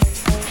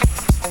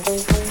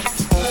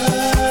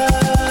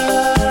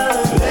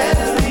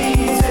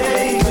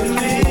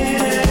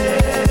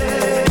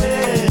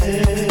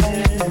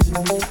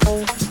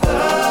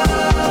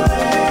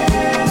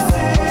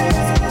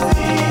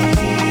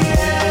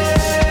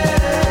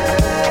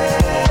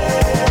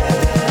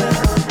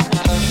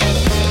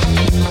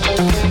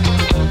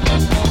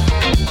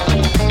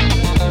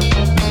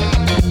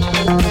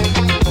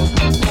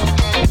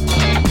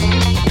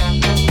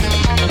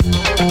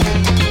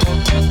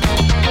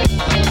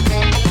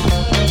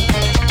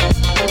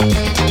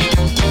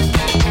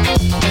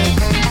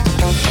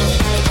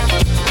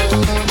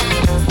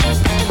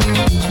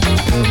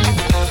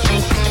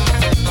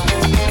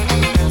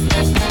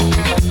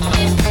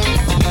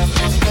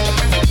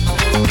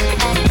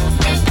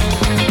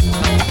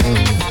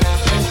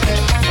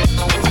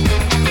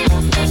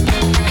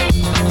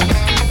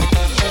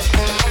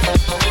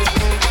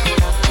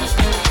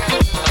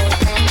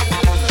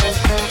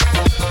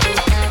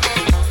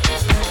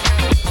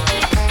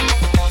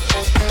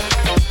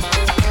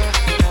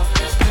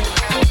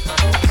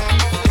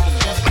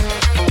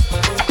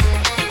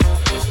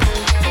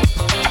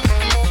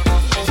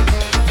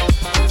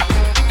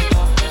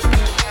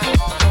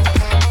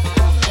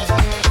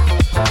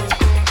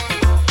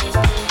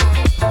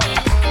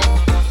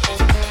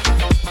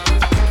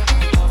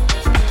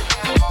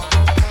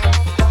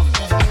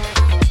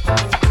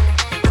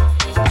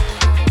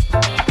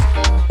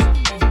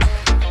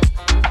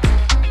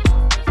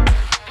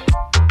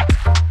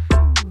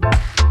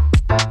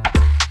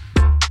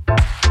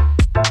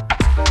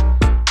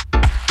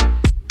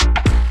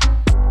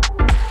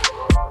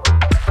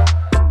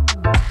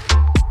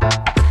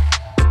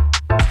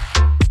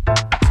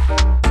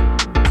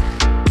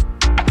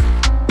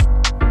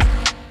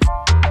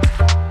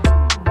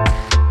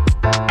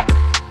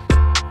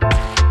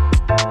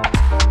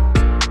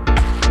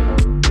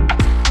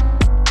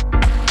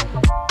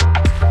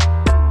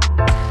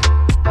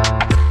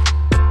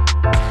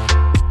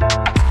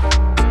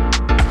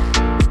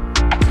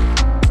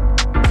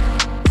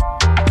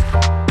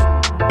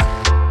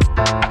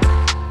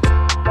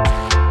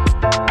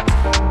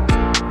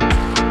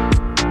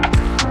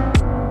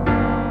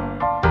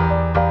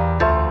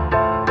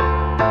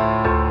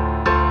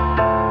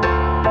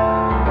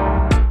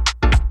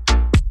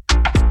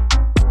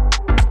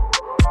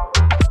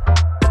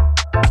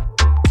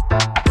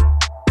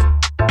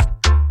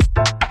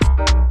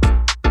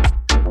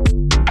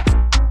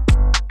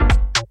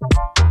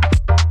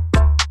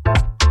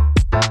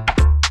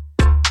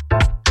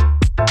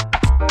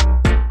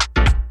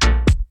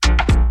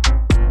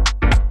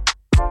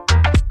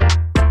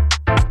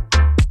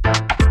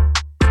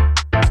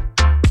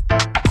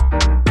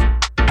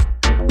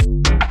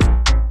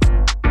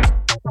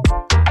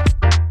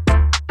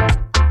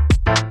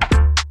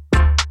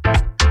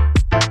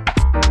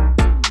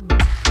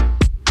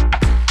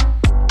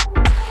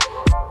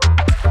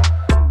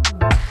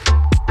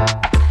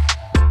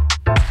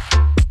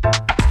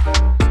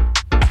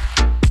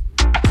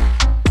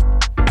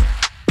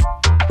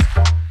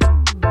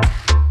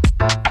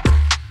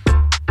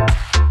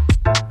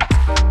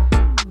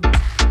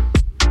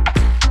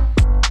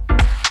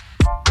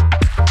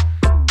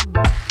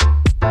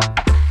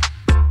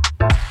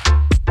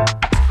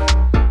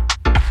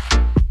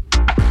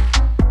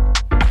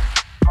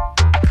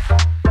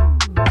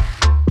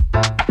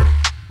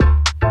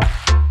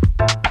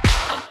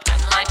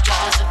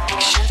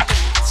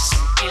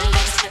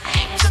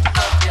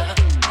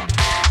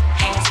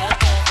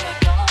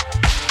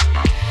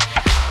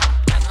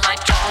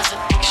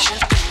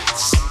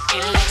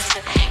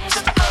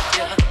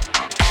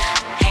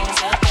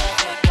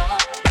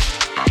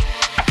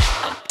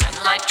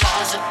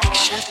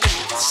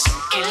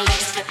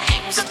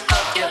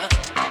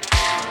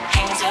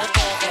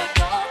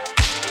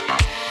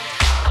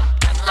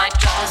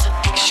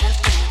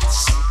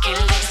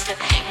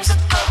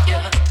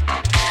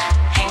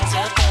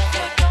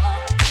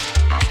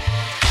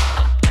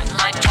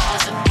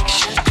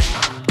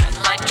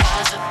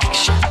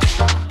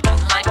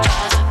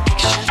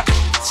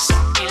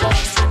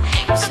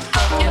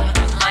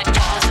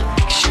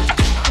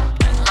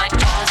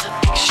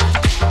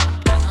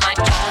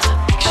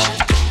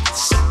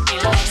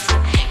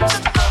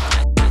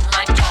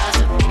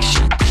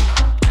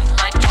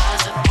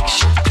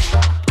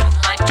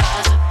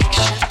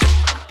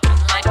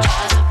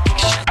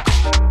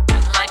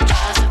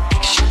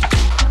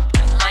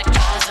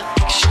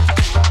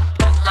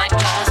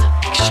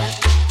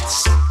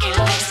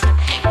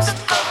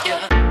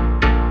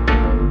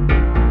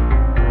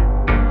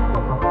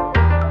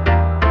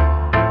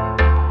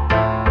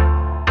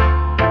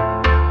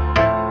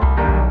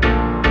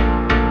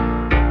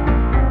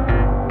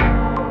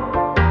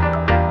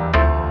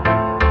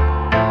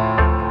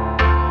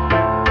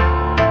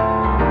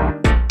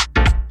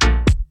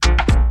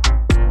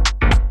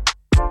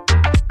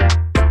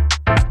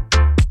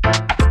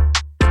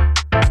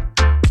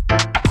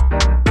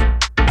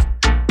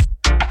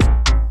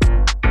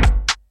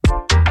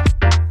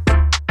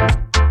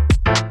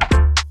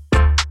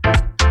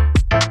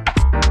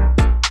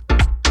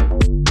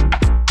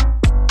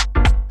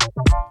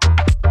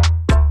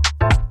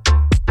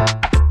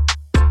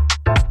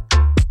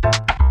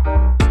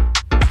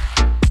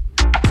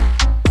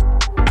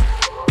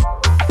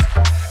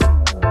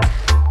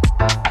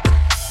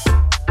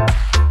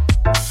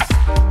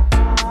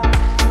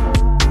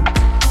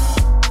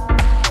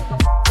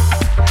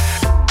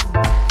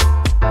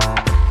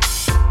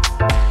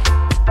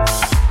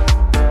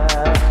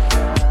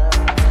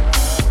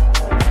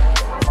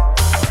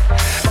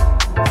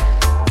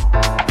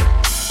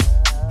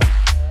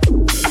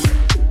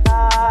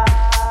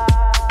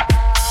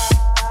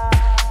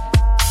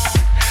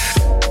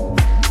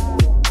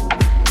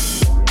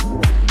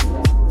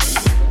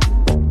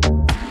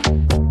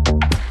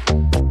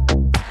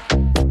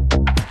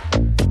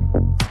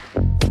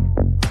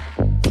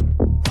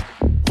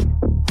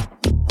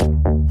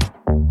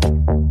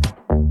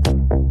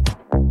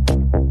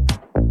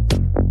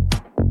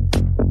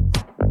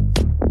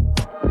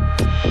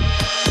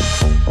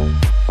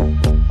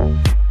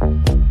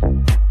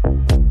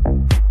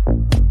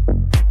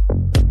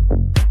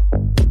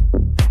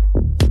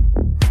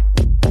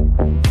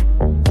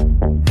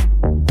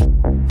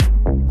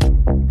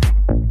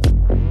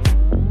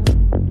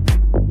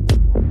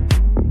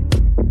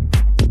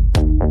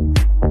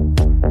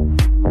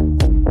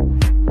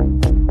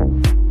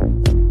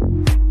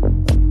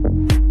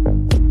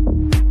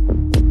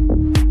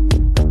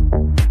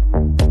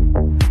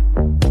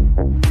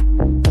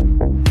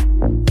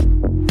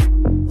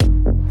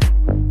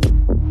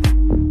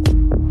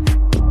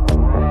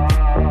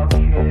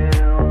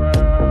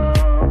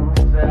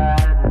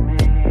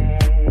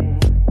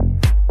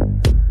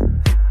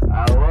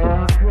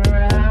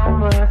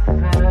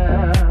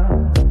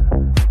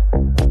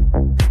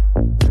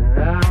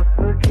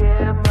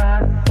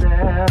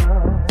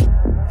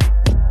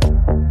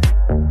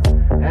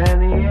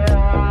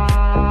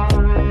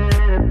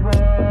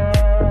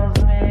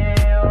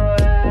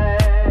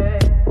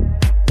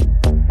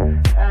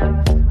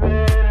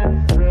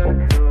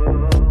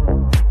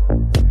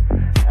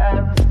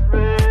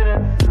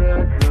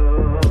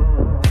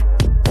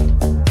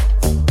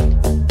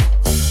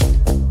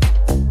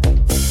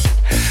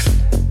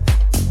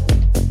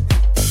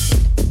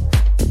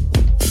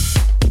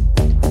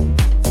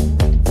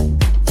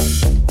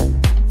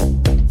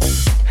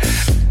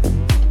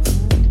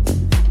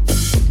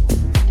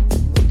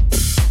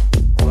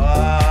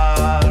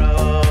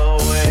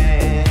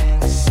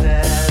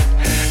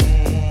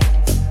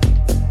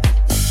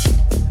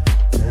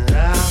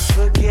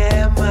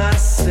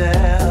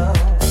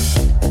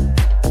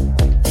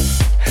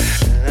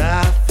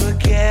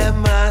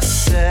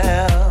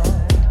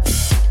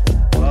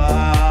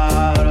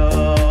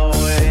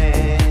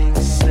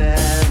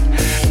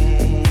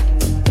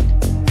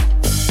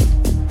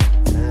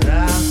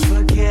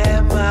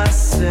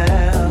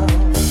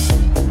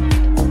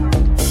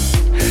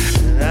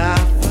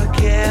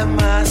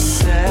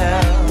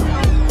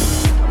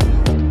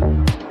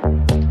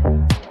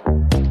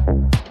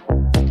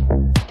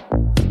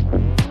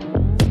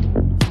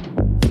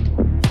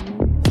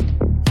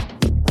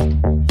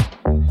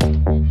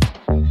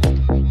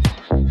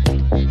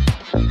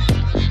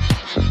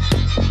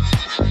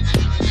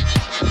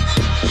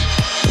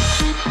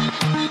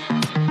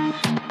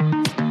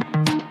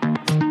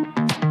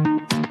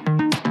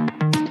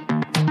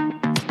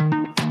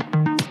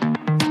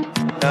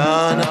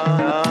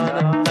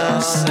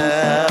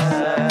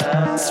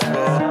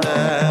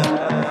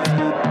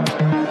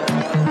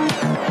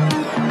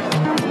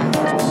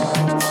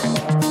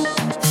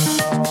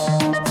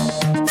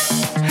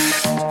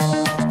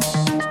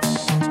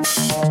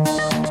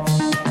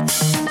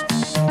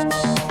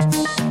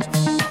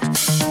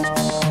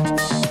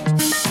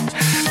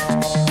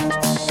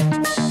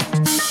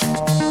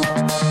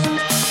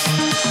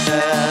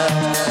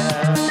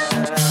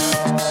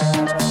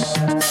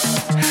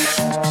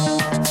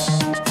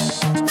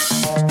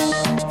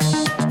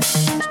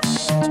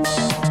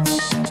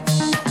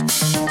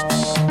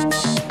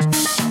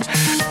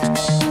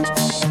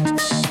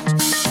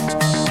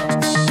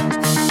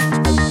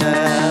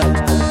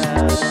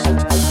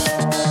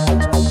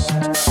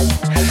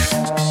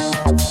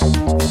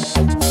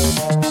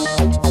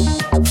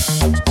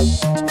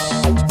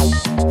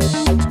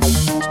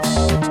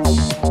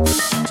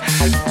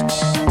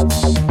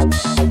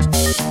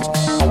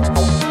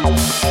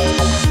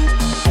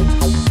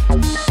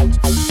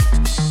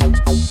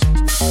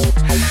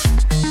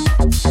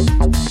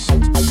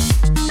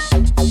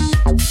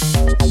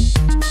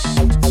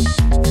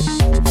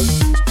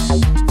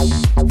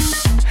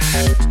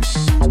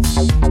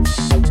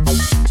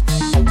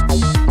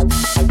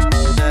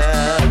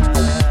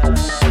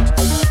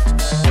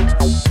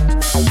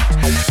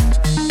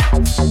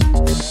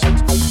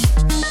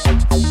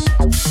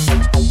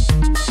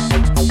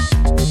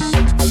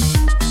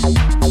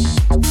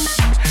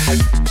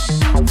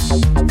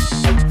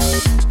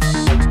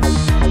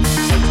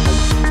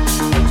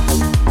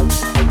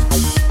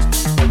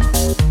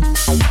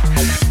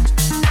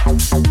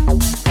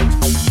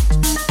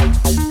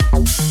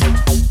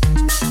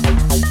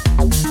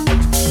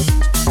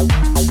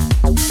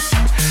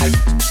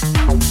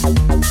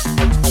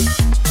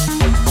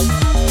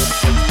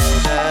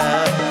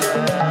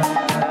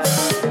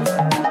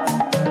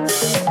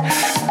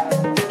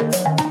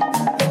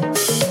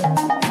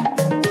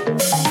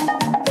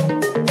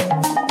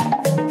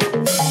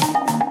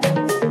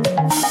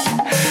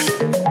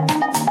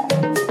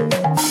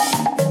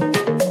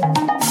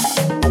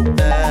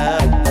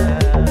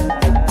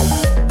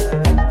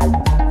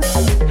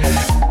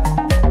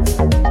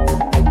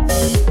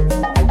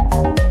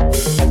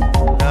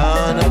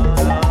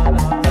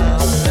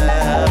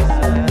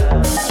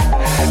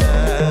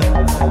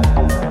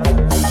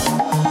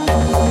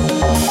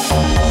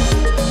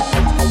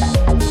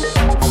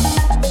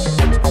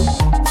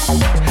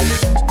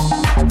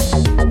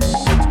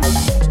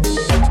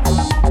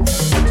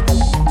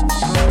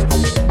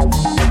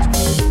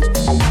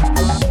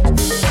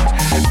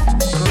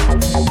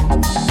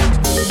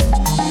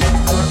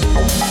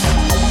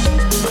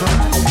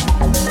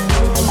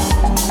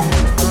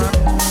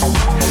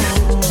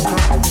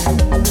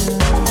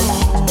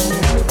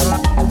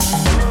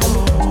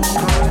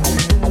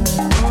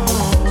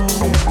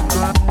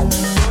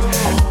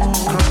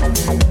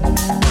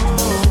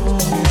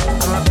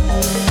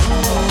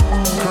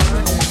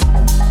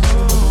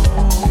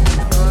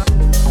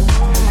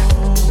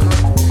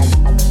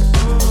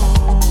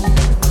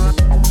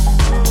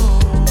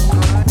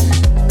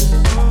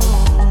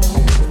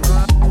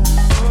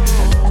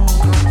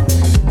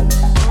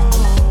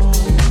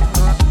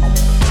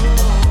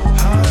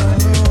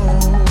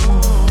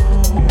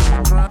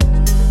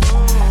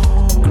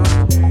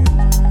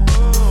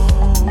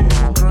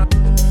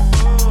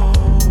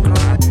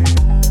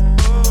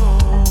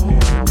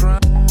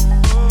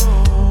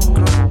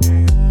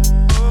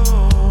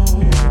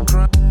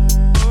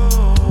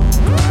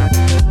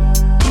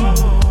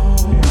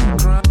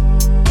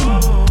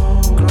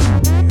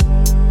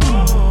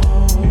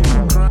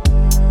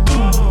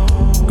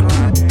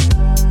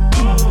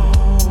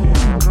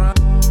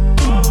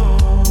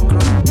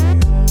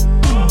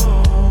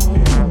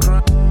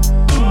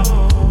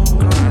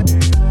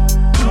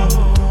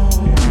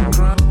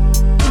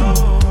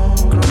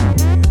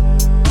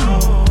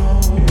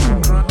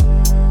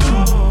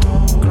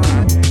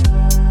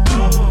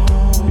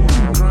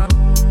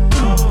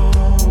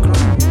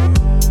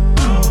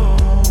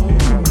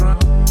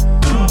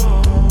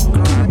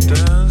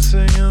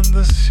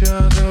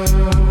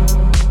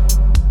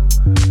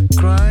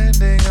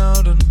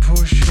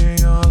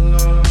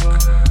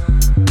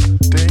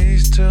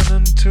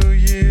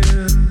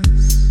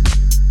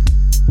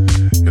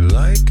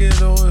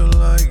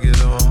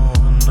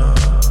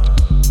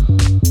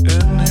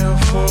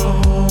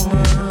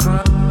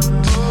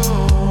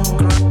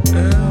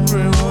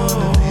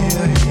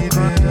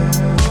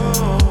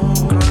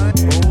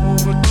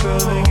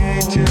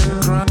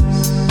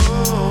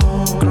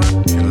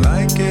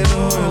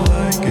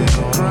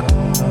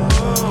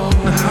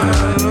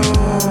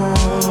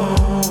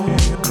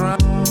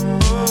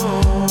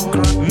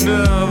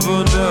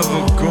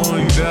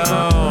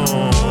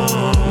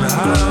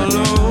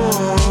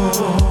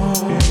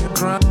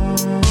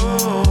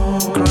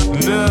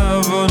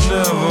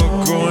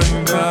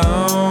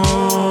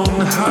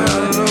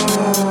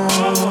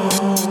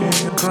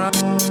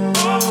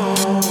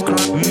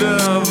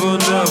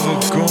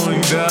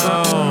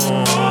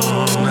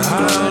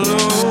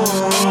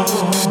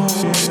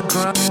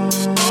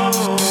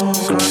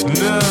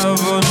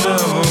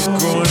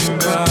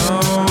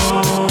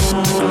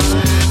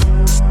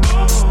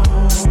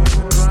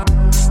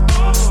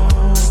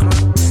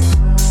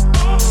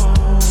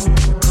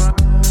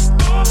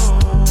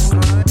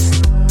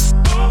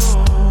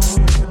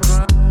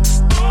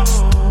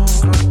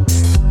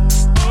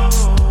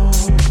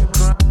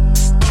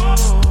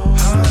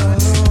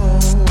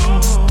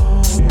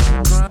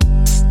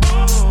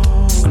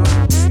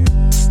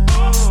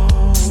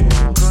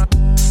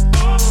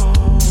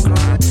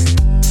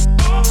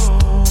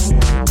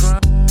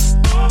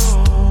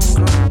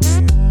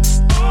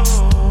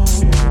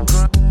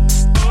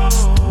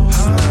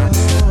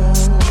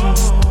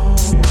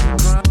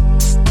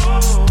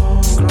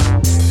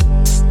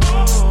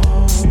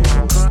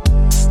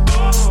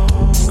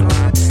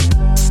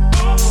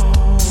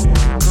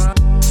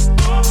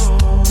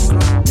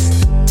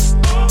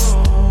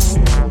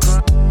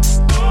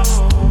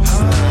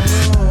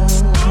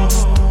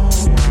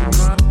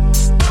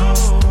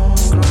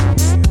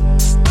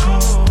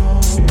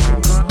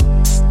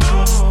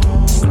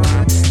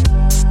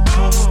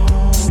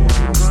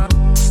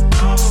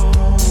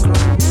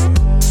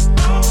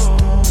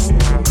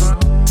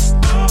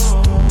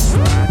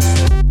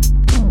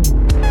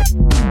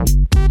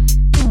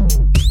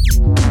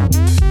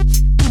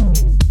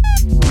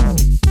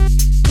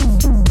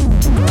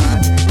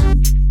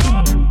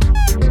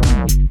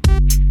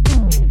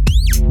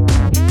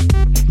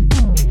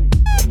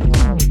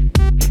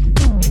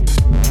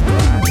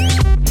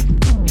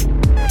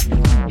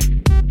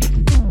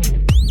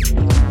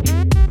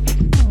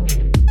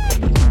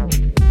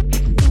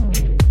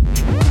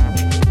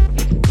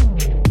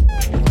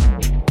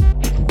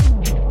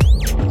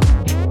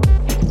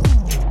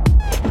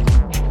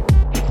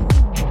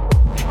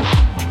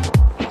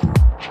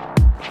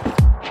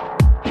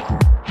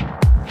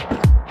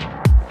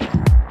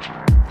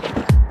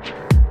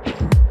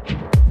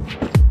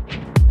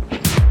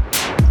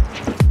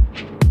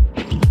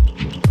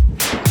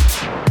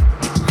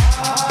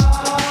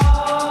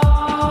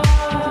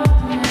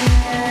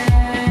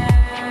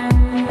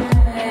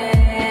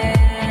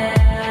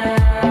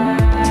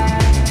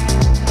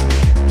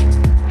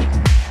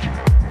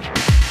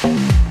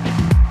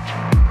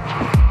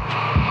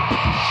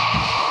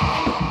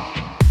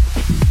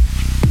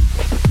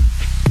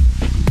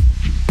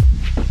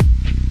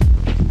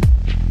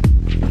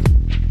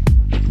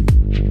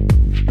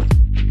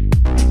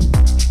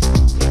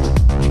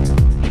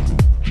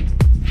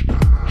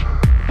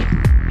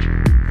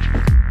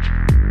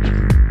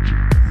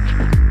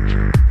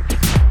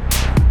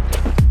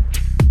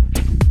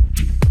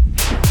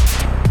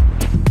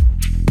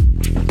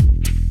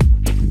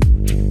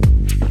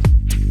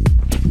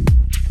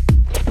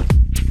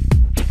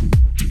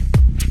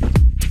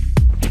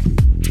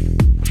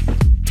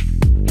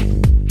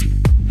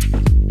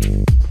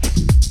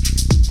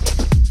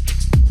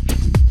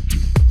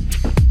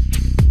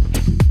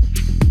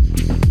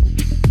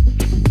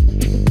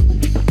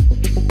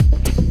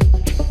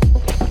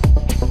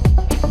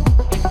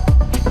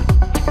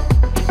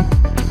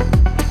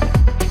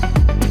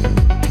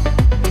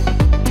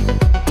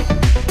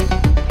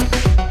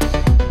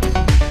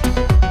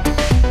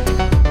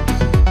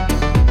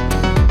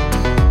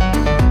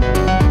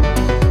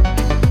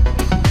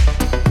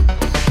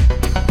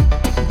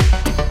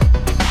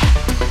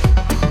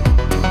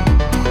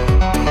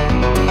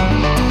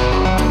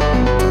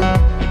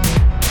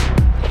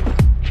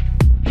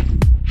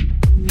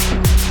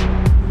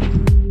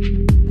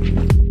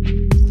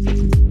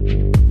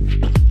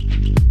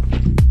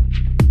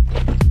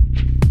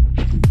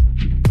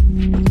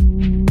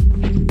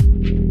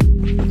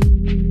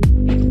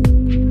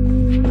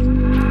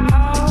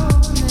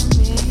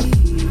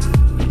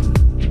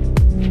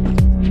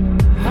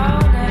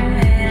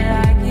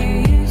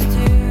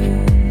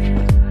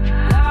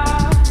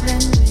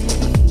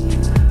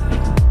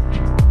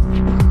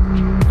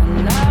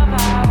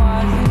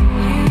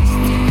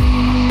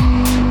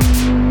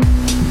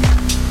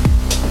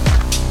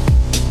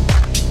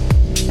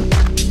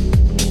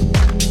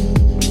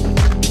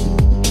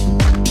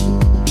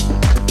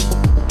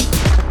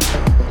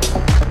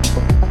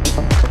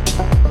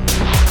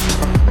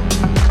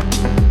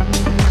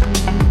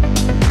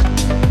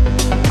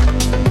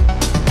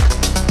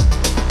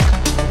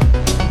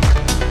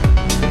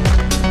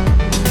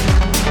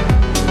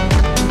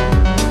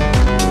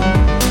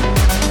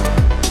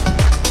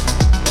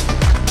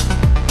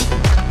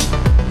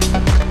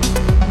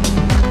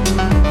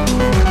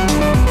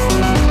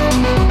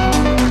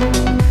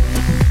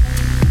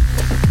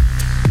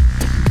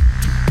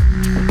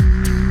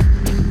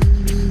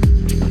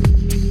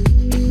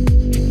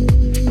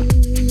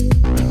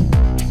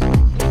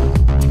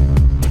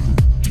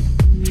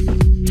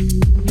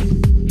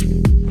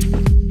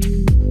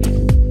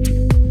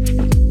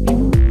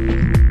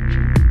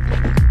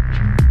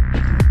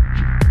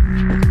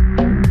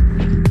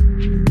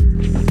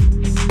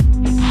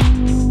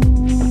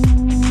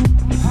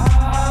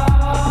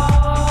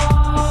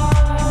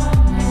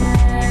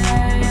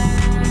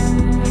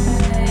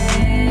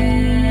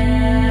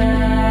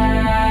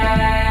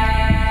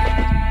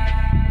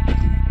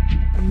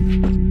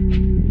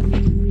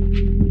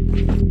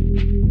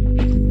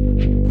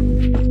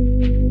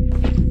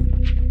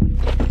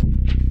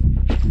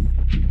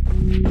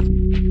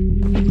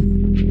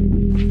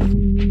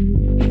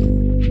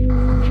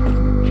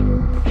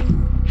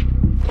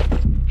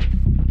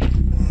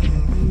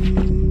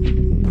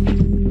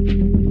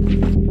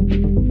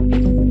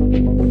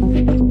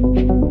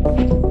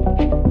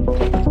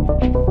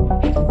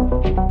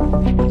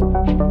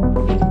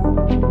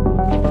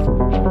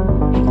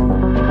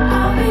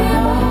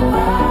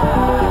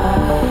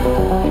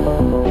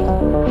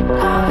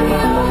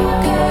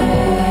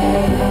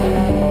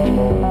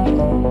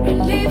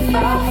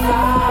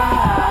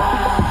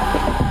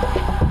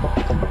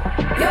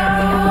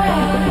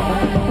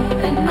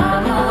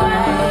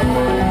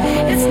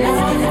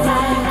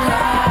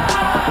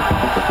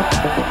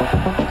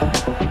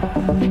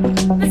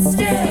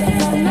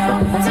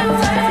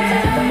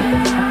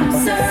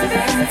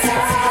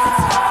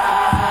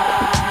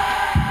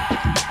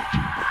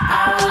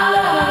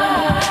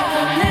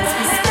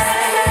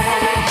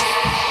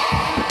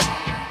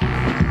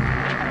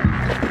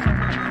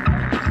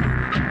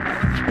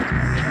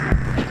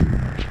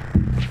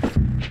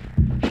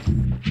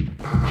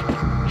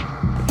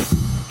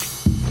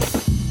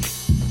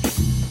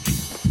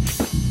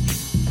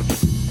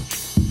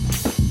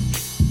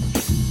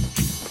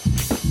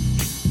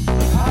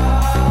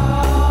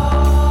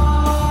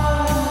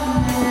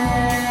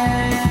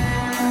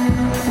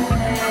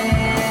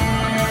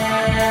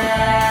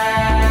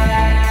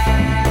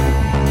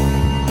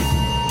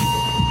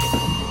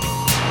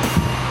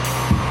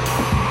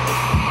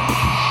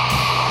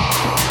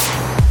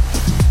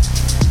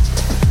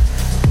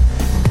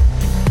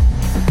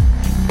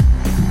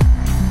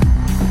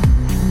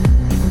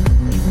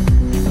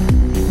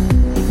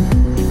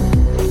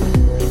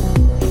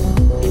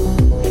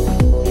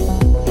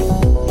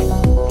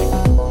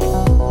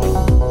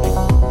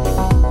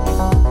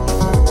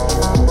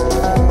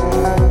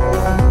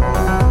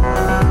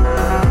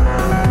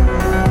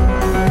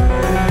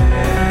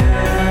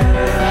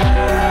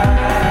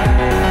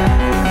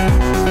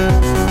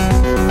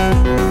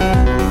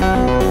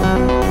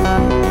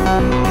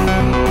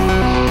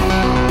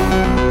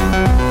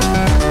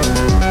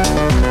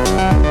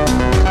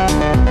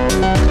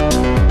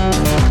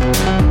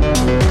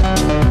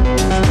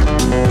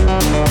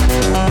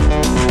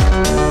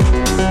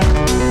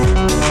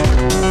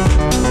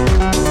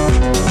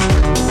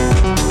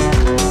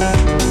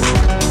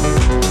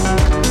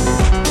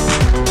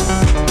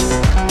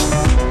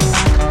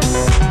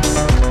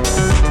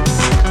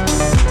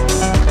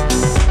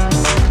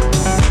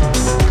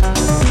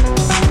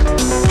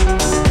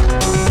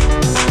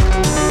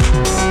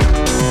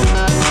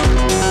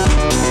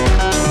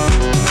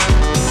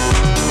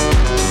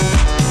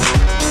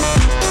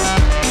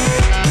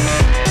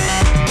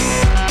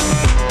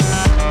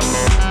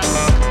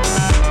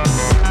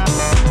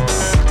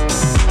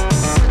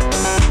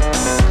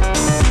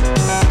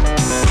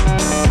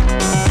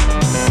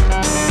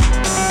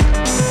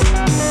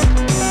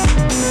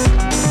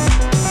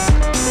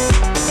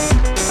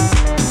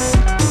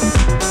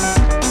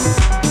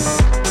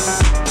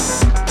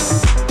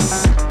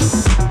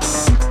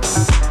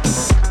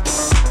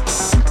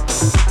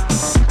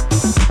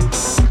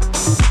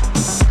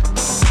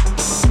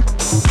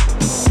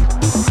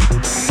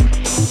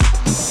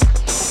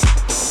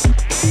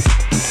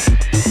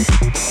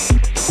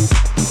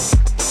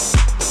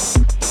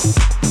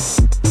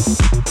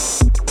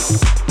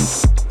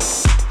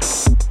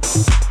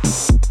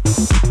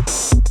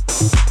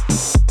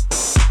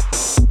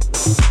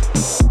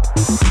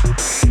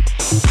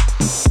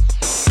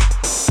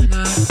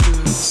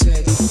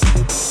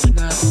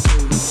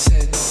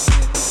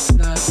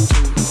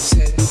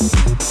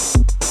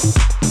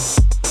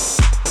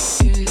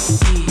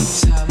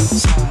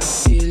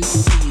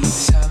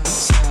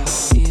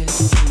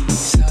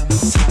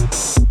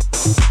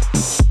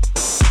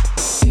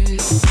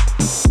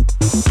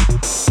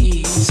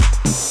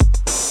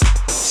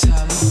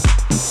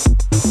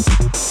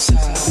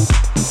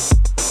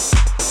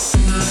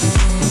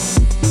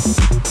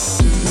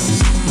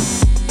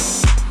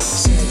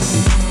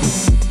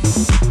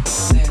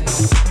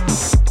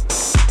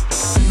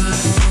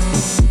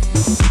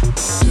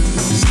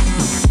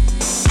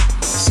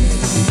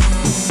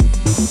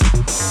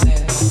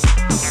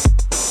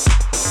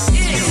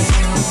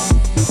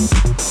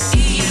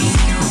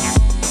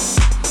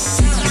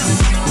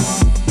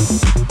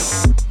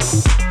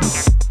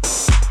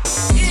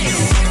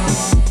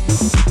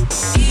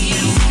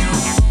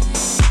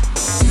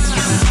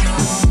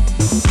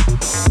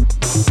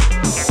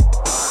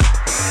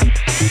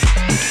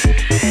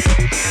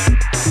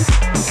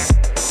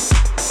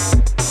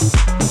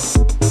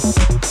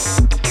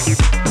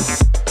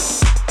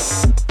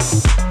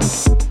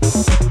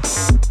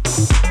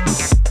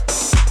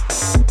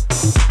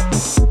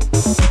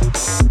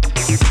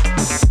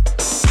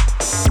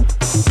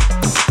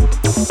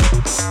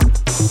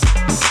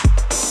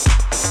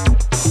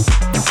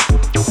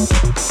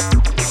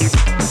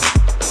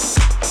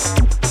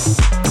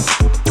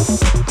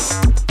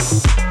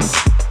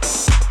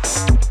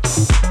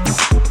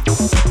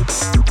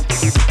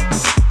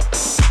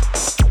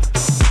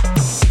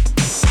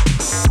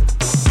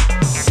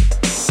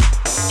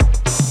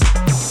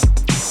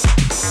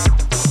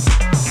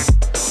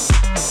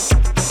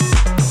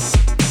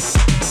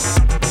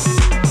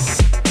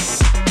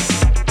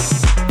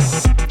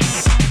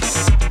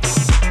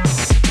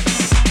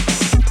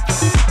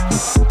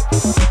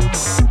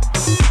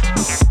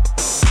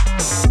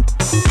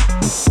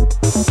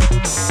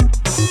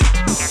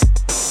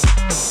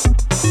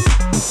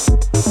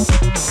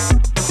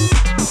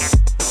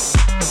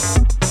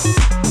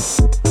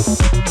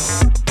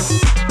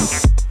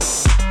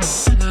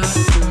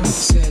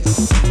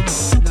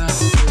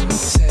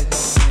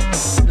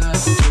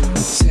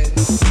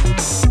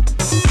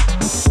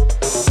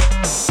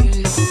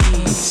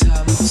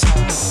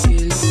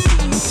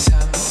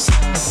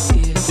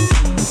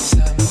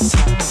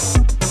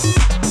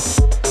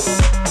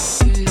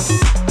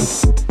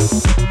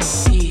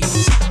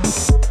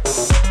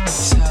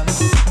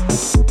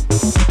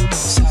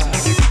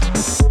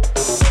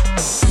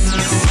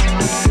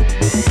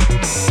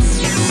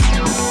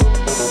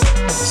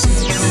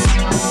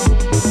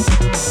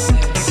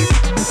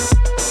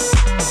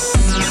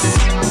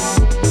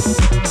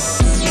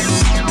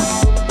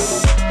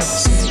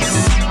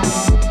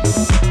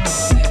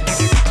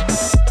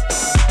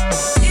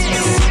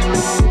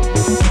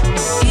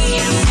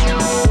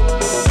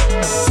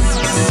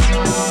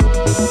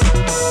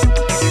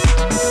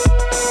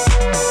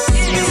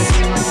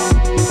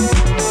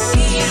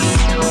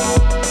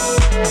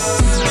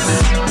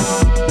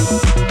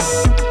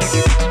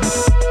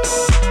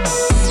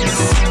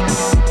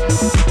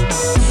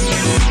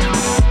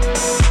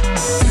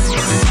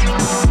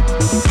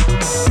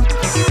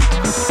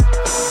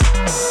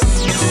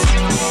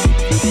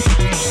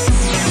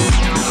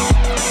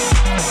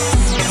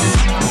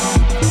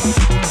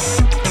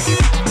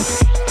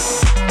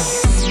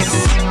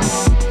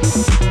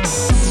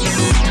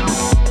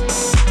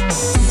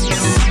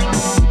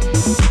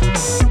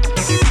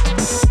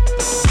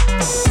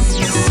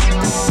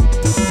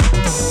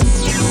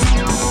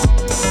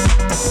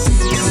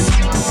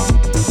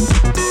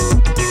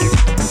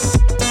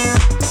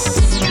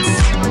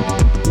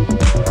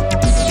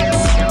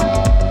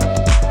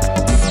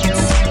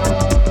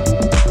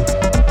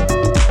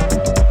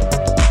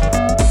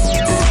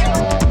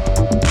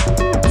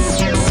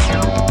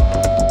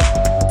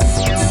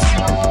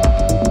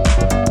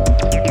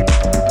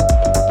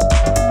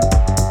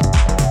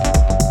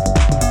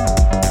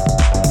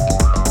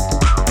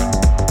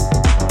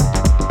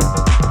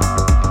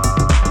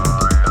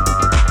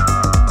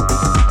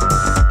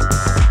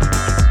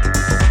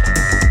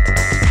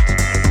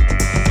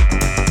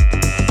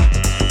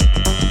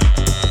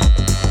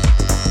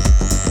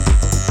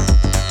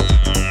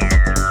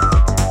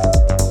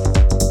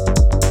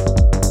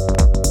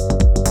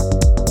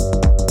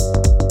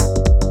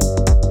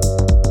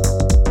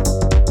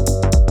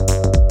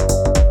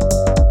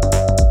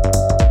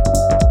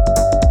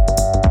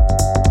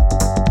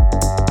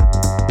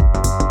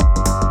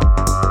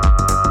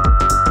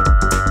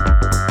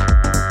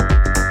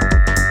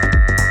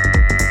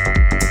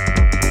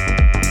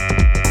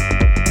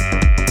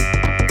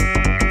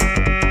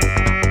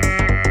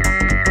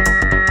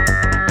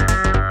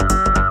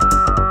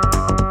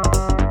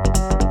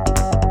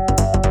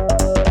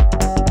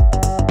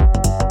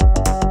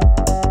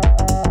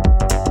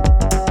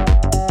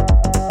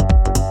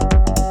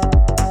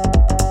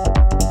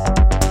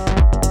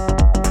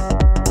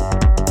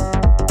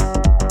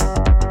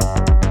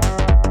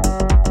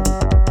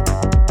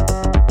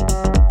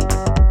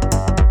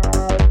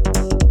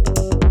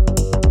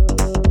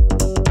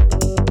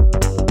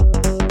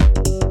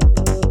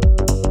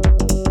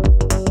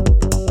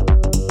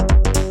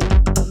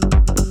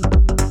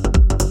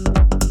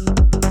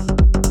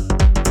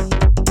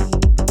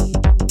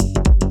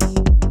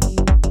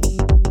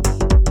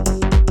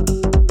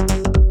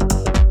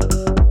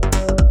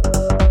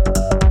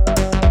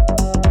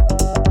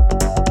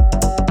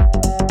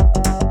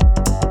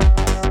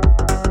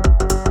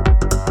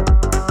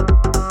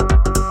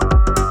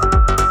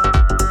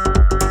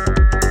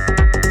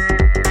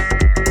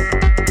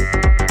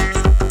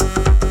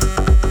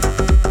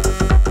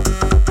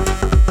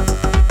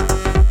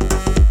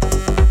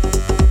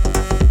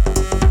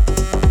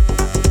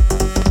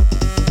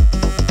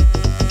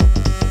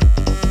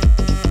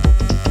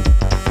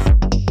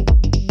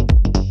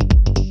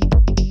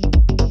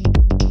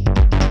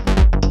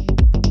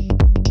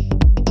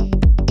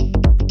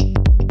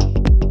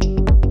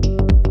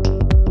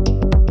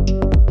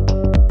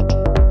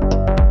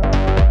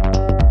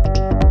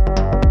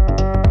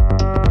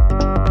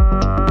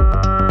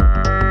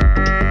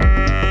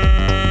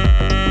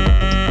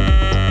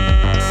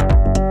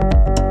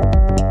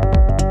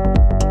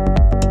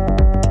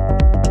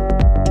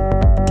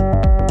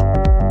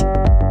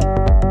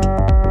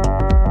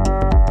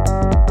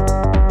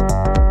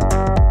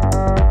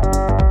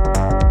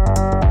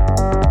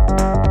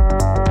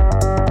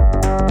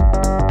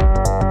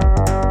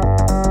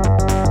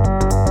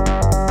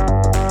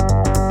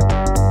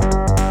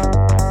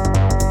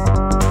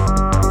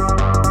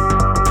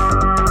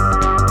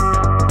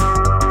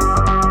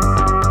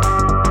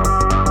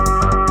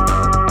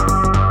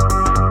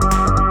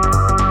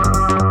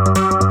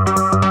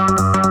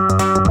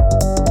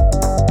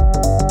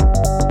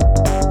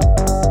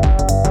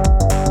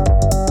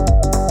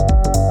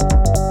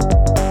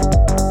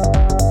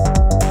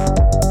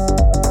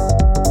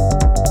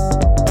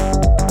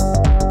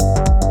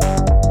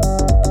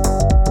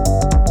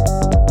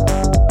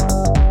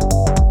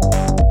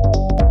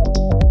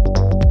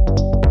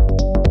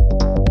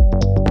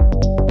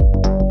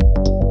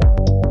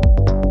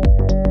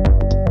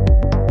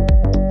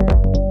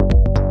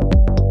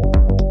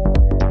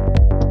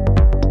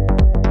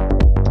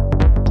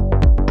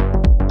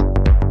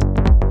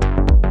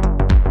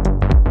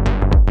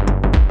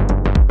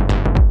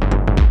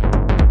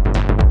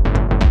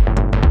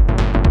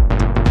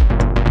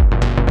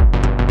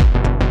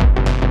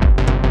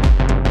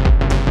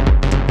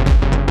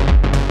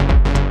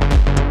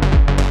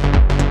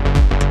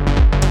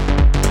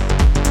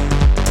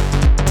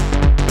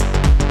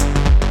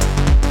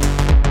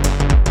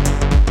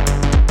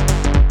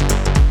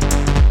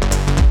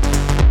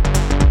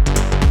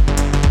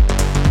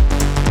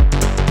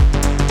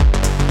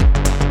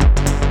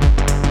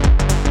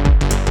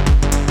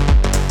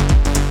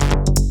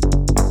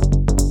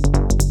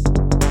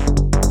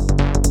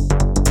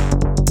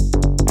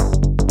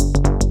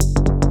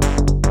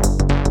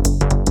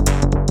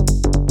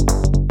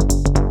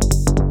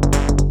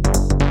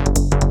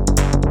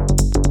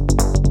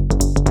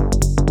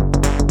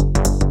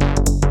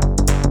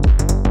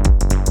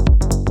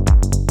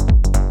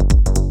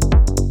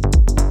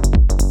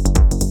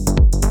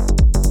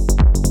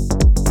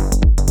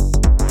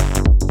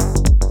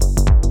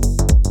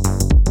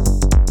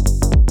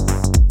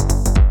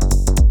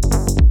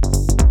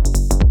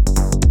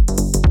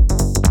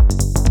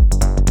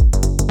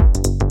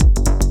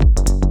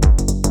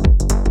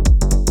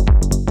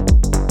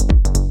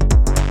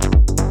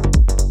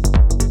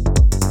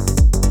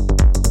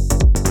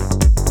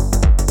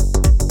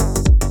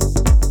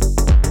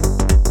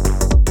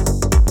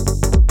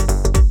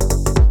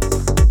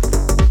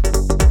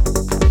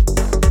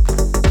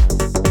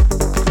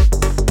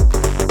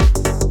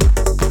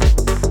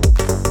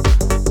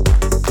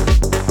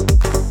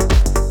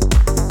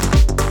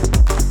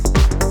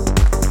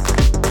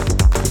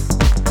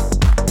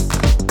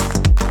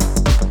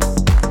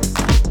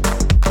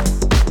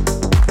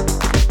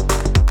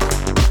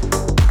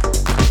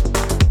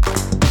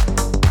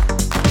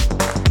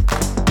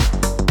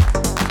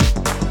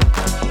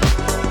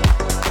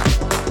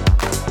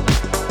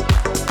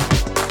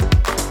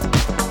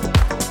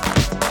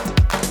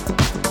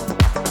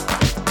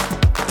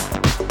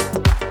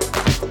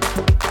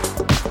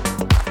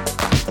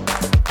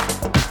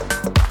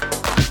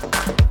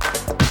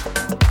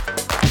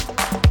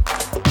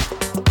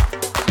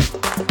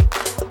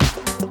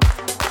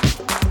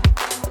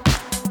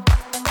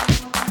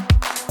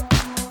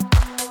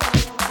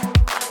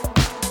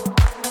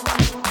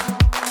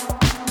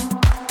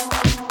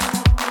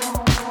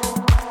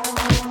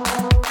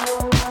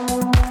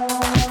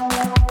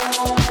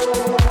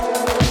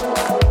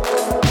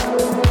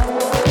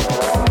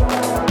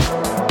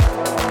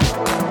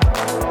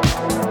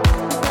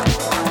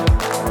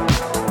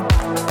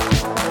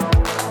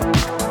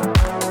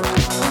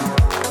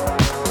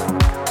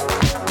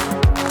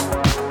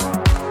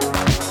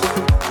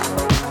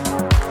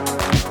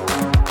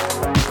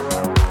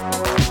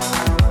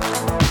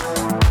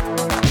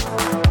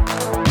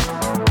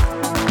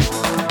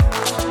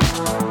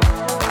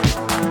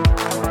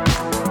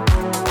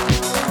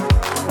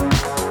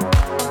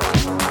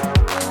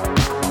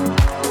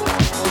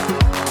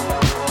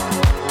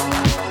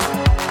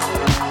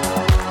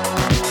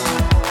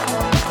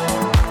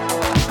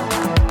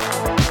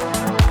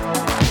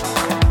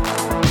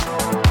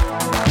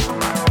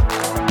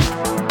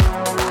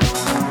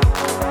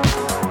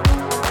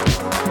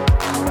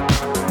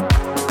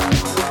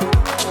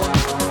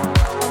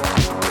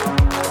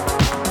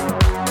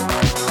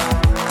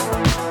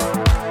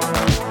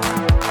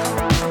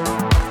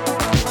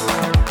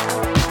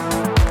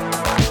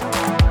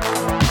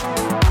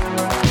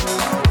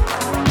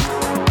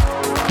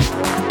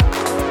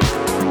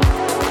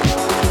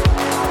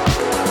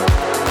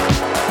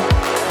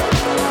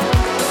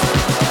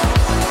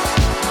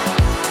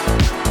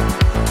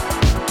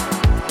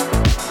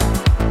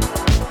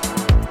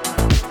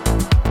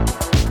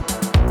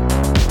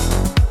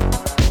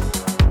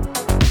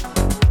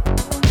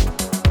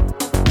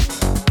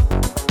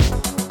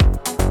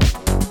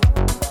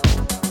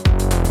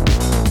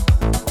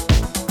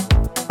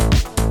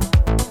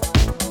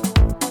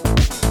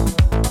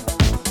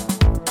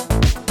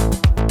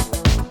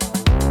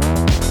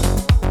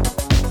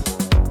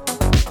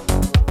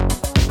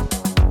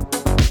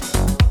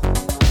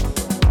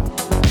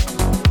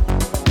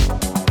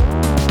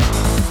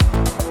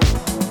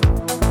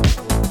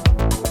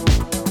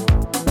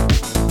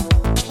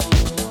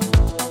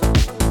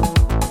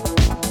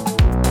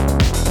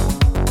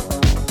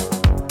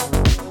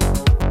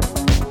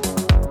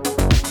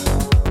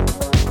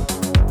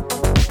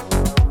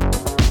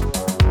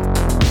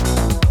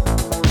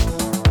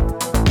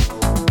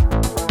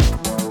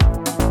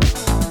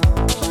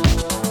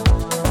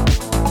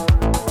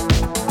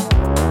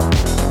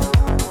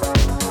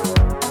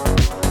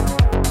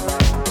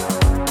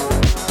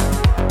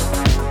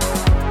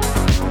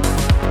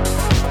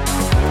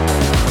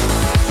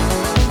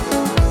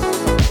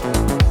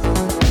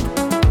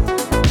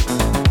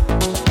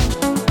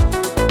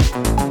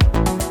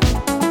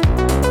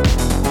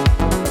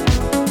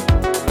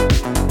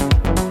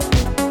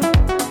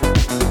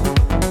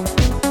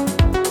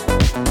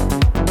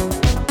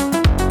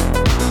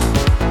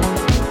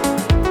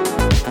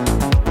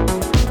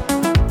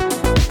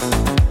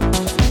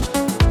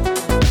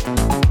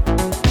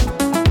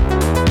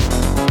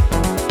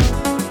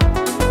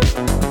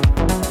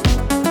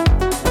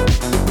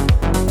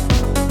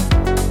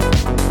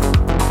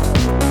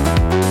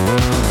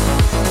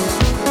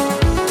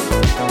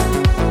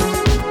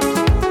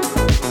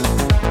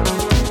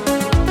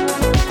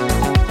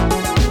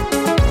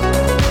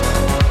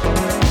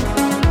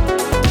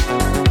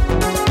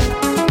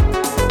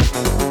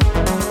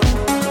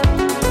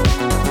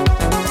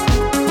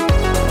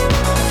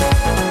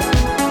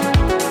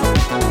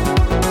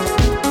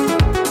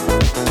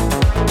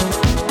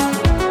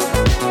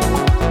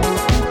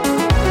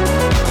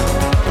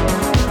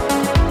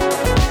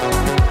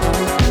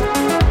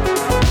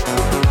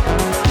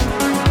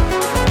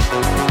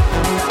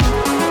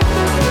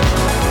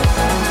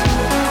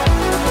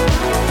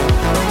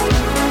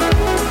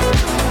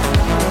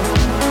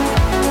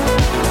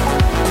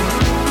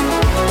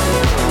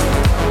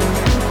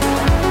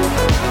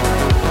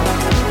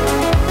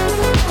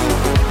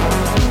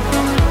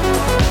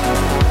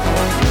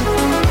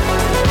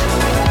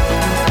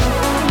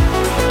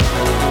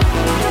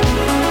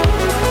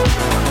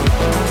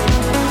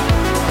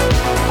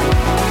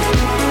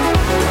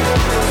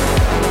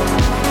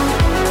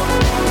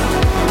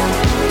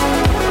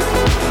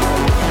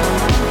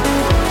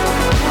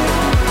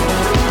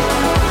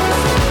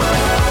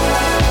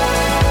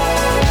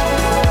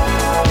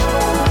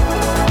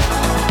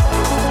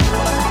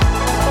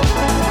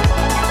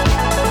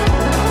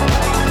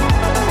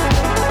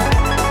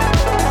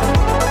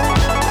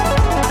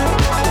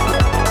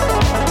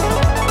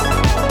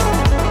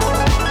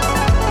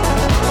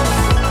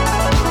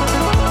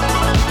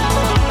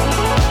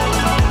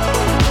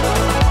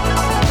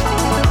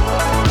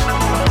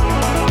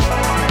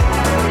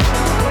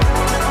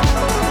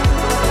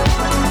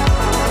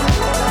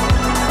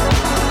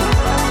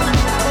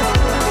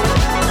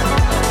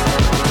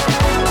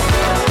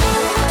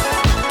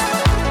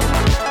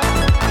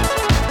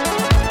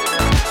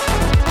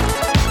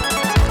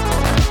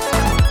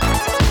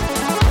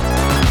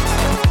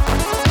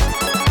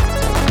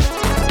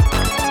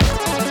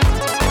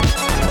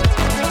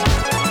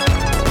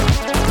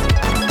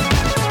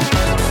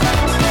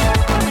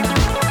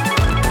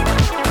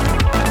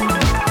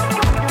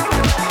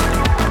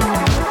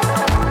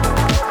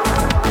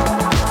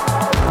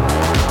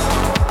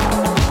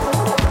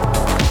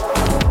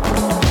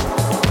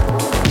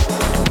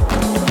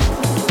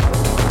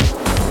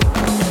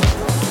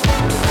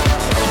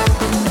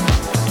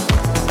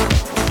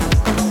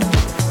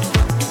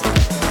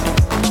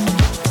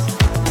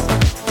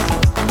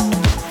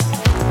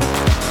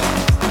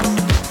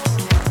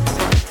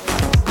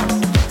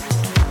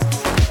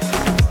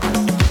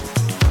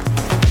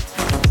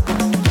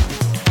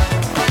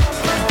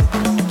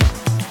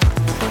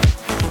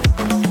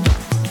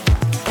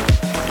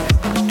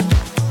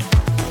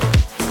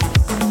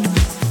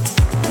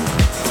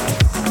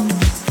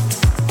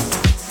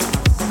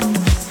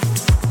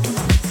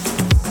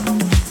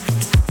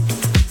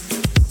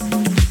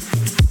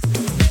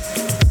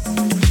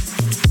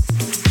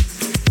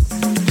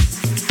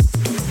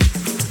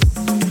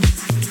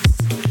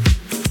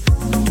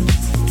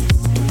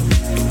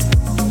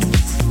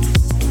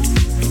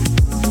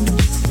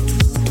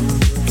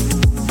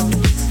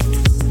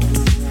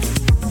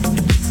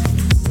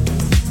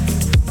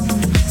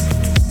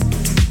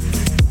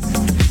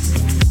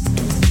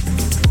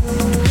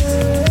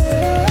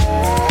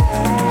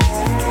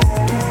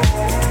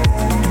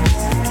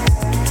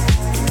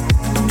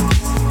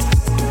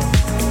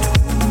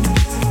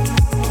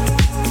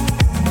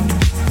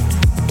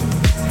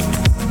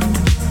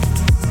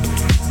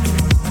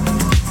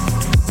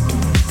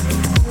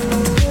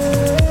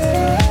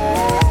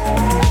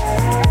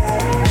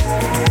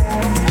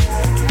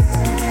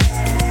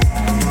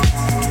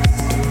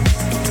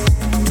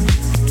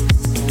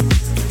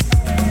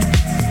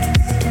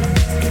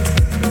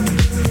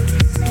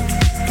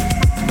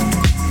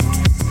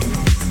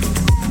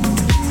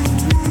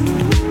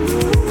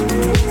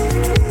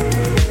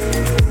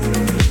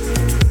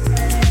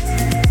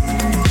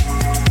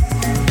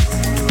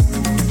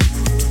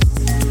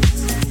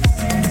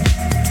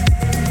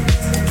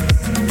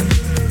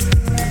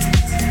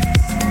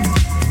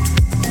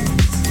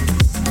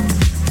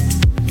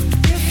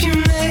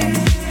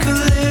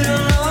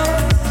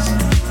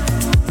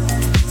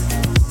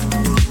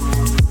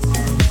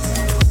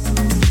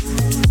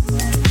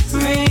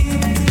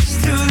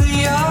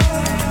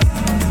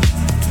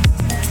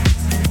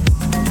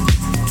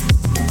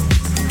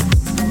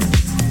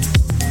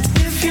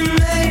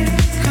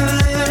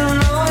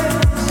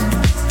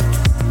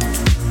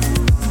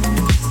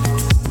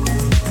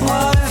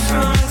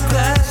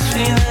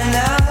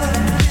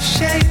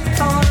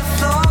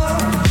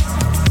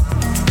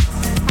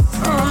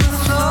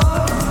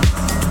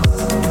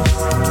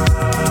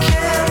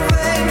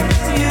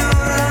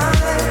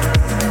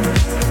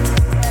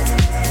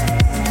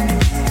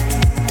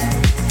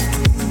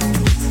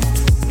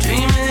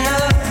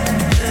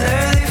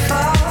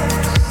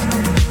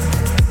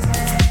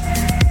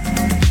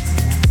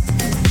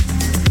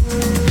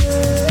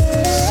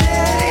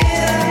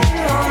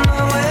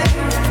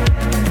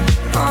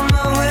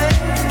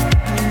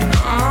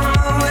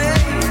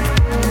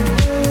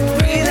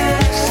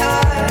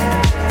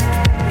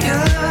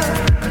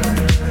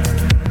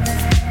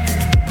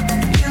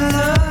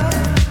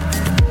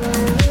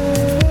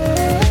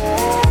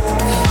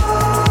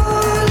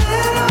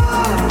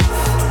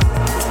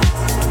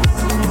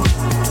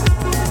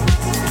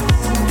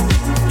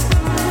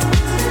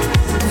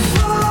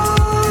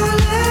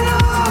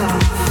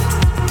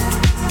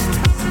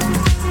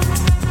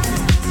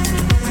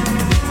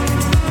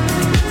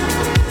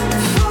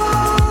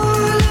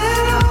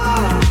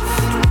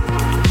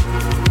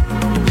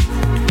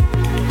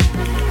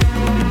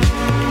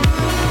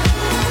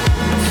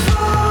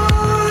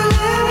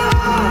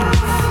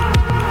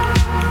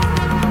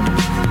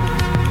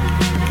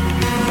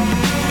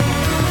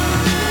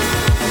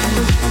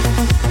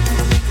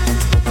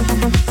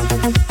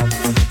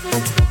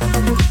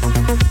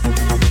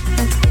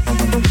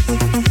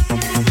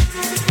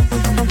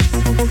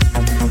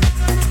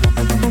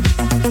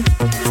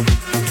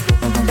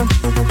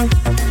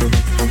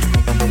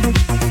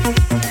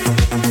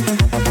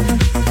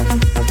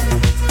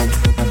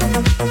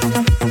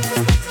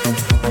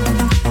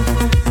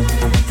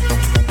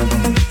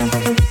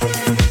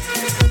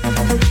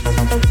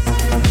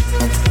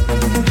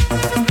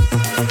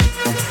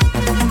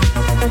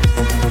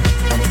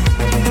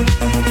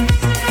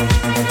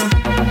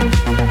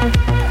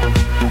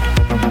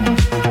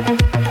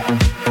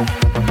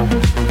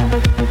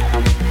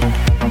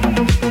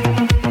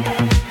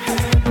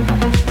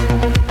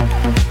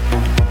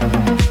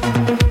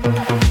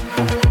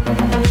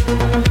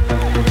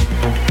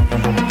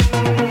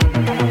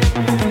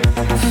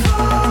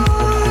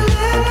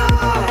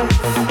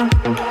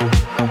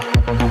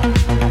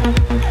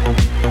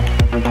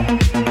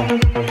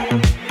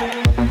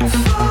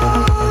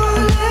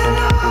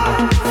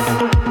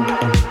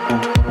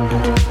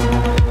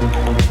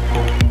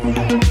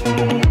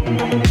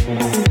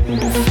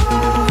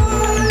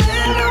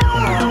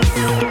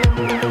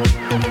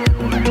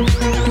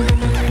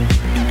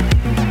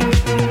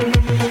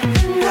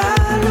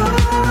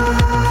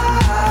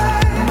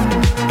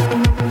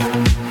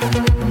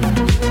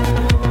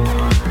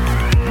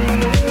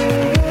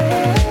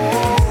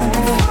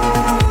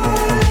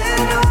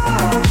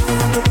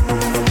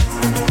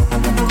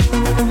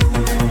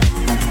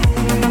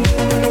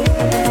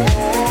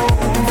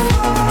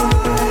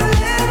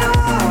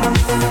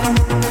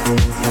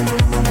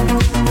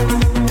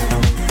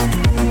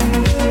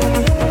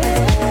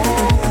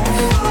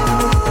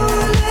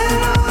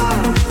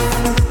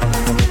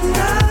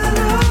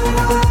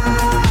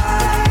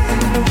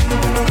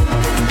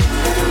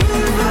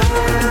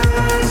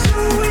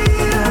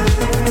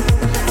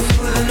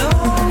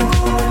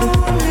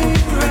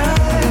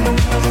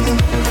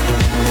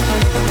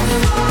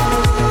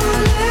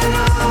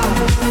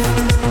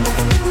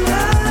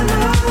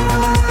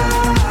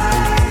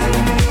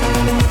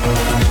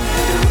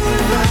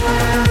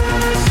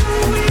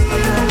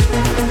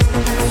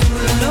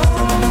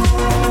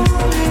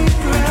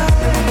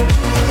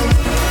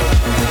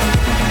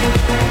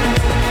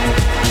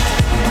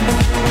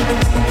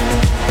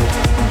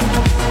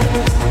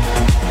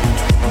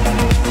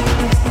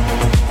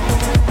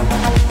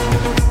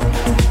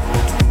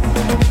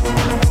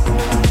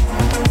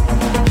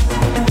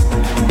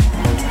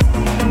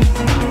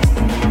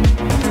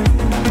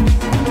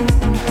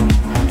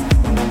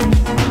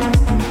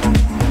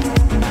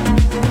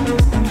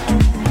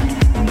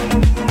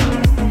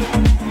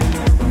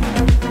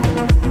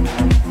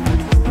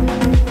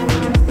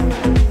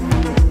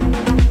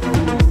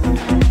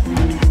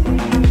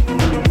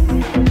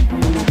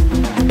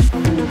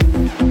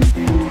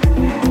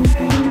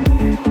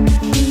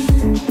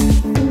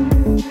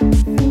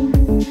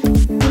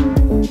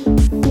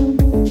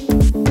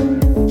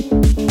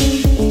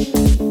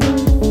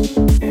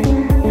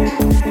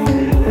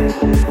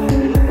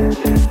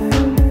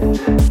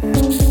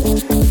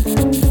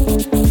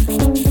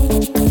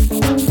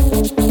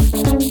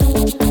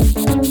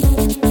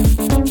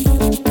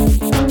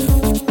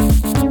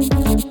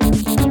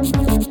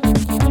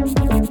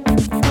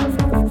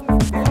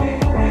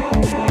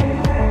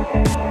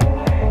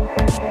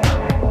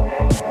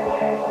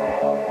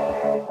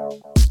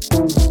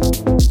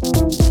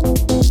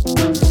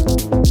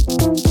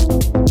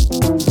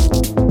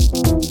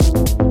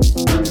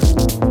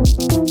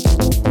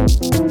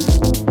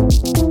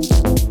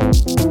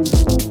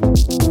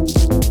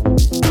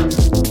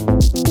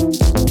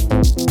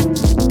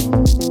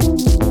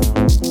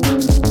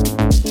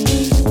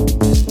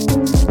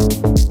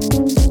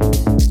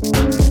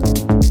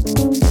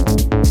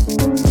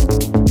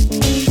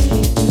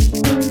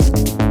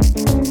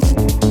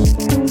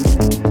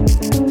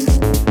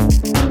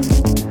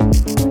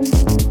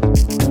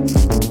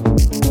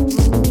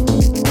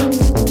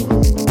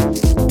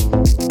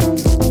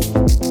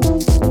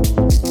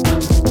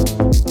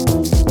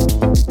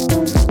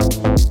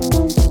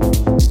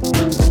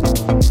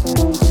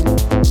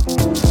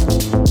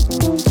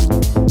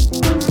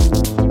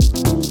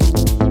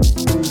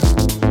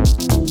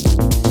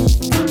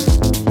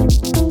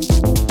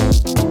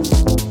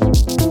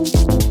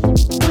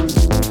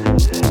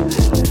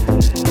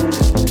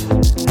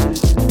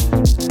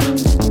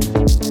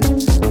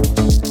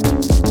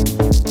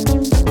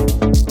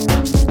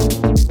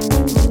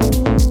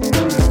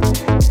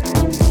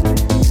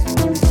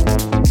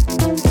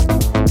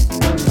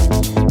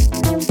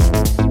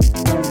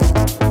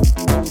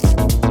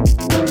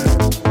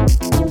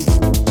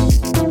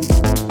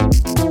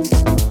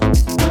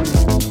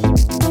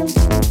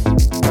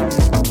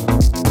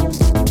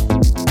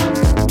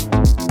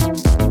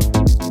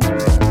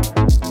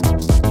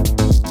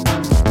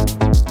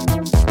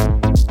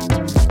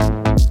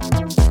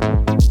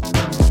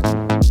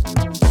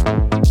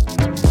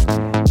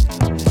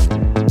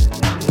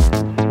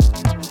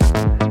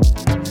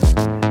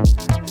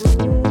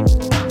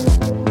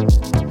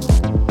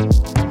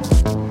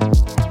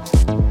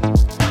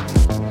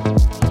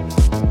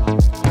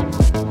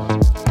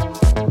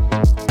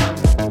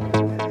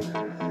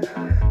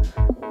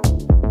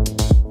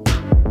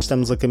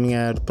 Estamos a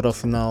caminhar para o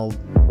final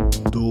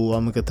do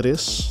Ômega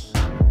 3.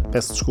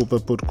 Peço desculpa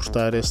por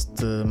cortar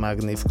este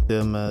magnífico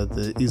tema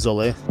de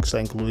Isolé, que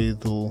está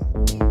incluído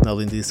na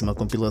lindíssima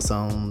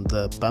compilação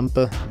da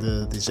Pampa,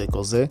 de DJ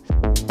Cosé.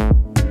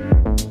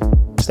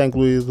 Está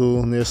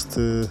incluído neste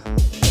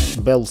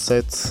belo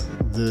set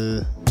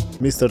de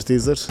Mr.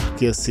 Teaser,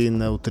 que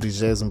assina o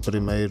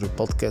 31º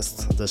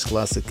podcast das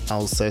Classic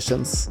House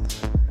Sessions.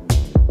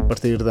 A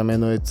partir da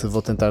meia-noite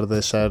vou tentar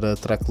deixar a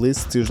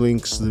tracklist e os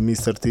links de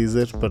Mr.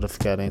 Teaser para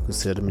ficarem a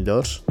conhecer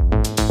melhor,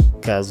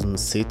 caso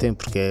necessitem,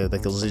 porque é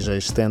daqueles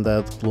DJs que têm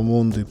andado pelo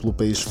mundo e pelo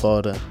país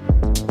fora,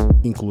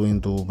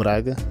 incluindo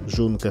Braga,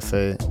 Juno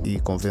Café e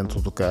Convento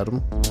do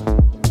Carmo.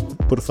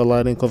 Por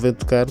falar em Convento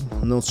do Carmo,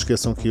 não se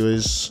esqueçam que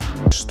hoje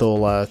estou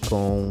lá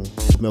com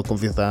o meu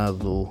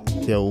convidado,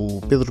 que é o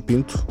Pedro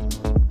Pinto,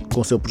 com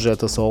o seu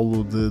projeto a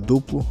solo de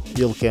Dupplo,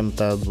 ele que é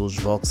metade dos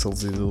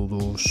Voxels e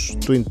dos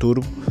Twin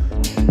Turbo.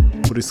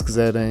 Por isso, se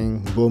quiserem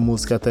boa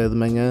música até de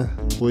manhã,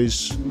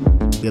 hoje,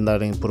 e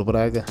andarem por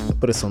Braga,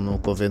 apareçam no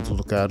Convento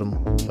do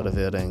Carmo para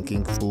verem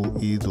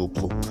M0u5e e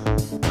Dupplo.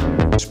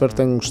 Espero que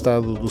tenham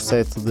gostado do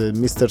set de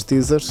Mr.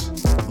 Teaser.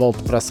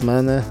 Volto para a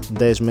semana,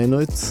 10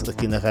 meia-noite,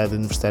 aqui na Rádio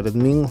Universitária de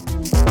Minho,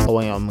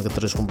 ou em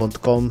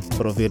omega3.com,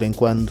 para ouvirem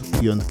quando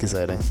e onde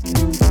quiserem.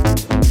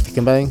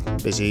 Fiquem bem,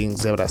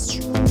 beijinhos e abraços.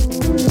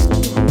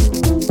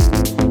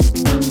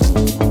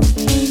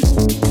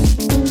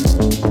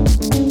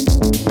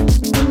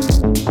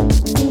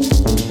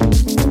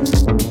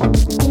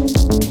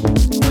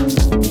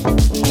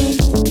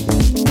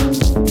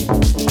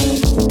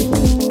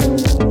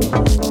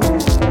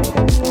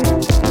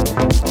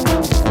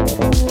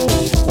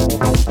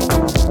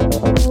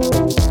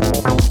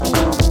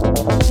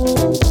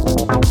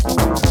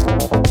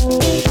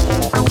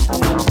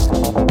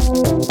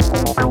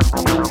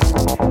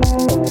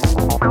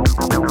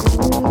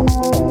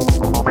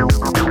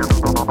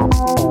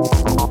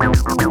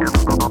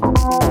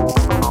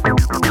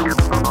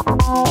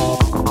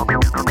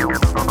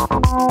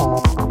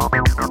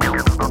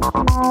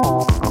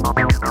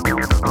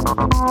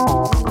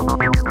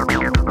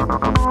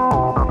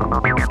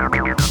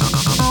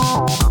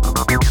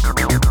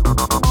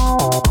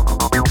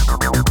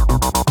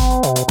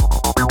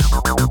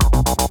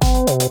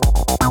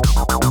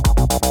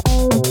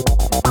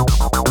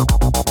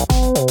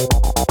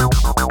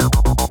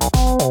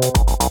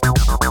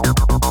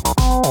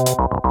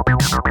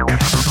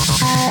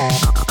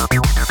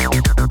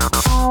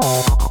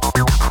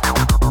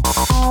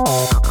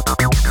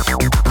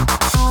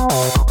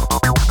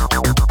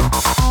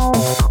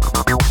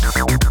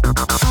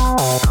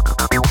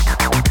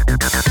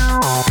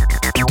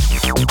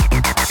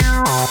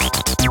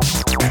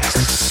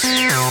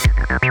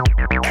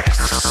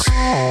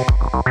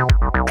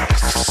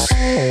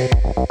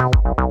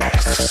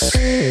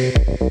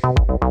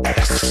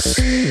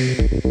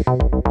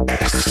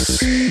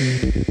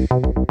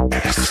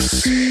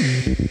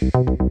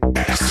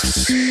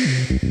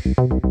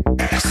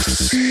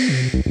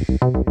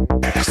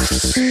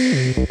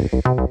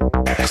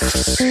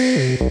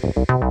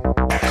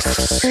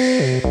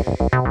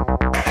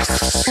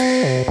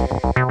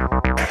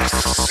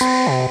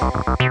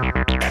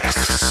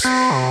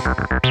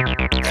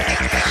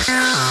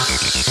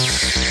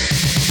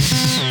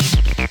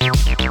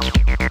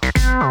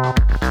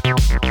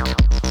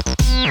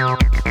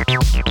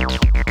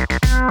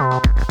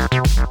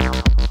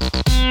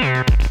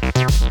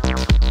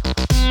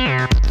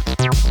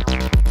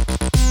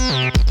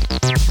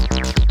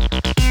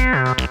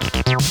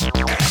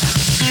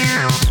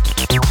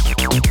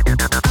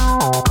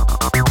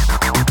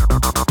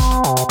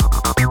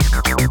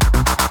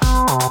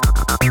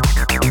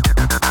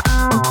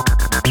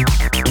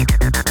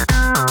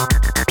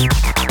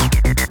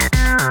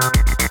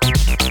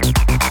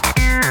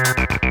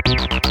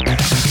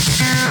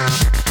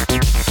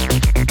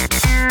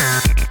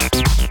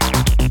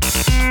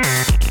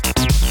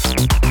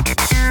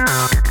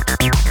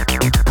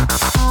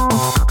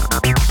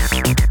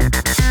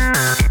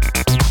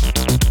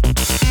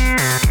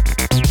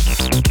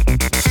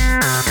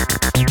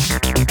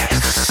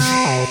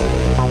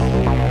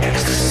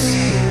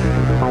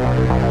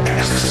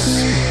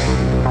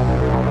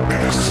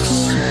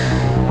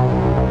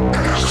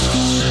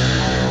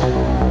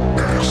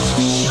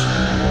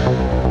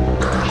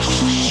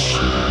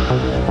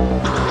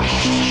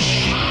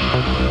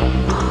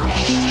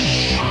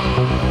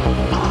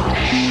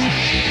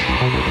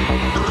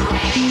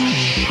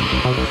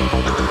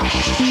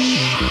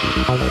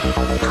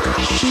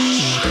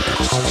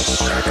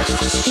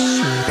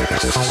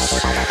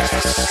 We'll be right back.